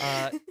 Yep.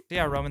 So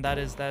yeah, Roman, that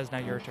is now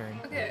your turn.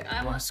 Okay,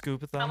 You want to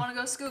scoop with I them? want to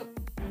go scoop.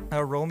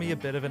 Roll me a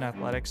bit of an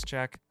athletics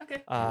check.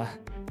 Okay.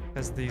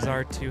 Because these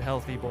are two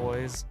healthy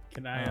boys.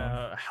 Can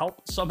I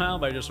help somehow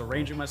by just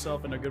arranging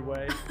myself in a good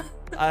way?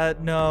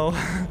 No.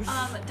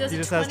 Does he it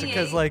just has to,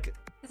 because 28? like,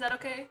 Is that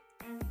okay?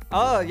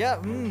 oh yeah,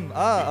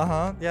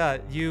 yeah.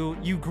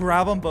 You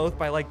grab them both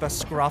by like the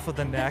scruff of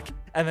the neck,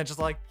 and then just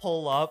like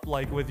pull up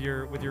like with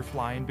your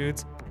flying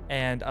boots.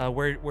 And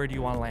where do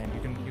you want to land? You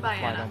can Bye,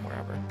 fly Anna. them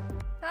wherever.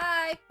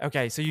 Hi.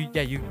 Okay, so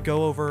you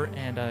go over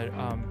and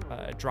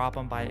drop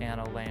them by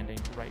Anna, landing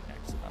right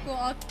next to them.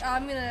 Cool.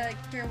 I'm gonna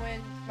cure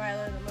wind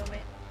Milo in the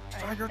moment.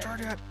 Your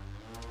target.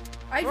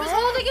 I was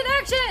holding an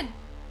action.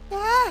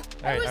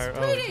 I was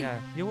waiting. Yeah,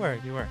 you were.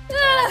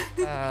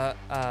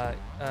 Ah!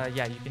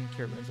 Yeah, you can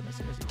cure wounds as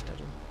soon as you catch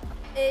them.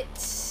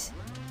 It's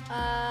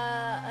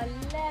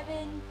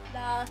 11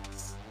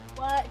 plus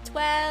what?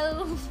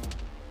 12.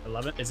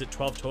 11. Is it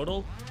 12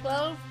 total?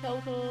 12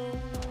 total.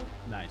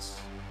 Nice.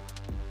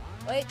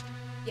 Wait.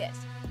 Yes.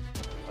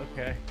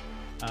 Okay.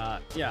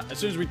 Yeah, as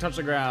soon as we touch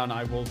the ground,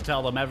 I will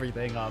tell them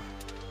everything of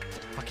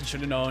fucking should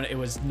have known it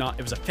was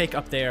a fake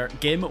up there.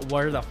 Gim,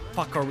 where the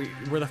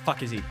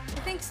fuck is he?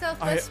 I think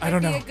Southwest I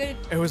don't might know. be a good.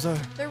 It was a.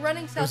 They're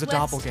running was Southwest. a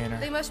doppelganger.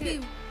 They must be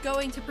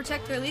going to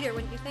protect their leader,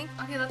 wouldn't you think?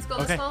 Okay, let's go.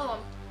 Okay. Let's follow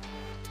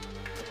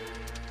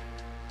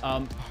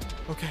him.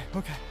 Okay.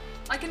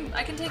 I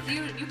can take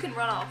you. You can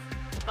run off.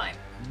 Fine.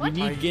 What?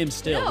 We need Gim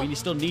still. No. We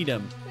still need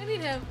him. We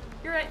need him.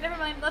 You're right. Never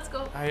mind. Let's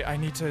go. I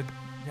need to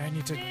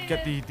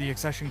get the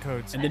accession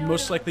codes. And I then know,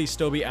 most I know. likely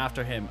still be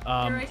after him. You're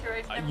right.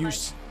 Never You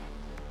mind.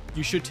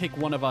 you should take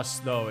one of us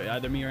though,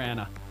 either me or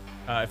Anna,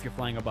 if you're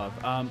flying above.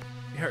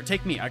 Here,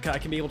 take me. I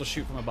can be able to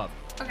shoot from above.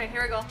 Okay,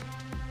 here we go.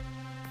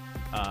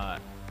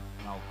 And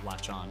I'll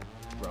latch on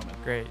Roman.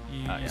 Great.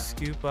 You Yeah.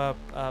 scoop up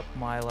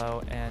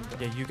Milo, and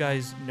yeah, you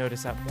guys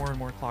notice that more and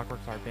more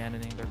clockworks are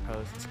abandoning their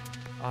posts,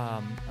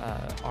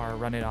 are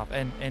running off,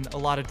 and a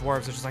lot of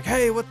dwarves are just like,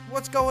 hey,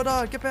 what's going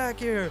on? Get back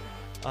here!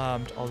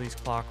 To all these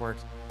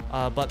clockworks.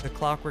 But the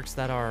clockworks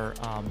that are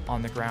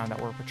on the ground that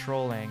we're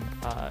patrolling,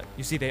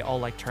 you see they all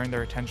like turn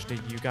their attention to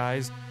you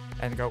guys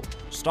and go,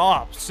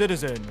 stop,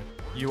 citizen!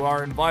 You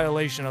are in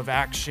violation of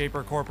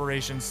Axeshaper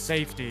Corporation's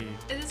safety.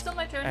 Is it still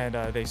my turn? And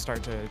they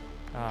start to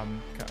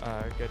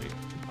get you.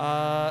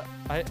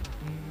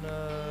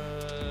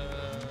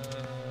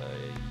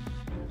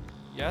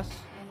 Yes.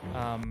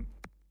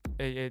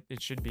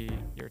 It should be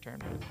your turn,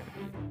 but it's gonna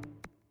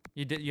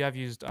be. You have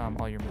used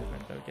all your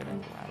movement though. Get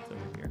into the labs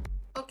over here.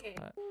 Okay.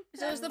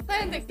 So is the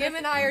plan that Gim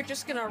and I are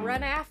just gonna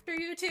run after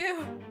you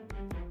two?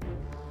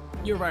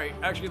 You're right.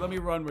 Actually, let me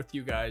run with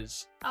you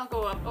guys. I'll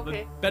go up.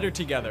 Okay. Better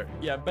together.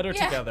 Yeah, better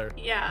Yeah. together.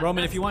 Yeah.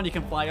 Roman, if you want, you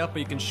can fly up, or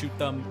you can shoot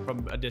them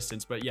from a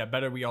distance. But yeah,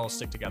 better we all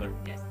stick together.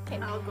 Yes.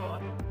 I'll go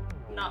up.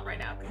 Not right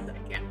now because I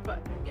can't.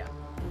 But yeah.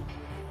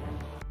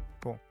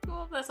 Cool.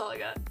 Cool. That's all I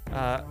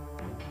got.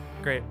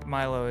 Great.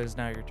 Milo, is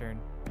now your turn.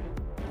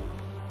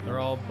 They're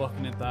all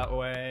booking it that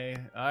way.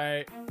 All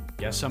right.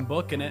 Guess I'm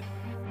booking it.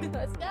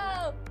 Let's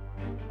go.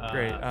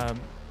 Great.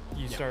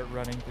 You start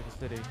running through the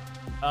city.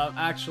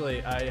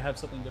 Actually, I have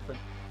something different.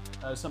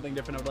 Something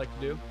different I would like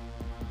to do.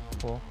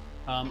 Cool.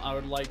 I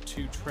would like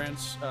to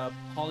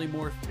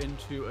polymorph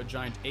into a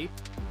giant ape.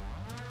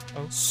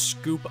 Oh.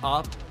 Scoop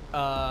up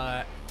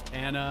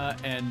Anna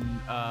and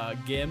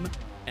Gim,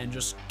 and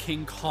just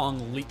King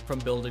Kong leap from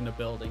building to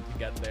building to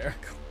get there.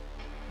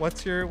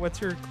 What's your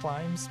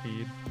climb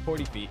speed?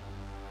 40 feet.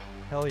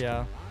 Hell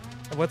yeah.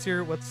 What's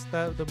the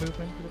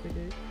movement for the big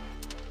ape?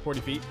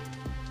 40 feet.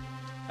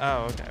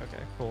 Oh, okay.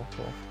 Cool.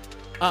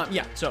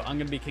 Yeah, so I'm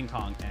gonna be King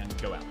Kong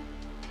and go out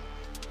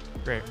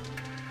Great.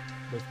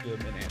 with Gim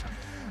and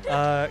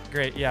Anna.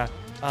 Great, yeah.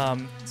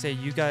 Say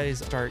you guys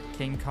start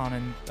King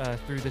Conan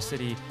through the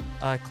city.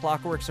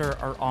 Clockworks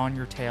are on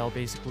your tail,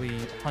 basically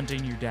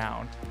hunting you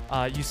down.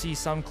 You see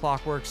some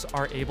clockworks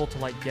are able to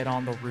like get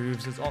on the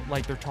roofs. It's all,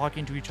 like they're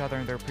talking to each other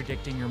and they're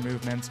predicting your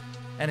movements.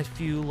 And a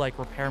few like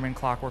repairman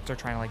clockworks are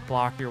trying to like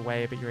block your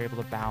way, but you're able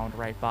to bound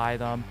right by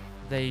them.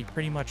 They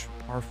pretty much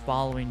are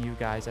following you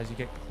guys as you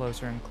get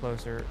closer and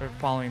closer, or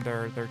following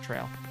their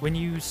trail. When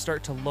you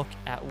start to look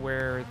at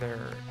where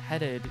they're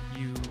headed,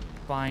 you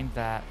find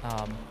that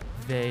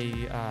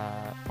they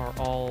are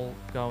all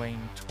going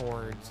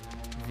towards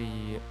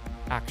the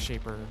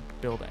Axeshaper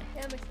building,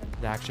 Yeah, that makes sense.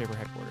 the Axeshaper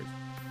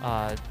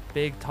headquarters.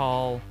 Big,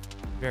 tall,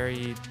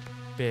 very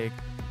big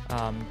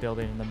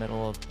building in the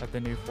middle of the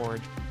new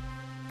forge.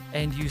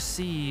 And you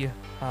see,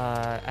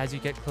 as you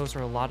get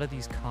closer, a lot of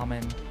these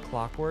common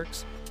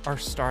clockworks are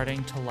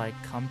starting to like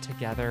come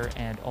together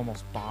and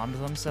almost bond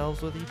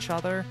themselves with each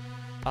other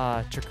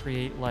to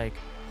create like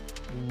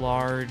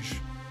large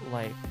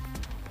like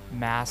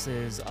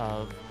masses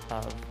of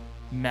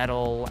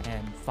metal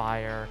and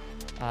fire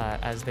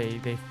as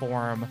they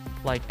form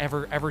like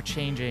ever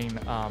changing.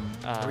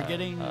 We're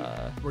getting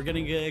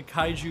a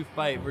kaiju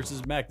fight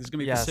versus mech. This is gonna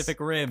be Yes. Pacific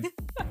Rim.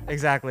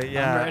 Exactly.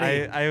 Yeah.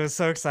 ready. I was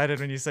so excited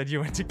when you said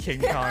you went to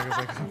King Kong. I was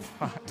like,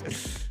 oh, fuck.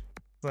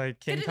 It's like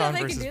King Good to know Kong they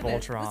can versus do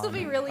Voltron. This will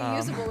be really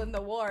usable in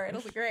the war. It'll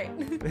be great.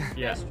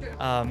 Yeah. That's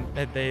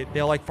true.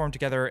 They'll like form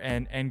together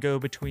and go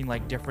between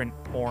like different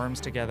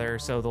forms together.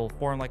 So they'll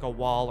form like a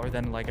wall or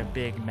then like a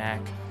big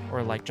mech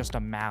or like just a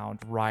mound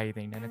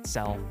writhing in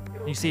itself.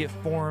 You see it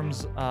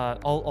forms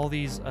all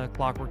these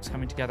clockworks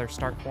coming together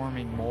start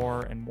forming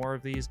more and more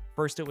of these.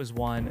 First it was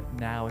one,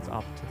 now it's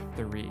up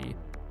to 3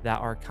 that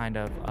are kind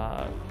of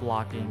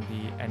blocking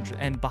the entrance,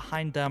 and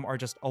behind them are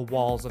just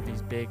walls of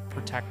these big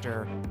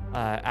protector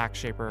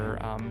Axeshaper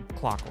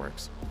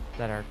clockworks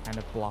that are kind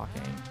of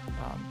blocking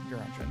your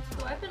entrance.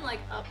 So I've been like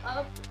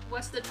up.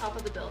 What's the top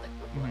of the building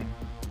look like?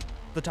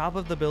 The top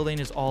of the building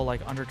is all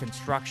like under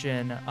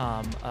construction.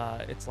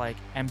 It's like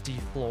empty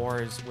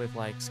floors with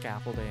like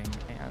scaffolding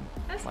and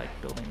That's like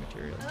nice. building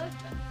materials. I like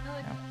that. I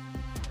like Yeah.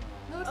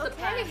 that. Notice the Okay.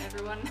 plan,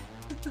 everyone.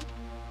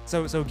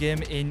 So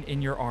Gim, in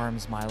your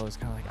arms, Milo's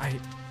kind of like,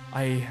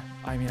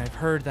 I mean, I've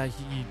heard that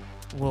he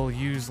will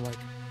use like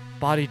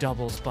body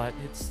doubles, but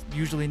it's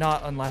usually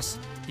not unless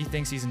he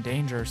thinks he's in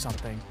danger or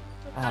something.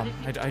 How did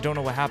he I don't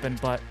know what happened,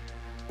 but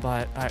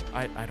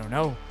I don't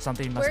know.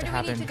 Something must Where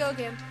have do we need happened.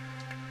 to go, Gim?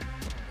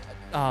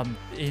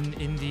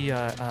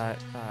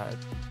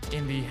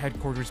 In the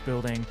headquarters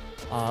building,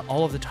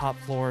 all of the top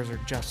floors are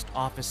just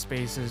office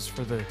spaces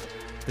for the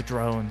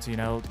drones. You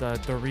know,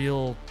 the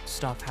real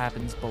stuff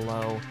happens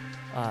below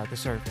the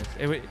surface.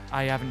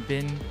 I haven't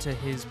been to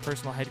his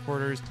personal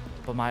headquarters,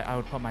 but I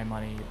would put my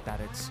money that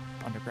it's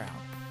underground.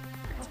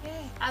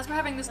 Okay. As we're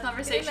having this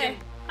Let's get in conversation,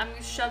 there.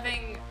 I'm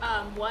shoving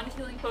 1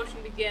 healing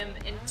potion to Gim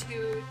and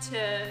 2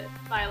 to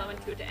Milo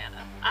and 2 to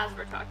Anna. As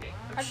we're talking,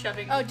 I'm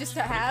shoving. Oh, just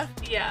to have?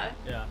 Yeah.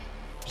 Yeah.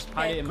 Just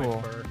hide it in Cool.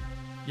 my fur.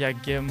 Yeah,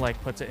 Gim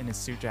like puts it in his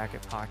suit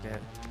jacket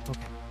pocket. Okay.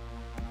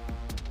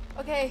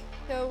 Okay,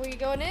 so we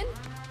going in?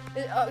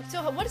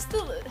 So what is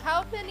the?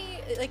 How many?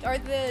 Like, are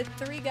the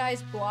 3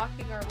 guys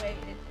blocking our way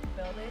into the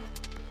building?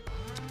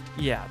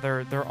 Yeah,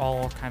 they're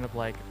all kind of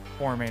like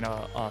forming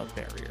a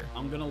barrier.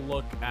 I'm gonna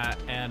look at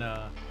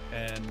Anna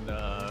and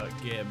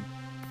Gim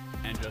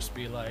and just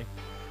be like,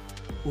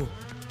 ooh,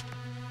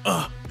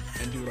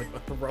 and do like a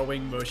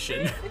throwing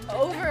motion.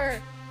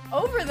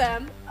 Over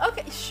them?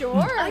 Okay,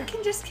 sure. I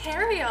can just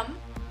carry him.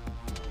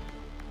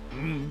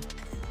 Mm.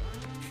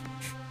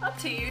 Up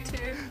to you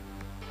two.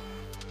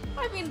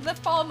 I mean, the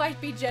fall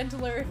might be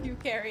gentler if you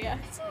carry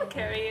us. I'll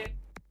carry it.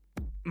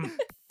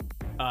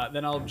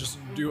 Then I'll just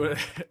do it.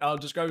 I'll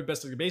describe it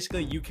best.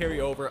 Basically, you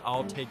carry over.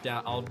 I'll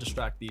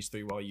distract these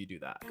 3 while you do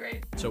that.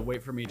 Great. So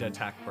wait for me to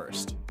attack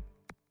first.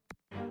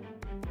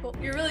 Cool.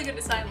 You're really good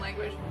at sign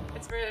language.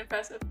 It's very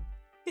impressive.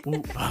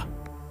 Ooh,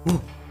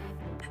 ooh.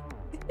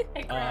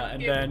 I grab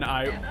And Gim then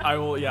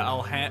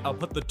Anna. I'll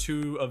put the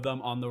 2 of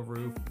them on the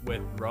roof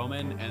with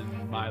Roman,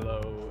 and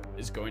Milo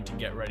is going to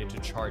get ready to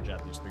charge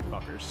at these 3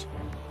 fuckers.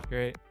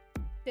 Great.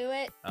 Do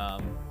it.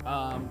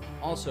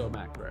 Also,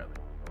 Mac Bradley,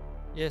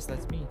 Yes,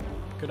 that's me.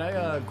 could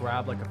I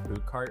grab like a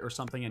food cart or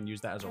something and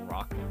use that as a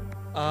rock?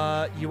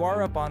 You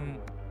are up on.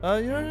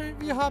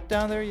 You hop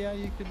down there. Yeah,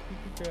 you could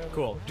grab it.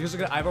 Cool.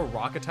 Because I have a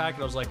rock attack,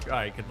 and I was like, all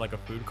right, could like a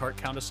food cart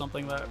count as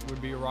something that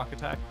would be a rock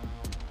attack?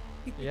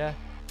 Yeah.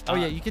 Oh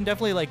yeah, you can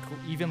definitely like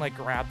even like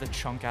grab the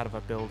chunk out of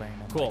a building.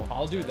 And, Cool. like,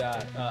 I'll do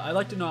that. I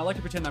like to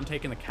pretend I'm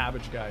taking the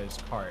cabbage guy's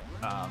cart.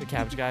 the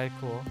cabbage guy,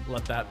 cool.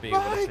 Let that be. My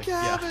what I think.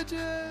 Yeah.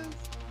 cabbages!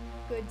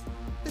 Good.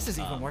 This is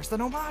even Um, worse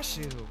than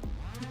Omashu.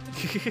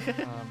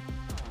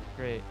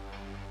 Great.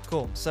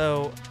 Cool.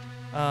 So,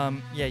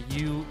 yeah,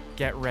 you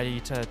get ready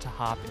to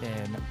hop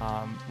in.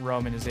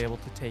 Roman is able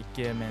to take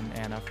Gim and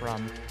Anna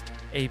from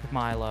Ape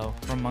Milo,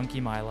 from Monkey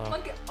Milo.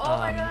 Monkey. Oh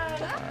my Um,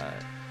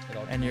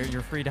 god. And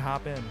you're free to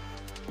hop in.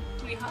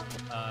 We hop.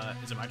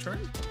 Is it my turn?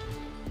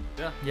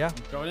 Yeah. Yeah.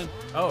 I'm going in.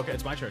 Oh, okay.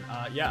 It's my turn.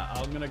 Yeah.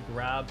 I'm gonna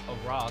grab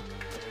a rock,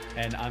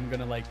 and I'm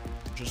gonna like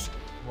just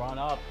run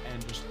up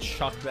and just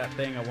chuck that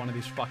thing at one of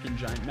these fucking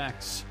giant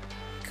mechs.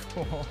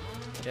 Cool.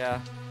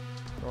 Yeah.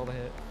 Roll the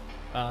hit.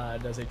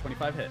 Does a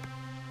 25 hit?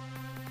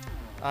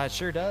 It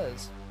sure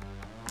does.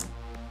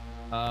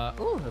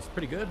 Oh, that's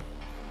pretty good.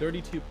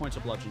 32 points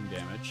of bludgeoning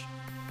damage.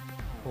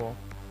 Cool.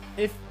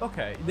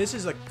 Okay, this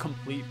is a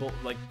complete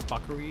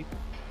fuckery.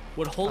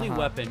 Would holy Uh-huh.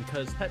 weapon,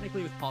 because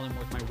technically with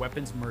polymorph, my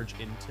weapons merge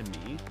into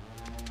me.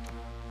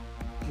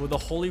 Would the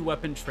holy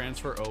weapon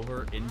transfer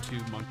over into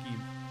Monkey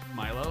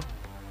Milo?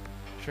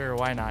 Sure,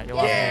 why not? You'll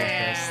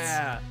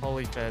Yeah! have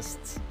holy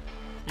fists.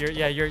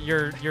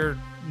 Your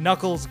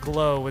knuckles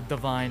glow with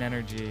divine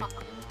energy.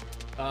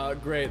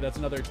 Great. That's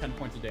another 10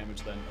 points of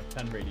damage then,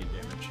 10 radiant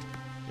damage.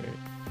 Great.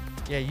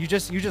 Yeah, you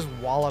just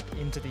wallop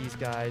into these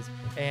guys,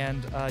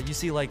 and you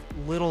see like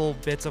little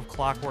bits of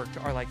clockwork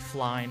are like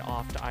flying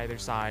off to either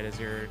side as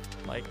you're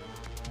like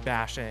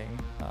bashing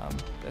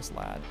this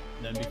lad.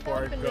 And then Yeah, before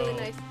I that would've go, been really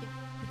nice to get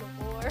to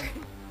the war.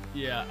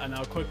 yeah, and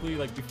I'll quickly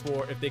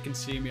before, if they can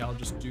see me, I'll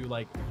just do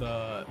like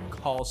the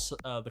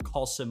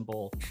call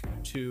symbol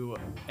to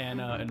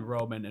Anna and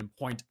Roman and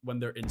point when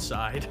they're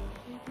inside.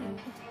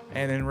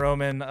 And in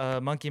Roman,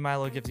 Monkey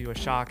Milo gives you a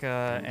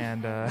shaka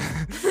and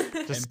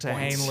just And to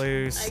hang points.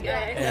 loose. I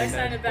and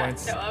sounded bad.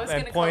 points, No, I was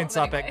and gonna call points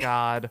him up at anyway.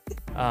 God.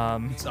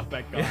 It's up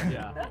at God,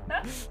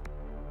 yeah.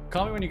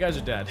 Call me when you guys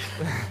are dead.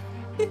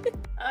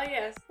 Oh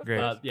yes.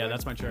 Great. Yeah,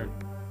 that's my turn.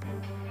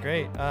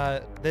 Great.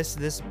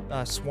 This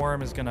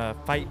swarm is gonna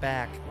fight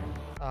back.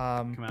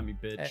 Come at me,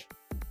 bitch.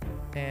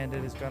 And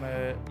it is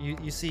gonna.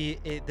 You see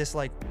it, this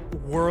like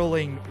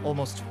whirling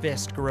almost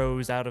fist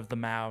grows out of the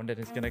mound and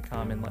it's gonna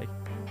come and like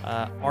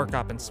arc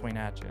up and swing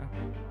at you.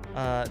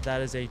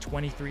 That is a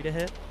 23 to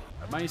hit.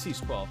 My AC is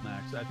 12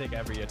 max. I think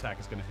every attack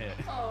is gonna hit.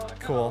 Oh,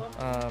 Cool.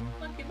 no.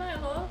 Monkey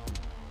Milo.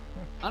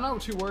 I'm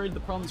not too worried. The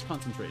problem is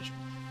concentration.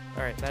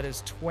 All right, that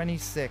is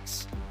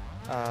 26.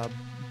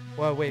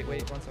 Well, wait,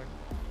 1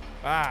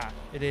 second.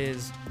 It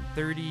is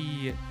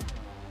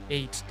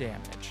 38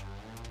 damage.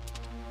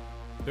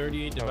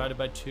 38 divided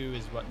by 2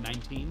 is what,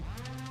 19?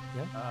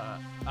 Yeah.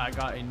 I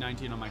got a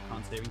 19 on my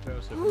con saving throw,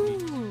 so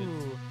it's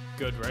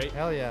good, right?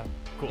 Hell yeah.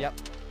 Cool. Yep.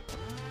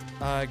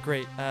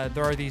 Great.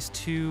 There are these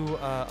two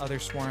other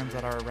swarms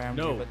that are around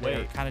No, you, but they're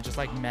wait. kind of just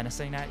like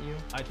menacing at you.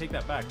 I take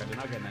that back. I did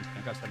not get 19.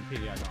 I got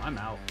 17. Yeah, no, I'm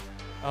out.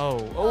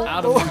 Oh.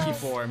 Out of monkey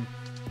form.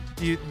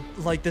 You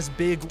like this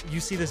big. You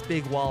see this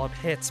big wallop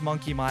hits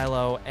Monkey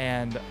Milo,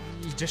 and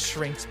he just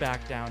shrinks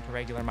back down to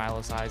regular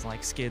Milo size and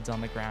like skids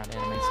on the ground,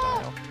 anime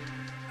style.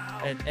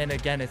 And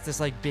again, it's this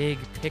like big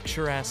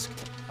picturesque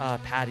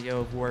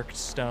patio of worked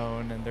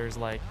stone, and there's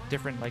like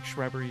different like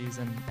shrubberies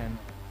and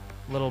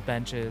little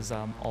benches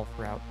all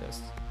throughout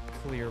this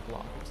clear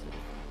block of city.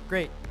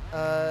 Great.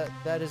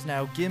 That is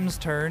now Gim's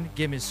turn.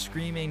 Gim is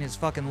screaming his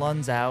fucking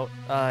lungs out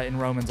in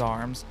Roman's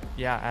arms.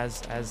 Yeah,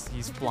 as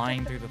he's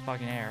flying through the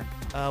fucking air.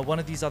 One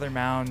of these other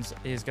mounds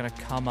is gonna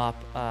come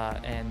up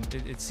and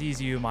it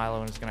sees you, Milo,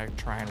 and is gonna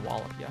try and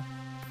wallop you.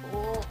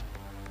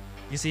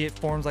 You see, it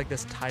forms like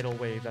this tidal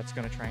wave that's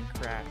gonna try and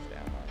crash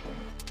down on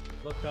you.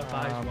 Look up,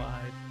 eyes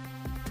wide.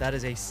 That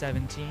is a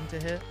 17 to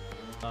hit.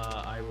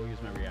 I will use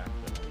my reaction.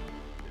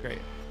 Great.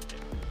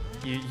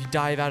 You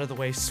dive out of the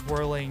way,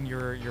 swirling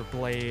your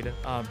blade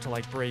to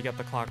like break up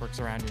the clockworks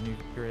around you, and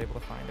you're able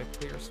to find a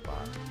clear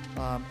spot.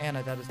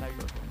 Anna, that is now your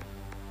turn.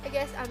 I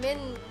guess I'm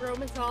in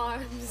Roman's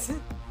arms.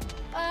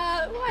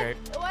 Great.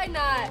 Why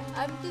not?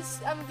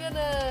 I'm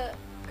gonna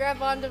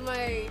grab onto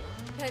my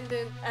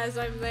pendant as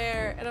I'm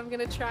there, and I'm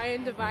gonna try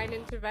and divine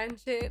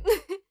intervention.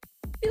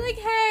 Be like,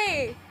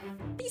 hey,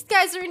 these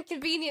guys are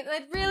inconvenient, and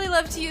I'd really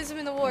love to use them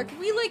in the war. Can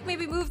we like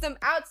maybe move them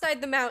outside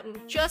the mountain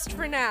just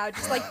for now?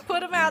 Just like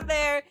put them out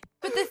there,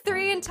 put the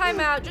 3 in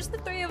timeout, just the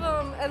 3 of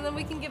them, and then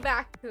we can get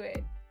back to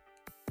it.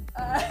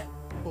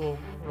 Cool.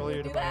 Roll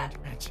your do divine that.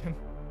 intervention.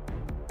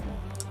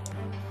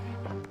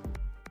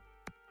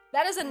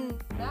 That is a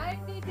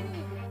 92.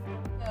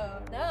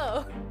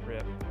 No.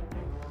 Rip.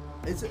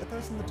 Is it?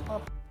 That's in the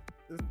top.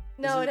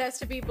 No, it has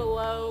to be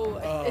below.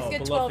 It's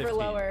good below 12 or 15.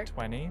 lower.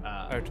 20.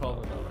 Or 12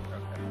 or lower.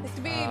 Okay. It's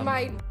to be Um,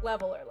 my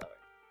level or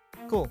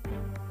lower. Cool.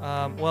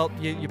 Well,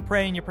 you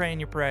pray and you pray and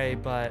you pray,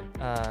 but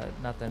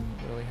nothing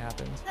really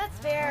happens. That's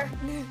fair.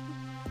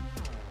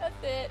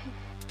 That's it.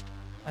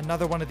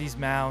 Another one of these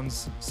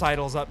mounds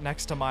sidles up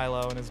next to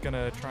Milo and is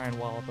gonna try and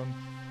wallop him.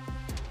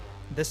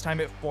 This time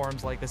it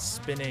forms like this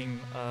spinning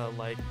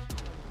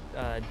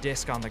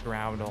disc on the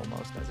ground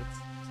almost as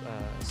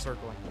it's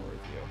circling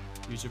towards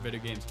you. Use your video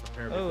games to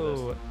prepare me for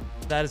Oh,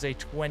 that is a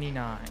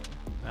 29. this.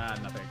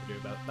 Nothing I can do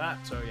about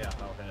that, so yeah,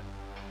 I'll hit.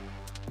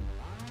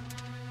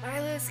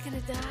 Milo's gonna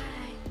die.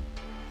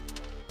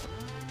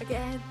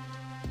 Again.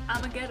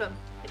 I'ma get him.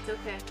 It's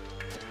okay.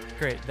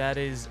 Great, that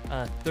is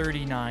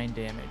 39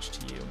 damage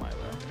to you, Milo.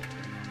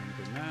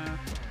 Good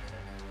math.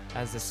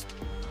 As this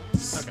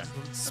Okay,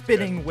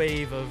 spinning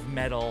wave of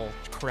metal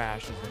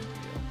crashes into you.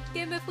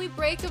 Kim, if we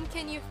break them,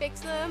 can you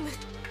fix them?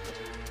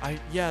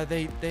 Yeah,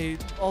 they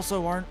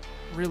also aren't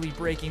really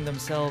breaking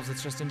themselves.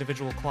 It's just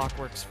individual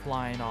clockworks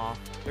flying off.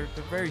 They're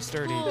very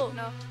sturdy Cool.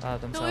 No. So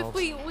themselves.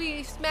 if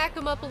we smack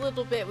them up a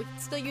little bit, we can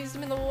still use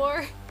them in the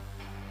war?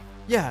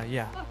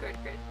 Yeah. Oh, great.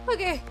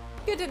 Okay,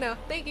 good to know.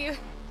 Thank you.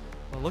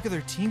 Well, look at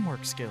their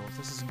teamwork skills.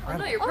 This is Oh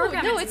incredible. no, your Oh,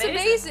 program no, is it's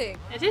amazing.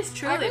 It is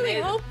truly I really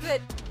amazing. hope that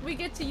we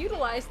get to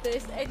utilize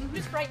this, and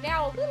just right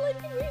now, a little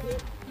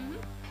inconvenient.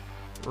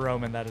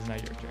 Roman, that is now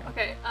your turn.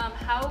 Okay.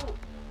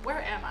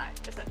 Where am I?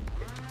 Is that?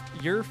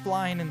 You're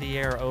flying in the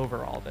air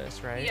over all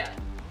this, right? Yeah.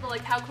 Well,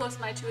 like, how close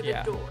am I to the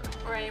Yeah. door,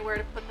 or anywhere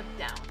to put them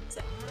down?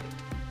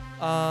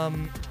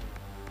 Exactly.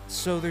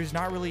 So there's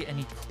not really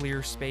any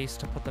clear space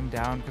to put them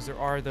down because there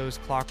are those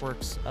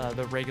clockworks,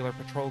 the regular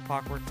patrol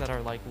clockworks that are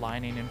like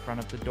lining in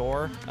front of the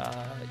door.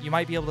 You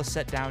might be able to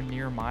set down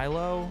near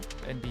Milo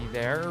and be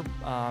there,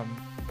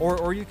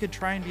 or you could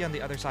try and be on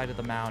the other side of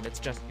the mound. It's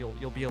just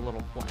you'll be a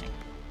little flank.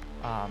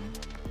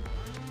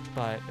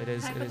 But it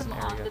is Can I put an them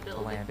on area the to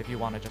building? land if you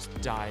want to just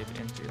dive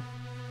into,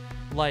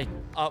 like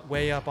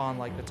way up on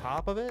like the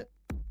top of it.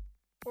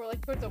 Or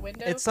like towards a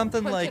window. It's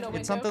something Punch like in a it's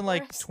window something for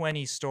like us.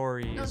 20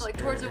 stories. No, like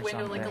towards a or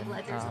window, like a something.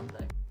 ledge or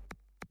something.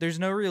 There's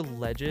no real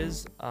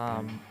ledges.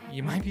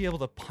 You might be able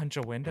to punch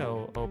a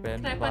window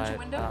open, Can I but punch a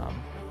window?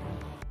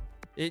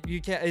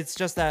 You can't. It's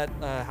just that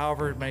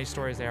however many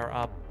stories they are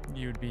up,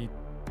 you'd be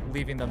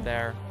leaving them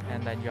there,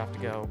 and then you have to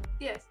go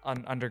Yes.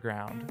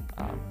 underground.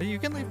 But you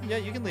can leave. Yeah,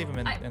 you can leave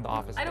them in the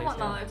office. I don't space,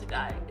 want Malo to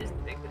die. Is the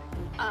big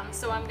thing.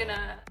 So I'm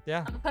gonna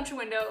punch a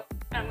window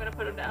and I'm gonna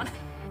put him down.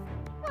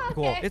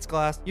 Cool. Okay. It's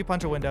glass. You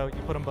punch a window.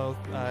 You put them both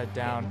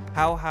down.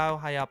 How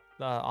high up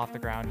off the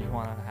ground do you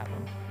want to have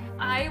them?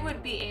 I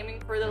would be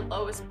aiming for the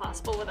lowest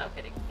possible without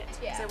getting hit.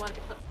 Because Yeah. I want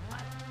to be close to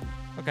mine.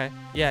 Okay.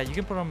 Yeah, you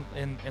can put them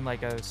in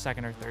like a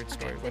second or third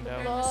story Okay, window. they're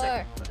in the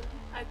second one.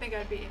 I think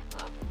I'd be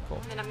up. Cool.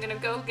 And then I'm gonna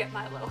go get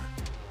Milo.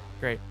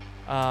 Great.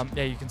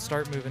 Yeah, you can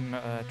start moving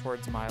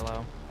towards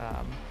Milo.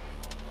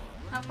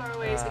 How far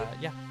away is he?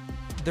 Yeah.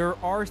 There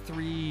are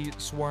 3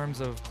 swarms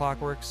of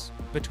clockworks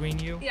between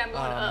you. Yeah, I'm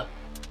going up.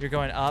 You're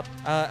going up.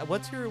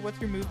 What's your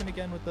movement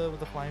again with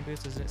the flying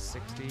boots? Is it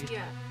 60?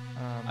 Yeah.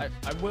 I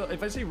will,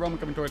 if I see Roman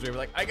coming towards me, I'll be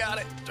like, I got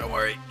it. Don't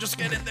worry. Just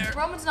get in there.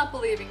 Roman's not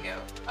believing you.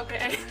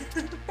 Okay.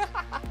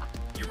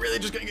 You're really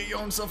just gonna get your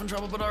own self in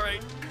trouble, but all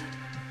right.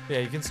 Yeah,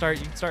 you can start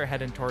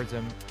heading towards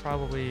him.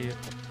 Probably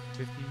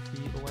 50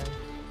 feet away.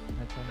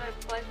 That's Should I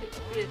fly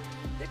 50 at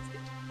 60?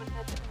 What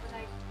happens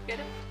when I get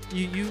him?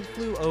 You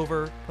flew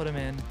over, put him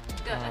in.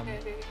 Good, okay.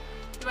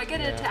 Do I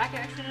get an attack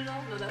action at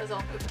all? No, that was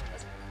all movement,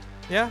 wasn't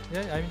it? Yeah.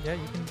 I mean, yeah.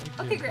 You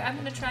can Okay, great. I'm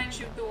gonna try and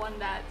shoot the one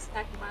that's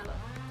attacking Milo.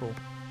 Cool.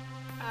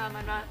 I'm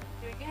not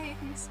doing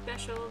anything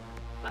special,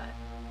 but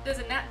does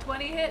a nat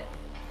 20 hit?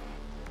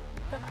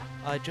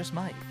 Just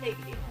might. Hey.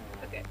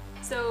 Okay.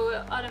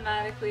 So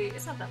automatically,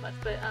 it's not that much,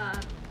 but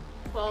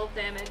 12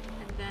 damage,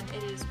 and then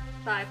it is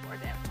 5 more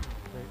damage.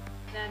 Great.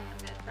 Then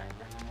I'm gonna try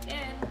that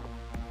again.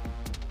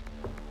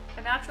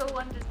 A natural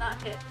 1 does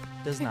not hit.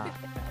 Does not.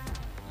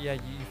 Yeah,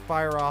 you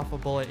fire off a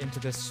bullet into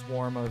this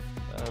swarm of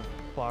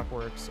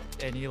clockworks,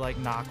 and you like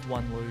knock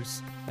one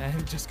loose, and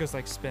it just goes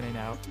like spinning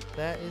out.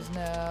 That is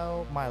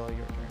now Milo,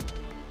 your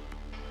turn.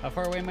 How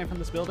far away am I from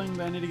this building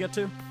that I need to get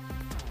to?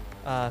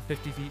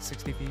 50 feet,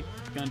 60 feet.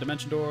 Gonna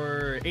dimension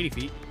door 80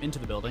 feet into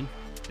the building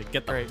to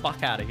get the Great.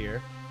 fuck out of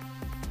here.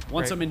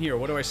 Once Great. I'm in here,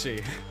 what do I see?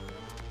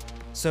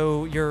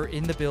 So you're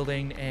in the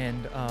building,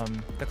 and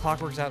the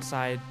clockworks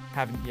outside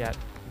haven't yet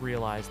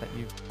realized that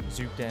you've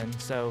zooped in.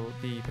 So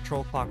the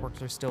patrol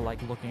clockworks are still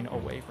like looking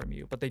away from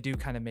you, but they do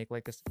kind of make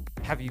like this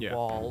heavy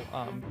wall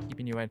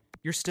keeping you in.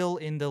 You're still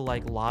in the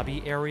like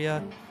lobby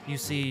area. You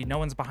see no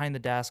one's behind the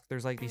desk.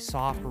 There's like these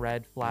soft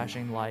red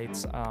flashing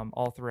lights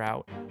all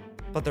throughout.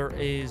 But there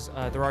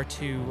are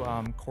 2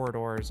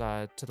 corridors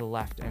to the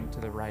left and to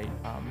the right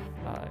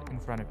in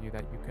front of you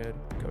that you could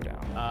go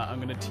down. I'm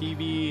gonna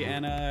TV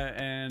Anna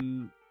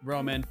and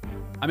Roman.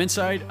 I'm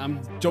inside.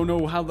 Don't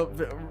know how the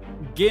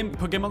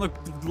put Gim on the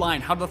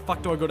line. How the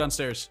fuck do I go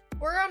downstairs?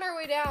 We're on our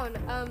way down.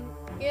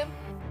 Gim.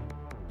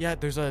 Yeah,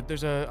 there's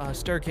a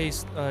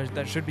staircase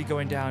that should be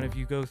going down if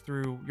you go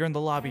through. You're in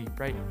the lobby,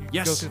 right? You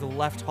Yes. go through the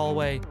left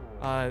hallway.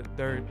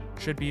 There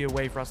should be a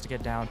way for us to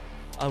get down.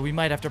 We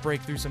might have to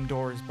break through some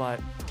doors, but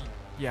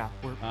yeah,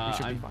 we should be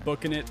I'm fine.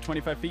 booking it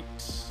 25 feet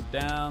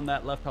down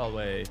that left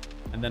hallway,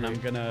 and then I'm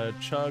Great. gonna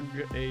chug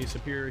a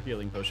superior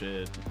healing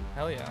potion.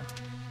 Hell yeah.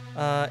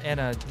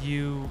 Anna,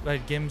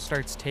 Gim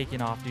starts taking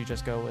off. Do you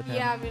just go with him?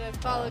 Yeah, I'm gonna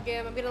follow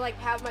Gim. I'm gonna like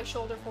have my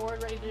shoulder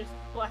forward, ready to just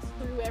blast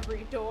through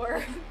every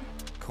door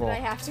Cool. that I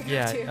have to go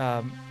Yeah,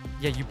 to.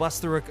 yeah, you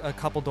bust through a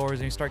couple doors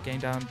and you start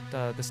getting down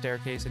the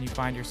staircase, and you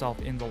find yourself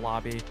in the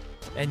lobby,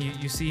 and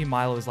you see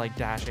Milo is like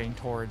dashing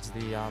towards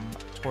the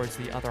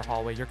other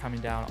hallway. You're coming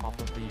down off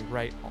of the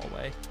right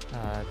hallway,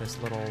 this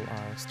little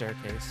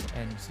staircase,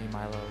 and you see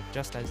Milo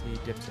just as he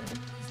dips in,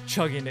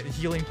 chugging it,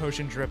 healing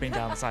potion dripping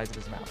down the sides of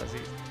his mouth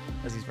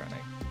as he's running.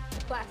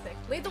 Classic.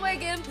 Lead the way,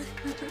 Gim.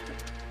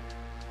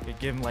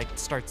 Gim like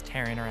starts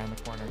tearing around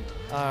the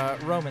corner.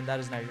 Roman, that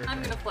is now your turn.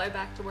 I'm gonna fly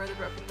back to where the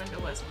broken window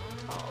was.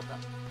 All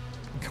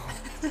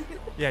done.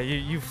 Yeah,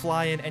 you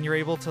fly in, and you're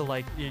able to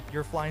like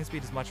your flying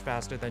speed is much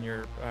faster than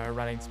your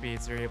running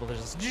speed, so you're able to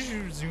just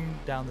zoom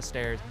down the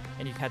stairs,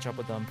 and you catch up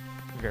with them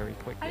very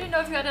quickly. I didn't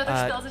know if you had other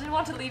spells. I didn't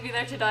want to leave you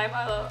there to die,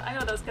 Milo. I know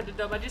that was kind of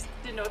dumb. I just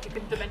didn't know if you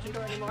could dimension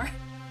door anymore.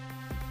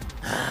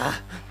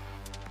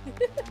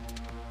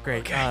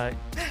 Great. Okay.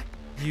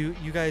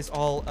 You guys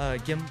all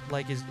Gim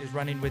like is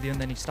running with you,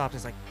 and then he stops.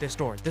 He's like, this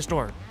door,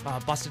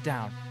 bust it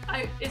down.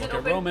 Is it Okay,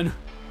 open? Roman.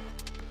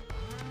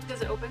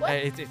 Does it open?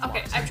 It's Okay,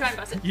 locked. I'm trying to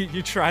bust it.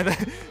 You try the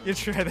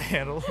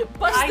handle.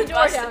 Bust the door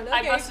busted, down. Okay.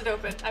 I busted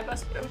open. I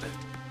busted open.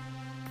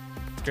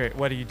 Great.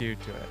 What do you do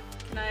to it?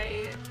 Can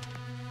I?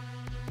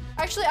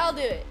 Actually, I'll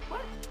do it.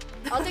 What?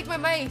 I'll take my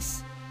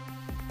mace.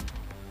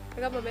 I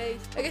got my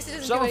mace. I guess it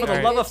doesn't Someone do for the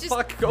anything. love of It's just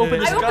fuck, open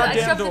this I opened. I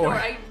goddamn shoved the door. door.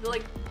 I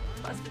like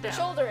busted it down.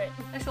 shoulder it.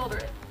 I shoulder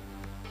it.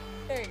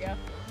 There you go.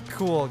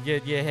 Cool. You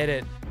hit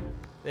it.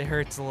 It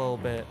hurts a little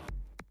bit.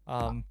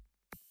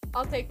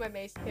 I'll take my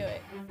mace to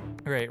it.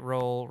 Great.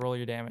 Roll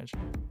your damage.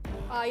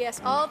 Yes,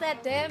 all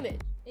that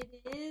damage. It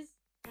is.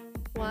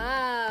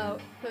 Wow.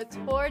 So it's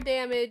 4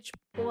 damage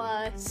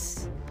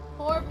plus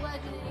 4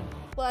 bludgeoning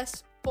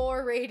plus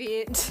 4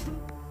 radiant.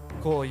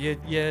 Cool. You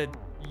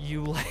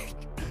like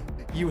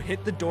you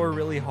hit the door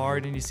really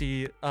hard, and you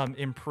see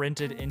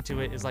imprinted into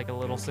it is like a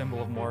little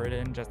symbol of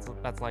Moradin, just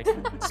that's like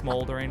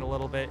smoldering a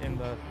little bit in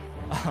the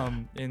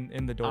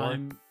in the door.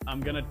 I'm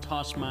gonna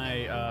toss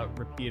my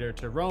repeater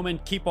to Roman,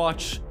 keep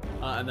watch,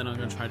 and then I'm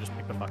gonna try to just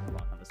pick the fucking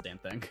lock on this damn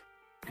thing.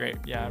 Great.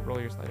 Yeah, roll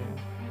your sleight of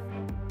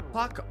hand.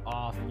 Fuck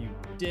off, you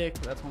dick.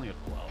 That's only a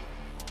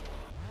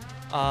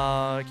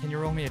 12. Can you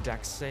roll me a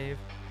dex save?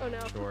 Oh no.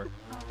 Sure.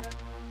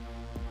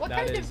 What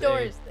That kind is of door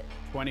a is this?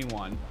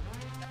 21.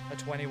 A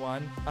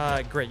 21.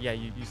 Great. Yeah,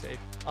 you save.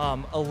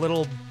 A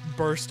little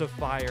burst of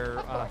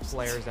fire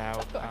flares out.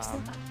 Of course.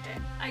 Okay.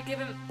 I give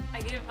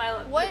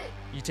Milo. What?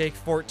 You take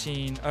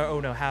 14. Oh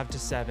no, half to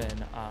 7. Okay,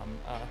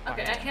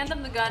 fire I hand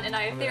him the gun and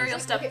I ethereal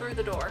step through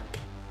the door.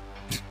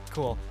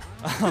 Cool.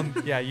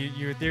 Yeah,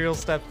 you ethereal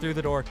step through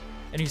the door,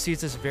 and you see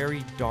it's this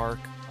very dark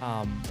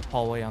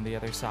hallway on the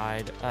other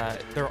side.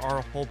 There are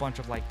a whole bunch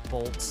of like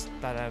bolts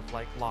that have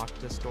like locked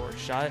this door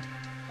shut,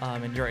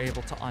 and you're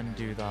able to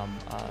undo them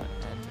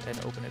and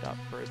open it up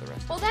for the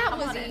rest. Well, of that I'm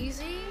was on it.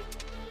 easy.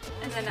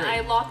 And then Great. I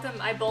lock them,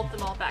 I bolt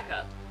them all back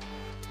up.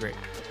 Great.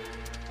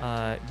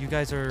 You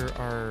guys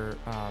are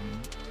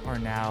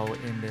now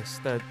in this.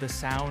 The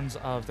sounds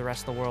of the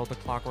rest of the world, the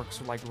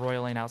clockworks like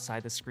roiling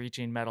outside, the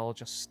screeching metal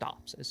just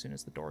stops as soon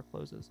as the door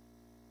closes.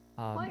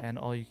 And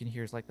all you can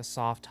hear is like the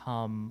soft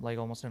hum, like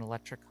almost an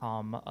electric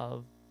hum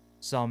of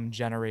some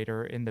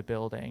generator in the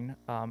building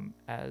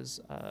as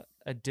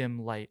a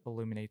dim light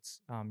illuminates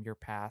your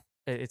path.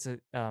 It's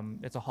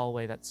a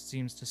hallway that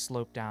seems to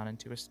slope down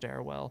into a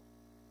stairwell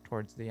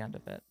towards the end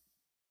of it.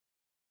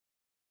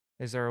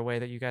 Is there a way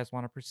that you guys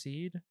want to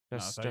proceed? I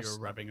thought you were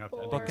wrapping up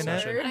the booking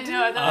ending it? session.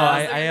 I know.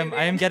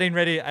 I am getting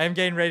ready. I am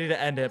getting ready to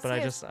end it, but I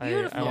This is I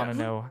beautiful. want to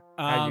know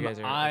how you guys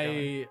are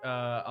going.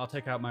 I'll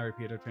take out my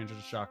repeater, change it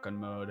to shotgun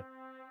mode.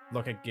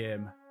 Look at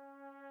Gim.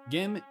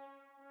 Gim,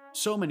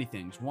 so many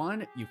things.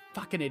 One, you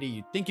fucking idiot.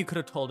 You think you could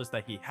have told us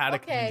that he had a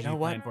Okay. contingency You know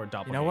what? plan for a You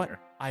doppelganger. know what?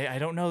 I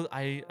don't know.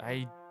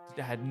 I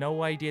had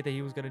no idea that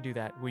he was gonna do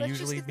that. We Let's just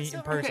usually get this meet in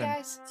over with, person.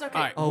 guys. It's okay.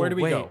 All right, Oh, where do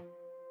we wait. go?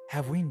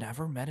 Have we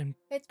never met in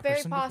It's very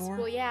person possible,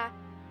 before? yeah.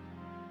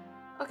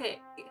 Okay.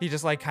 He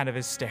just like kind of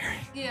is staring.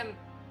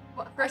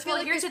 Well, I first of feel all,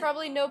 like here's there's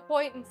probably no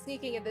point in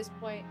sneaking at this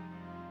point.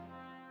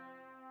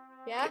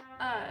 Yeah?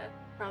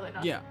 probably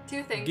not. Yeah.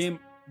 Two things. Gim,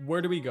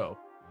 where do we go?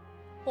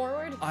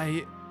 Forward?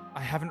 I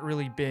haven't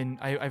really been.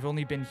 I've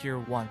only been here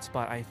once,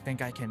 but I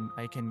think I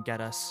can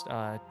get us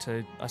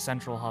to a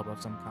central hub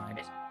of some kind.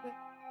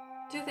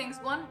 Two things.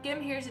 One,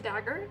 Gim, here's a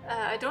dagger.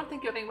 I don't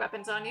think you have any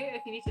weapons on you.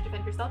 If you need to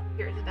defend yourself,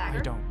 here's a dagger.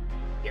 I don't.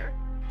 Here.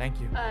 Thank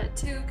you.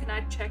 Two, can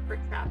I check for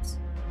traps?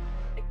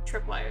 Like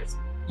tripwires.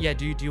 Yeah.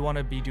 Do you want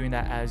to be doing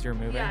that as you're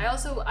moving? Yeah,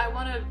 I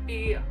want to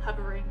be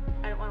hovering.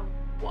 I don't want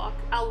to walk.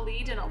 I'll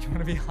lead and I'll... You want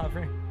to be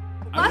hovering?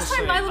 I will Last time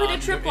say, Milo did a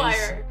there is-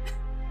 tripwire.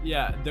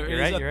 Yeah, there You're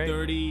is right, a you're right.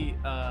 30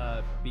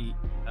 feet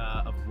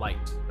of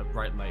light, of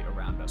bright light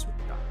around us with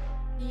the gun.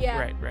 Yeah.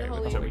 Right, the with the holy-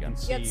 holy So we gun.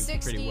 can You got see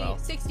 60, pretty well.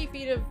 60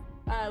 feet of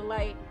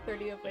light,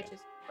 30 of which is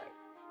bright.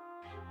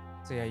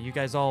 So yeah, you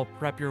guys all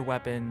prep your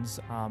weapons,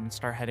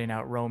 start heading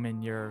out.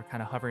 Roman, you're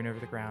kind of hovering over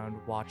the ground,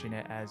 watching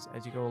it as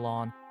you go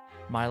along.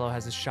 Milo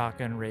has his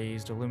shotgun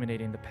raised,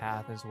 illuminating the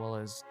path, as well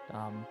as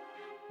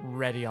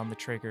ready on the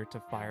trigger to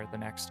fire the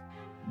next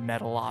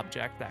metal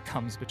object that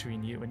comes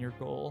between you and your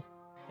goal.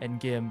 And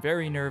Gim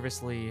very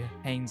nervously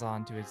hangs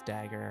on to his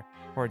dagger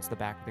towards the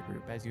back of the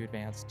group as you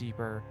advance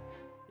deeper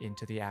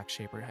into the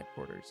Axeshaper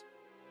headquarters.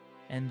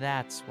 And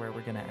that's where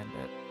we're gonna end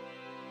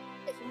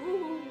it.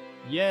 Ooh.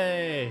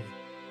 Yay!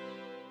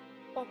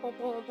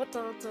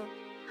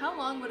 How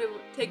long would it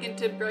have taken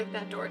to break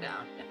that door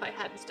down if I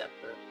hadn't stepped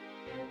through?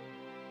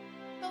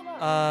 Hold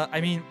on.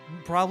 I mean,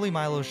 probably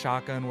Milo's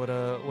shotgun would Yeah,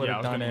 I have was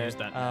done gonna it. use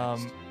that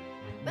next.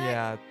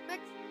 Yeah.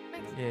 Max,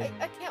 Yeah.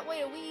 I can't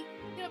wait a week.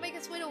 You gonna make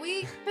us wait a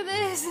week for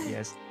this?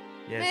 Yes.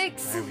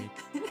 Max. Yes. A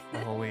week. A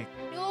whole week.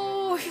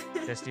 No.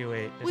 Just you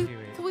wait. Just We, you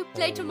wait. can we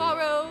play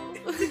tomorrow?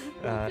 play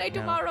no,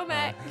 tomorrow,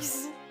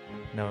 Max.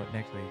 No,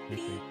 next week.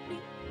 Next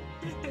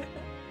week.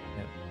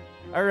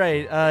 All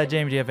right,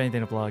 Jamie, do you have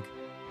anything to plug?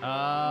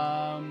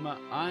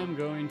 I'm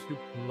going to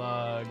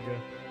plug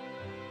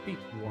feet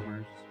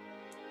warmers.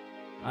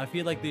 I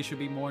feel like they should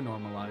be more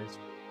normalized.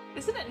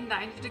 Isn't it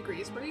 90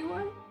 degrees where you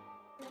are?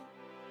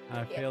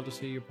 I fail to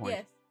see your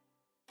point.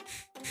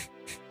 Yes.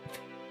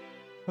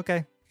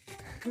 Okay.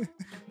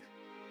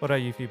 What are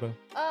you, Phoebo?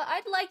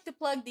 I'd like to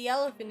plug the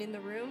elephant in the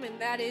room, and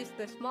that is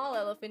the small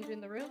elephant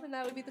in the room, and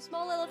that would be the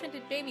small elephant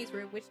in Jamie's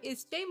room, which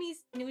is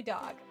Jamie's new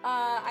dog.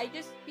 I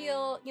just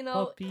feel,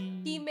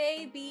 Puppy. he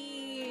may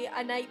be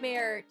a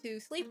nightmare to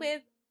sleep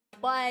with,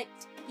 but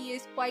he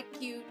is quite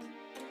cute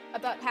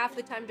about half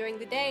the time during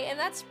the day, and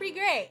that's pretty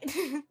great.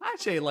 I'd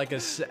say like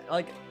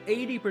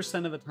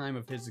 80% of the time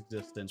of his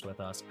existence with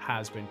us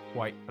has been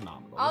quite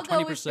phenomenal. I'll The go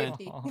with 20%.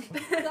 50. Aw.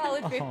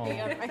 Solid 50 Aw.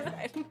 on my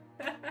side.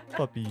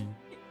 Puppy.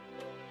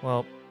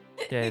 Well,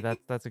 yeah,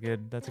 that's a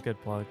good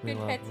plug. We Good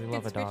love pets, we good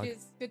love a dog.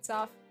 scritches, good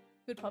soft,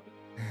 good puppy.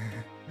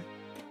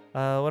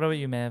 What about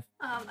you, Mav?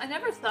 I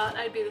never thought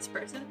I'd be this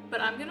person, but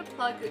I'm gonna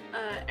plug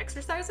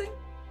exercising.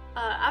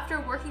 After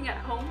working at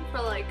home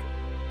for like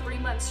 3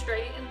 months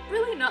straight and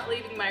really not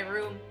leaving my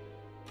room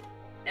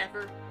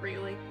ever,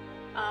 really.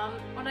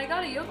 When I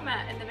got a yoga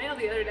mat in the mail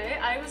the other day,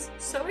 I was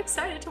so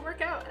excited to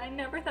work out. I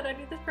never thought I'd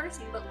be this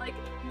person, but like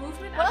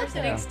movement after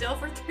sitting still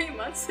for 3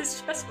 months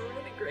is just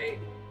really great.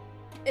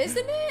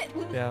 Isn't it?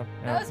 Yeah.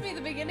 That was me at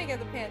the beginning of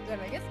the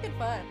pandemic. It's good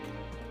fun.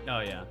 Oh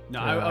yeah. No,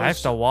 Yeah, I have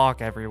to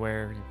walk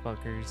everywhere, you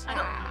fuckers. I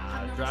don't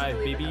have no drive,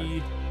 reason to leave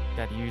baby.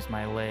 Gotta use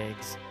my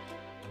legs.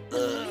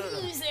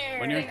 Loser.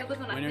 When I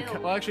live on a you're,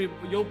 hill. well, actually,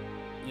 you'll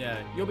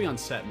be on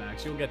set,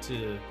 Max. You'll get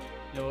to,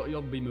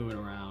 you'll be moving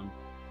around.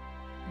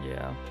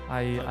 Yeah,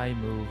 I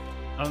move.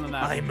 Other than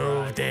that, I we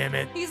move, drive. damn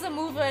it. He's a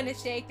mover and a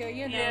shaker,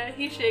 you know. Yeah,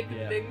 he's shaking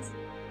Yeah. things.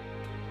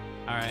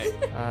 All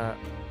right.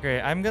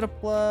 Great. I'm gonna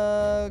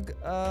plug.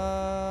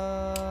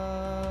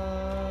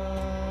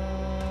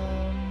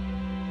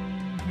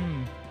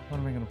 What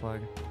am I gonna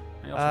plug?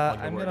 I also plug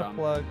the I'm word gonna on.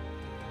 plug.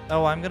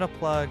 Oh, I'm gonna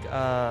plug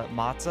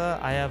matzah.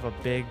 I have a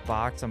big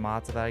box of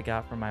matzah that I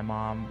got from my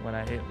mom when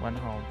I went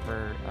home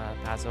for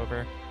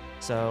Passover.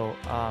 So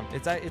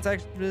it's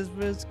actually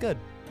it's good.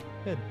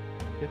 Good.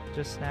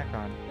 Just snack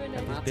on. Good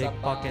Got these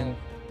Matzah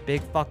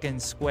big fucking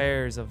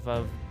squares of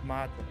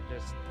matzah.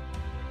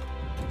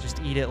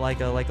 Just eat it like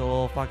a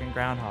little fucking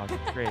groundhog.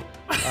 It's great.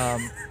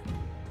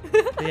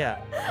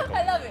 Yeah.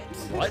 I love it.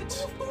 What?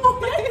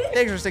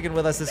 Thanks for sticking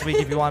with us this week.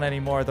 If you want any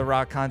more of The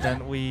Rock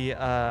content, we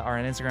are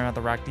on Instagram at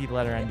The Rock ND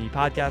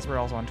Podcast. We're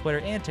also on Twitter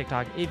and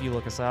TikTok if you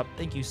look us up.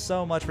 Thank you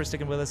so much for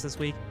sticking with us this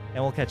week,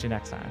 and we'll catch you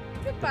next time.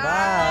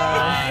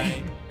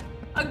 Goodbye.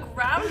 A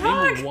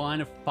groundhog? Name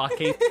one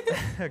fucking.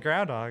 A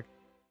groundhog.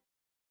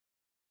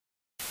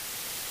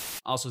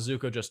 Also,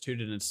 Zuko just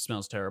tooted and it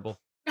smells terrible.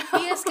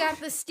 He has got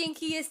the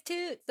stinkiest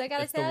toots. I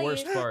gotta It's tell the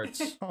worst you.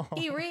 parts.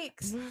 He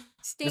reeks.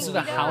 Stinky This is a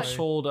dog.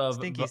 household of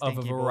Stinky, of a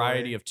stinky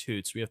variety boy. of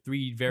toots. We have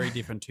 3 very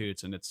different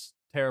toots, and it's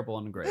terrible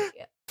and great.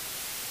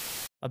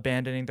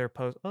 Abandoning their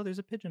post. Oh, there's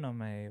a pigeon on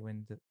my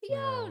window.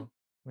 Pigeon.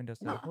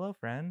 Windowsill. Hello,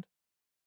 friend.